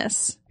 In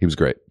this. He was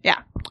great.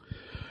 Yeah.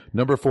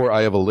 Number 4,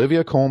 I have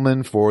Olivia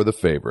Colman for The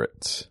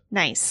Favorite.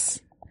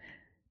 Nice.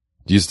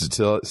 Do you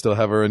still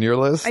have her on your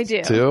list? I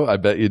do. Too? I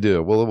bet you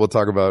do. We'll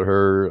talk about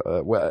her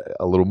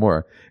a little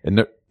more.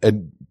 And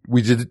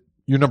we did.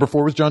 Your number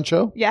 4 was John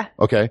Cho? Yeah.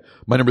 Okay.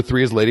 My number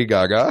 3 is Lady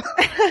Gaga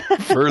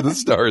for The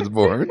Star Is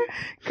Born.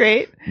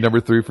 Great. Number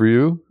 3 for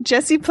you?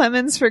 Jesse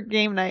Plemons for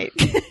Game Night.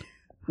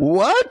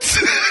 What?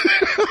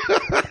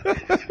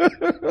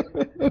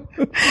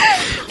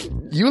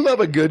 You love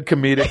a good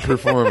comedic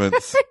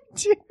performance.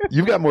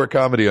 You've got more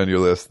comedy on your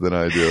list than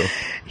I do.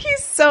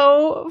 He's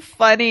so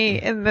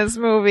funny in this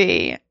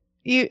movie.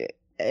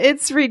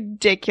 It's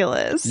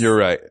ridiculous. You're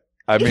right.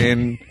 I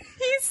mean,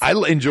 I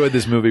enjoyed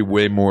this movie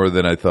way more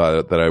than I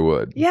thought that I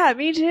would. Yeah,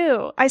 me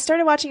too. I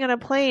started watching on a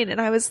plane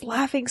and I was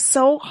laughing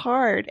so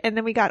hard. And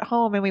then we got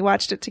home and we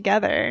watched it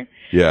together.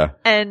 Yeah.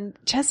 And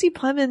Jesse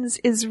Plemons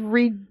is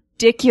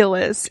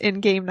ridiculous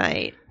in Game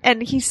Night.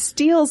 And he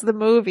steals the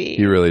movie.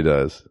 He really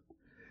does.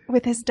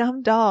 With his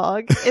dumb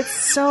dog. It's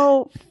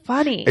so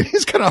funny. And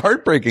he's kind of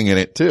heartbreaking in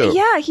it too.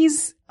 Yeah,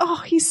 he's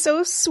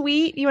so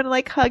sweet. You want to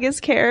like hug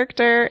his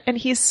character, and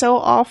he's so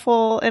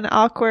awful and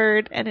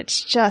awkward, and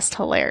it's just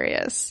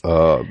hilarious.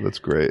 Oh, that's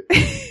great.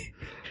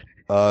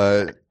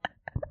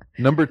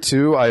 Number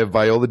 2, I have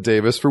Viola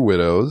Davis for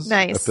Widows.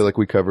 Nice. I feel like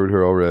we covered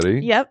her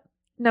already. Yep.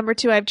 Number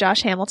 2, I have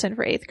Josh Hamilton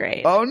for 8th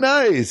Grade. Oh,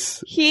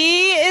 nice.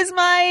 He is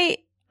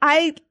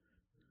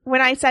when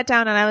I sat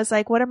down and I was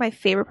like, what are my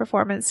favorite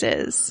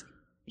performances?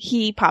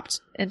 He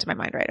popped into my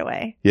mind right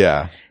away.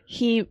 Yeah.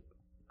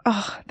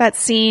 That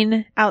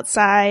scene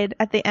outside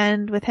at the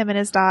end with him and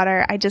his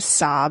daughter, I just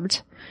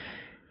sobbed.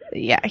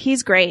 Yeah,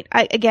 he's great.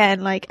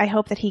 I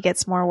hope that he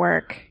gets more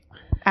work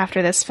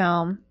after this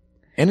film.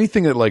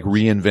 Anything that like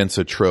reinvents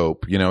a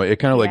trope, it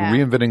kind of like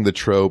reinventing the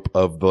trope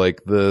of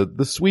like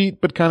the sweet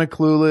but kind of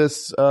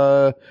clueless,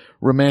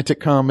 romantic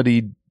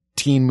comedy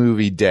teen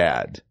movie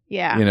dad.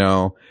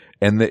 Yeah.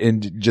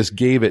 And just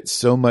gave it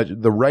so much,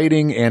 the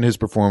writing and his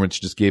performance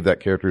just gave that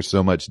character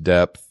so much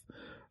depth.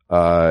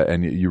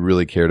 And you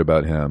really cared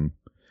about him.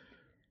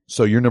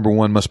 So your number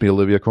 1 must be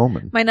Olivia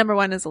Colman. My number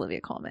 1 is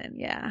Olivia Colman.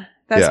 Yeah.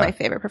 That's my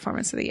favorite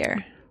performance of the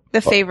year. The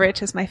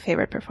Favorite is my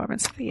favorite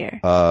performance of the year.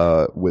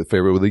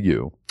 Favorite with a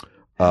U.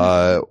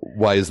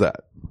 Why is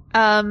that?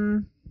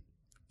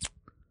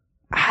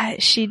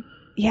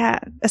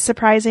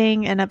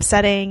 Surprising and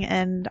upsetting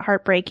and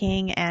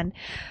heartbreaking, and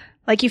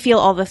like you feel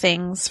all the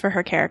things for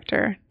her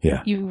character.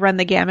 Yeah. You run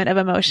the gamut of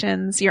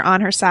emotions. You're on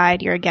her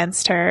side. You're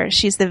against her.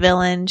 She's the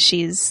villain.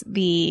 She's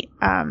the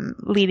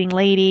leading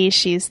lady.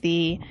 She's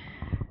the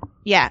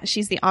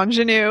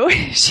ingenue.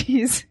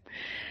 She's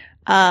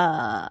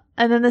and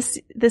then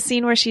the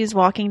scene where she's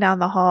walking down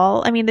the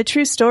hall. I mean, the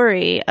true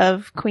story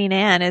of Queen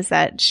Anne is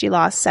that she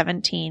lost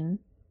 17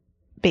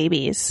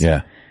 babies.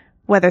 Yeah.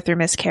 Whether through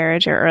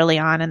miscarriage or early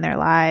on in their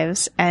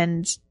lives.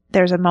 And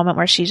there's a moment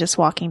where she's just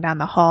walking down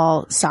the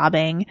hall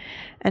sobbing,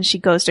 and she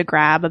goes to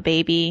grab a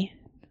baby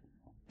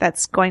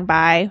that's going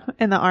by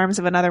in the arms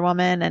of another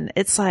woman. And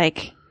it's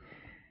like,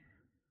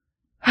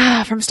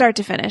 from start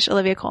to finish,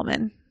 Olivia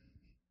Colman.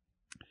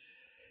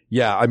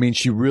 Yeah. I mean,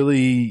 she's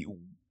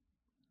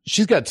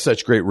got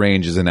such great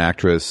range as an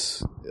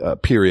actress,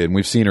 period. And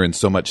we've seen her in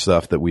so much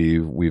stuff that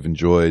we've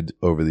enjoyed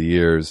over the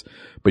years,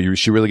 but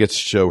she really gets to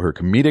show her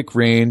comedic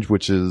range,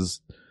 which is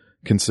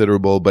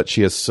considerable, but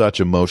she has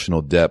such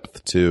emotional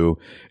depth too.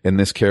 And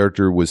this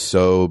character was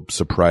so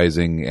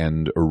surprising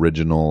and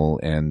original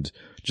and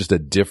just a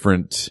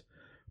different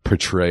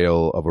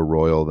portrayal of a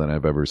royal than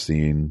I've ever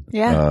seen.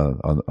 Yeah.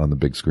 On the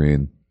big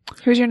screen.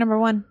 Who's your number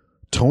one?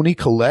 Toni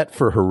Collette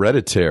for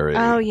Hereditary.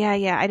 Oh,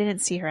 yeah. I didn't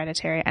see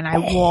Hereditary, and I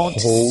won't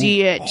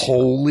see it.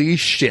 Holy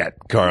shit,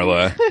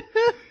 Carla.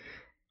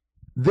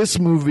 This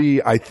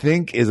movie, I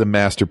think, is a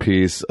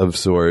masterpiece of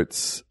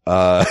sorts.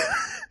 I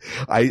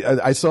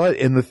saw it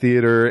in the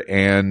theater,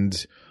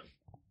 and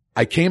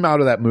I came out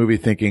of that movie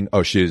thinking,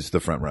 oh, she's the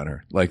front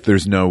runner. Like,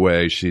 there's no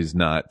way she's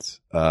not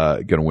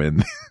gonna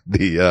win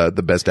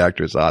the Best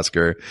Actress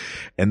Oscar.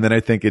 And then I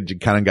think it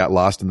kind of got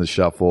lost in the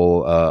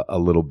shuffle a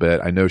little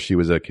bit. I know she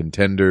was a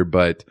contender,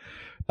 but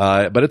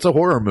it's a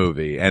horror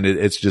movie, and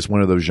it's just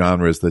one of those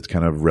genres that's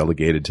kind of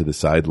relegated to the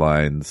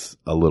sidelines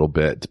a little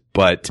bit.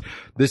 But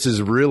this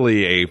is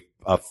really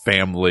a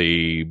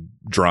family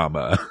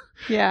drama.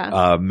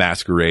 Yeah.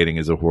 Masquerading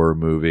as a horror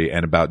movie,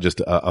 and about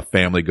just a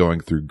family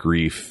going through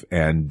grief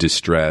and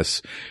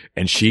distress.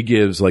 And she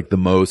gives like the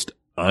most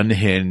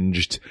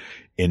unhinged,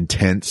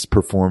 intense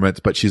performance,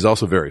 but she's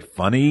also very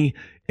funny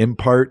in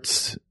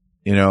parts,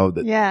 you know.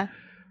 Yeah.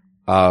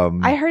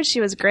 I heard she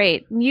was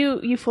great.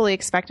 You fully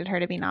expected her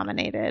to be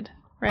nominated,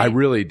 right? I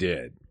really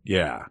did.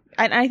 Yeah.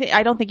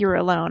 I don't think you were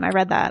alone. I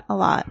read that a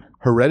lot.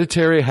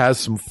 Hereditary has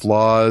some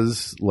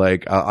flaws.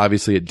 Like,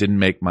 obviously it didn't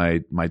make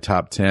my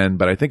top 10,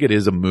 but I think it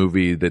is a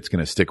movie that's going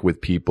to stick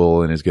with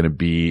people and is going to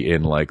be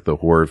in like the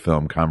horror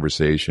film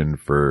conversation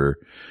for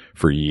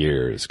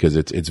years. Cause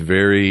it's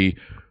very,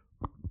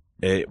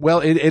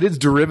 it is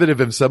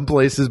derivative in some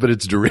places, but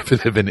it's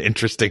derivative in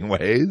interesting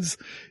ways,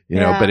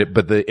 you know,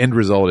 but the end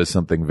result is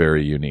something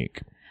very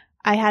unique.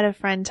 I had a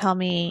friend tell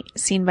me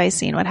scene by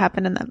scene what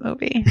happened in that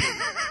movie.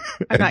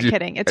 I'm not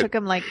kidding. It took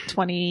him like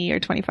 20 or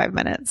 25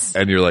 minutes.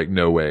 And you're like,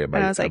 no way am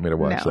I was like, going to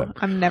watch no, that.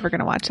 I'm never going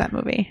to watch that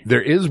movie.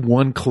 There is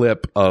one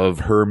clip of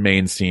her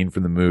main scene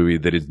from the movie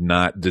that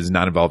does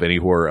not involve any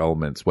horror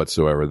elements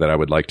whatsoever that I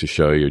would like to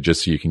show you,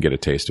 just so you can get a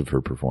taste of her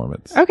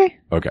performance. Okay.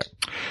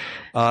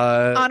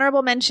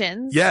 Honorable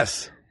mentions.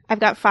 Yes. I've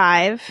got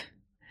 5.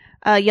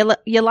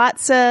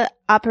 Yalitza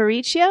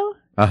Aparicio.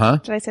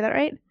 Did I say that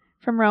right?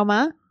 From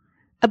Roma.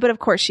 But of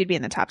course she'd be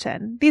in the top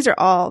 10. These are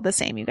all the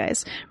same, you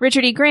guys.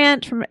 Richard E.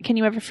 Grant from Can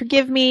You Ever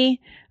Forgive Me?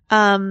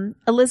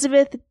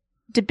 Elizabeth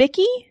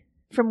Debicki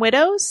from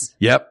Widows.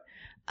 Yep.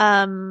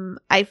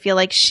 I feel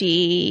like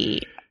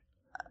she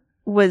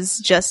was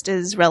just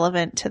as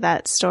relevant to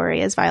that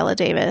story as Viola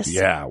Davis.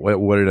 Yeah.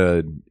 What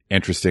an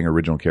interesting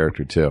original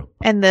character too.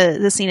 And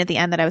the scene at the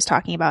end that I was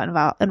talking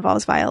about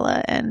involves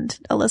Viola and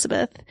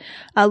Elizabeth.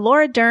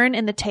 Laura Dern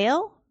in The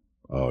Tale.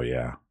 Oh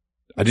yeah.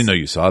 I didn't know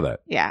you saw that.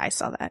 Yeah, I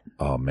saw that.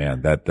 Oh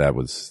man, that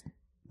was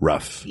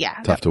rough. Yeah.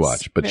 Tough to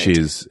watch, but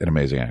she's an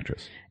amazing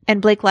actress.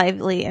 And Blake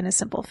Lively in A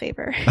Simple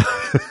Favor.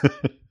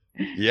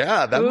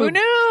 Yeah. Who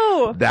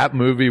knew? That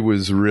movie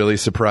was really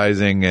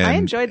surprising and I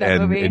enjoyed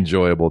that movie.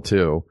 Enjoyable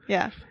too.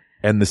 Yeah.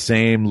 And the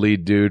same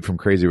lead dude from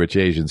Crazy Rich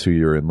Asians who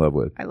you're in love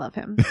with. I love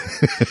him.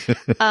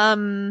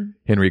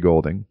 Henry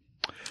Golding.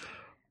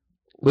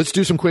 Let's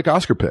do some quick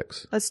Oscar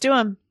picks. Let's do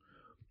them.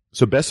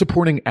 So Best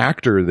Supporting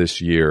Actor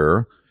this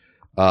year,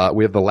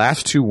 we have the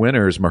last 2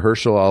 winners,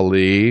 Mahershala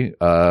Ali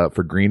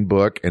for Green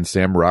Book and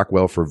Sam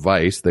Rockwell for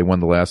Vice. They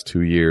won the last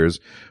 2 years.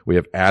 We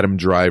have Adam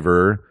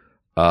Driver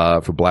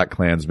for Black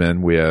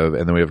Klansman. And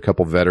then we have a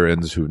couple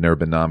veterans who've never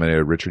been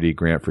nominated. Richard E.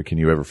 Grant for Can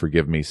You Ever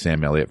Forgive Me?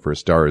 Sam Elliott for A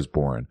Star Is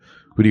Born.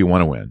 Who do you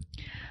want to win?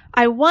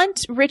 I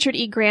want Richard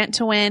E. Grant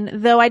to win,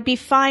 though I'd be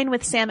fine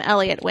with Sam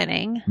Elliott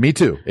winning. Me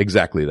too.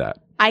 Exactly that.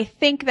 I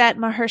think that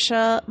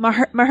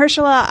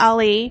Mahershala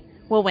Ali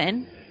will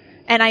win.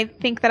 And I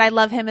think that I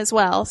love him as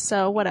well.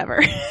 So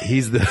whatever.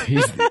 He's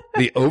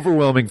the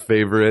overwhelming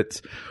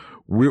favorite.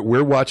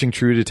 We're watching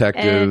True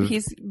Detective. And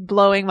he's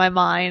blowing my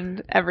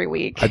mind every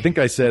week. I think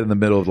I said in the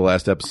middle of the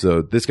last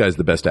episode, this guy's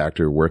the best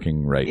actor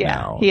working right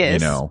now. He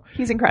is. You know,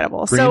 he's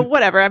incredible. So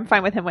whatever. I'm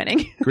fine with him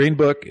winning. Green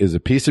Book is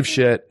a piece of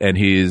shit and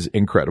he's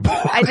incredible.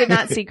 I did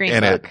not see Green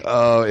Book.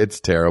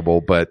 It's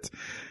terrible, but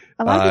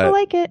a lot of people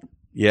like it.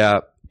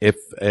 Yeah.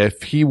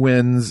 If he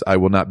wins, I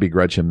will not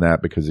begrudge him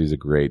that because he's a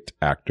great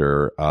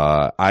actor.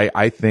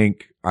 I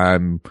think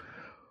I'm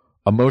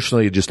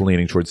emotionally just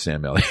leaning towards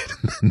Sam Elliott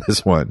in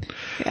this one.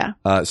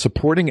 Yeah.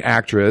 Supporting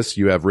actress,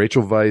 you have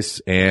Rachel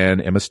Weisz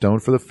and Emma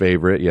Stone for The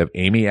Favorite. You have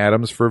Amy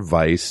Adams for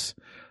Vice.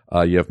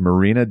 You have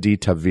Marina Di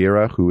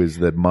Tavira, who is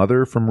the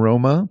mother from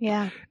Roma.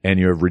 Yeah. And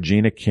you have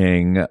Regina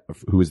King,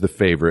 who is The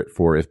Favorite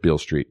for If Beale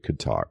Street Could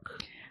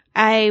Talk.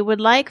 I would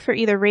like for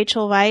either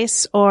Rachel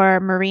Weisz or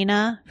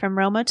Marina from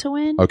Roma to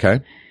win.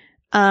 Okay.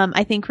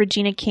 I think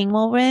Regina King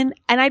will win.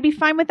 And I'd be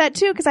fine with that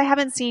too, because I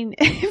haven't seen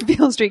If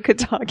Beale Street Could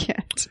Talk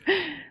yet.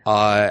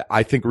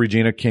 I think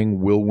Regina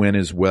King will win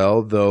as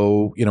well,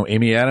 though, you know,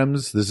 Amy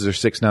Adams, this is her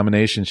 6th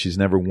nomination. She's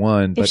never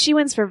won. But if she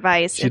wins for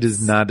Vice, she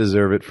does not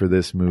deserve it for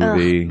this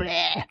movie.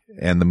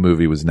 And the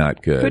movie was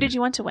not good. Who did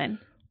you want to win?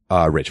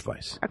 Rachel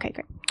Weisz. Okay,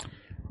 great.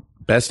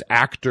 Best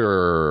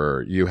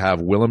Actor, you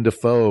have Willem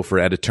Dafoe for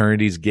At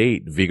Eternity's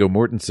Gate, Viggo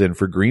Mortensen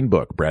for Green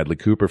Book, Bradley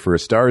Cooper for A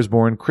Star is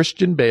Born,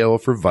 Christian Bale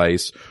for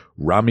Vice,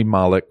 Rami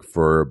Malek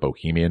for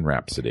Bohemian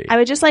Rhapsody. I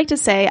would just like to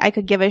say I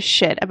could give a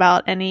shit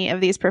about any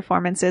of these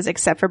performances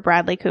except for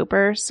Bradley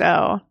Cooper,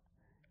 so.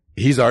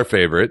 He's our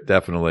favorite,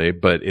 definitely,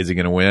 but is he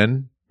going to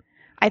win?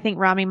 I think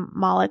Rami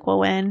Malek will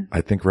win.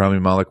 I think Rami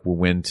Malek will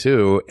win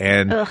too.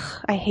 And ugh,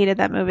 I hated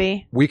that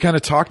movie. We kind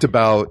of talked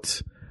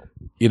about,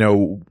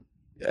 you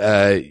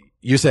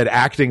said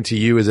acting to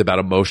you is about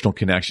emotional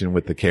connection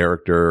with the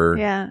character.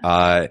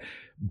 Yeah.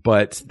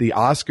 But the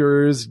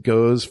Oscars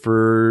goes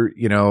for,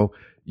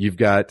 you've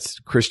got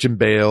Christian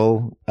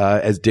Bale,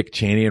 as Dick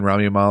Cheney and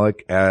Rami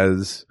Malek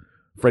as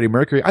Freddie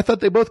Mercury. I thought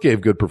they both gave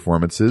good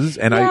performances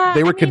and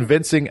they were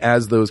convincing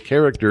as those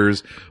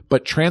characters,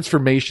 but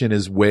transformation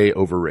is way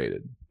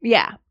overrated.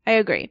 Yeah, I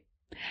agree.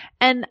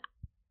 And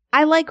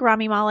I like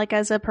Rami Malek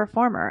as a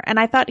performer, and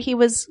I thought he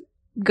was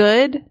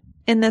good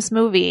in this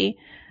movie.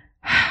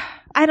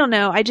 I don't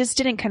know. I just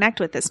didn't connect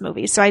with this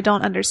movie, so I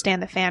don't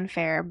understand the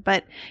fanfare,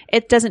 but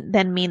it doesn't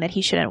then mean that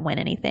he shouldn't win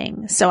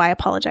anything. So I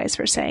apologize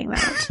for saying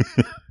that.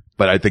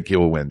 But I think he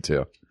will win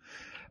too.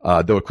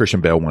 Though a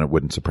Christian Bale one, it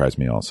wouldn't surprise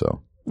me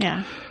also.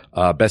 Yeah.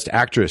 Best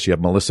Actress, you have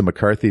Melissa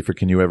McCarthy for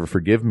Can You Ever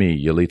Forgive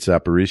Me, Yalitza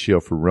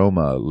Aparicio for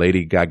Roma,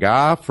 Lady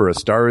Gaga for A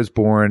Star is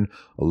Born,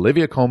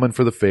 Olivia Colman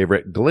for The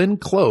Favorite, Glenn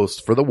Close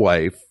for The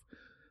Wife.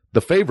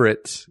 The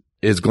Favorite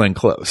is Glenn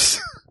Close.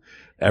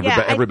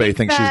 Everybody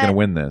thinks she's going to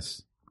win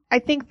this. I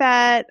think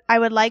that I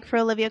would like for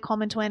Olivia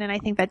Colman to win, and I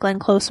think that Glenn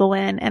Close will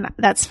win, and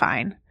that's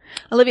fine.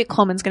 Olivia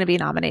Colman's going to be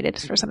nominated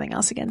for something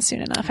else again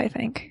soon enough, I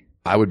think.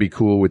 I would be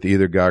cool with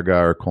either Gaga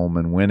or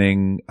Coleman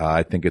winning.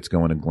 I think it's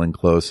going to Glenn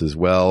Close as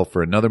well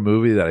for another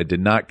movie that I did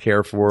not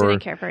care for.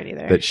 Didn't care for it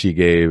either. That she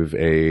gave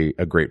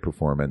a great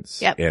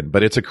performance. Yep.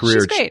 But it's a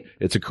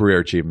career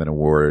achievement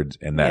award,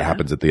 and that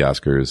happens at the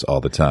Oscars all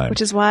the time.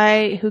 Which is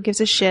why who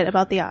gives a shit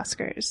about the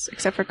Oscars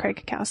except for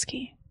Craig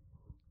Kukowski.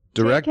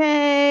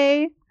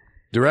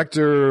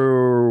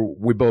 Director,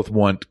 we both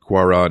want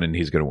Cuarón, and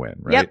he's going to win,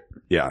 right? Yep.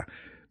 Yeah.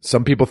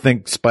 Some people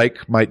think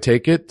Spike might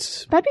take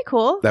it. That'd be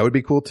cool. That would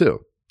be cool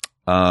too.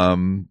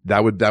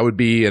 That would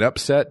be an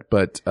upset,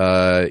 but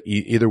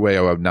either way,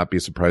 I would not be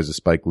surprised if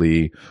Spike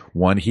Lee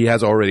won. He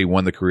has already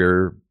won the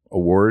career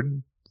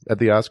award at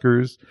the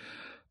Oscars.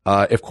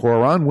 If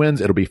Cuarón wins,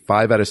 it'll be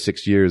 5 out of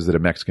 6 years that a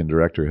Mexican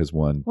director has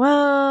won.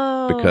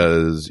 Whoa!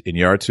 Because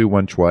Iñárritu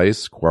won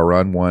twice,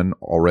 Cuarón won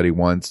already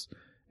once,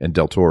 and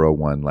Del Toro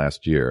won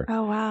last year.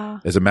 Oh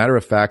wow! As a matter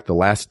of fact, the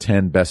last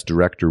 10 Best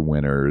Director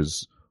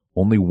winners,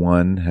 only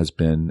one has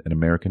been an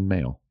American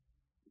male.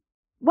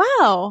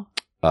 Wow.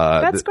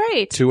 That's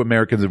great. 2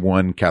 Americans have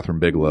won. Catherine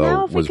Bigelow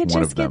now if was we could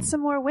one just of them. get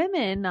some more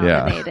women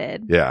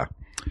nominated. Yeah.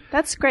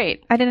 That's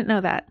great. I didn't know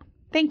that.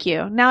 Thank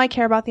you. Now I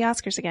care about the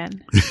Oscars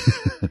again.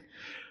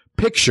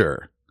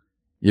 Picture.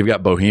 You've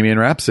got Bohemian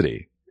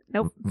Rhapsody.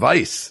 Nope.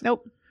 Vice.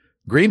 Nope.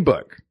 Green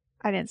Book.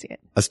 I didn't see it.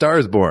 A Star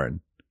is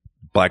Born.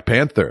 Black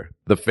Panther.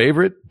 The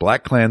Favorite.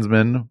 Black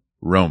Klansman.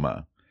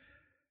 Roma.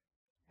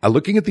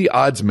 Looking at the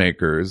odds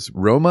makers,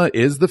 Roma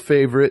is the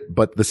favorite,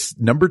 but the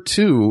number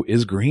 2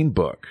 is Green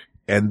Book.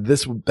 And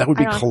that would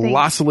be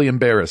colossally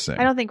embarrassing.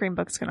 I don't think Green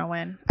Book's going to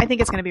win. I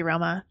think it's going to be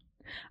Roma.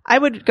 I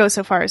would go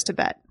so far as to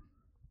bet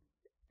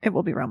it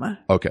will be Roma.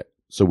 Okay.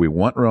 So we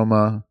want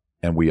Roma,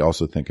 and we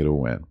also think it'll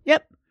win.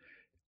 Yep.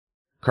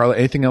 Carla,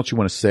 anything else you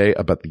want to say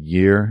about the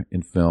year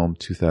in film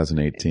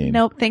 2018?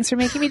 Nope. Thanks for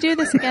making me do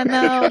this again,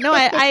 though. No,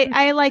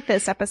 I like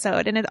this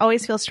episode, and it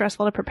always feels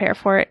stressful to prepare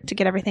for it, to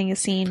get everything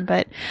seen,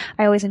 but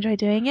I always enjoy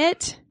doing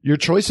it. Your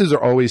choices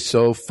are always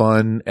so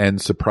fun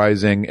and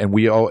surprising, and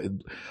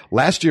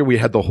last year we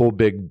had the whole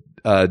big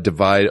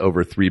divide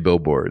over 3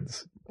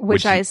 billboards.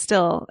 Which I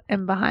still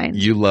am behind.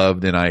 You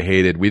loved and I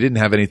hated. We didn't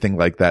have anything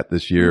like that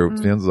this year. Mm-hmm.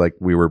 It feels like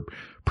we were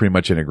pretty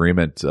much in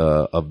agreement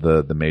of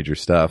the major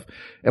stuff.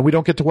 And we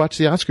don't get to watch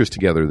the Oscars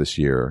together this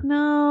year.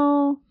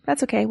 No,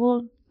 that's okay.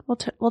 We'll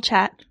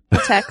chat.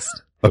 We'll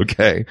text.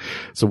 Okay.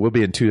 So we'll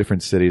be in 2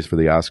 different cities for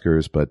the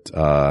Oscars, but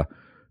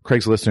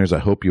Craig's listeners, I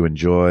hope you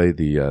enjoy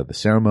the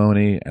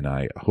ceremony, and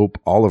I hope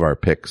all of our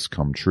picks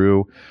come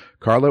true.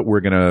 Carla, we're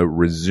going to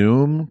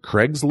resume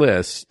Craig's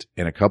list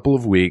in a couple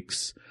of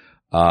weeks.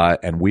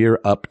 And we are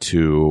up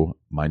to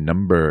my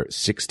number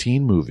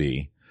 16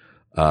 movie.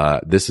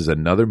 This is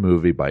another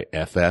movie by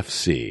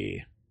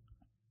FFC.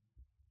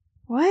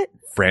 What?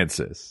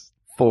 Francis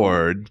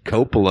Ford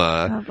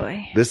Coppola. Oh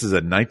boy. This is a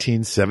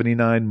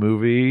 1979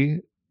 movie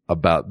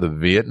about the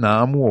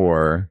Vietnam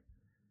War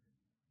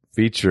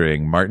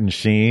featuring Martin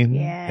Sheen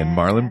and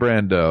Marlon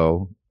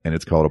Brando, and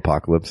it's called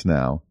Apocalypse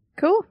Now.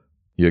 Cool.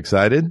 You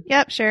excited?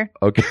 Yep, sure.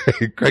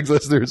 Okay. Craig's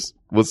listeners,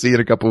 we'll see you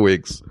in a couple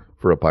weeks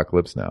for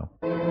Apocalypse Now.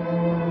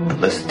 The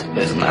list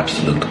is an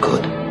absolute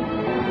good.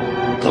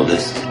 The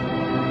list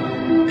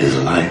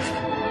is life.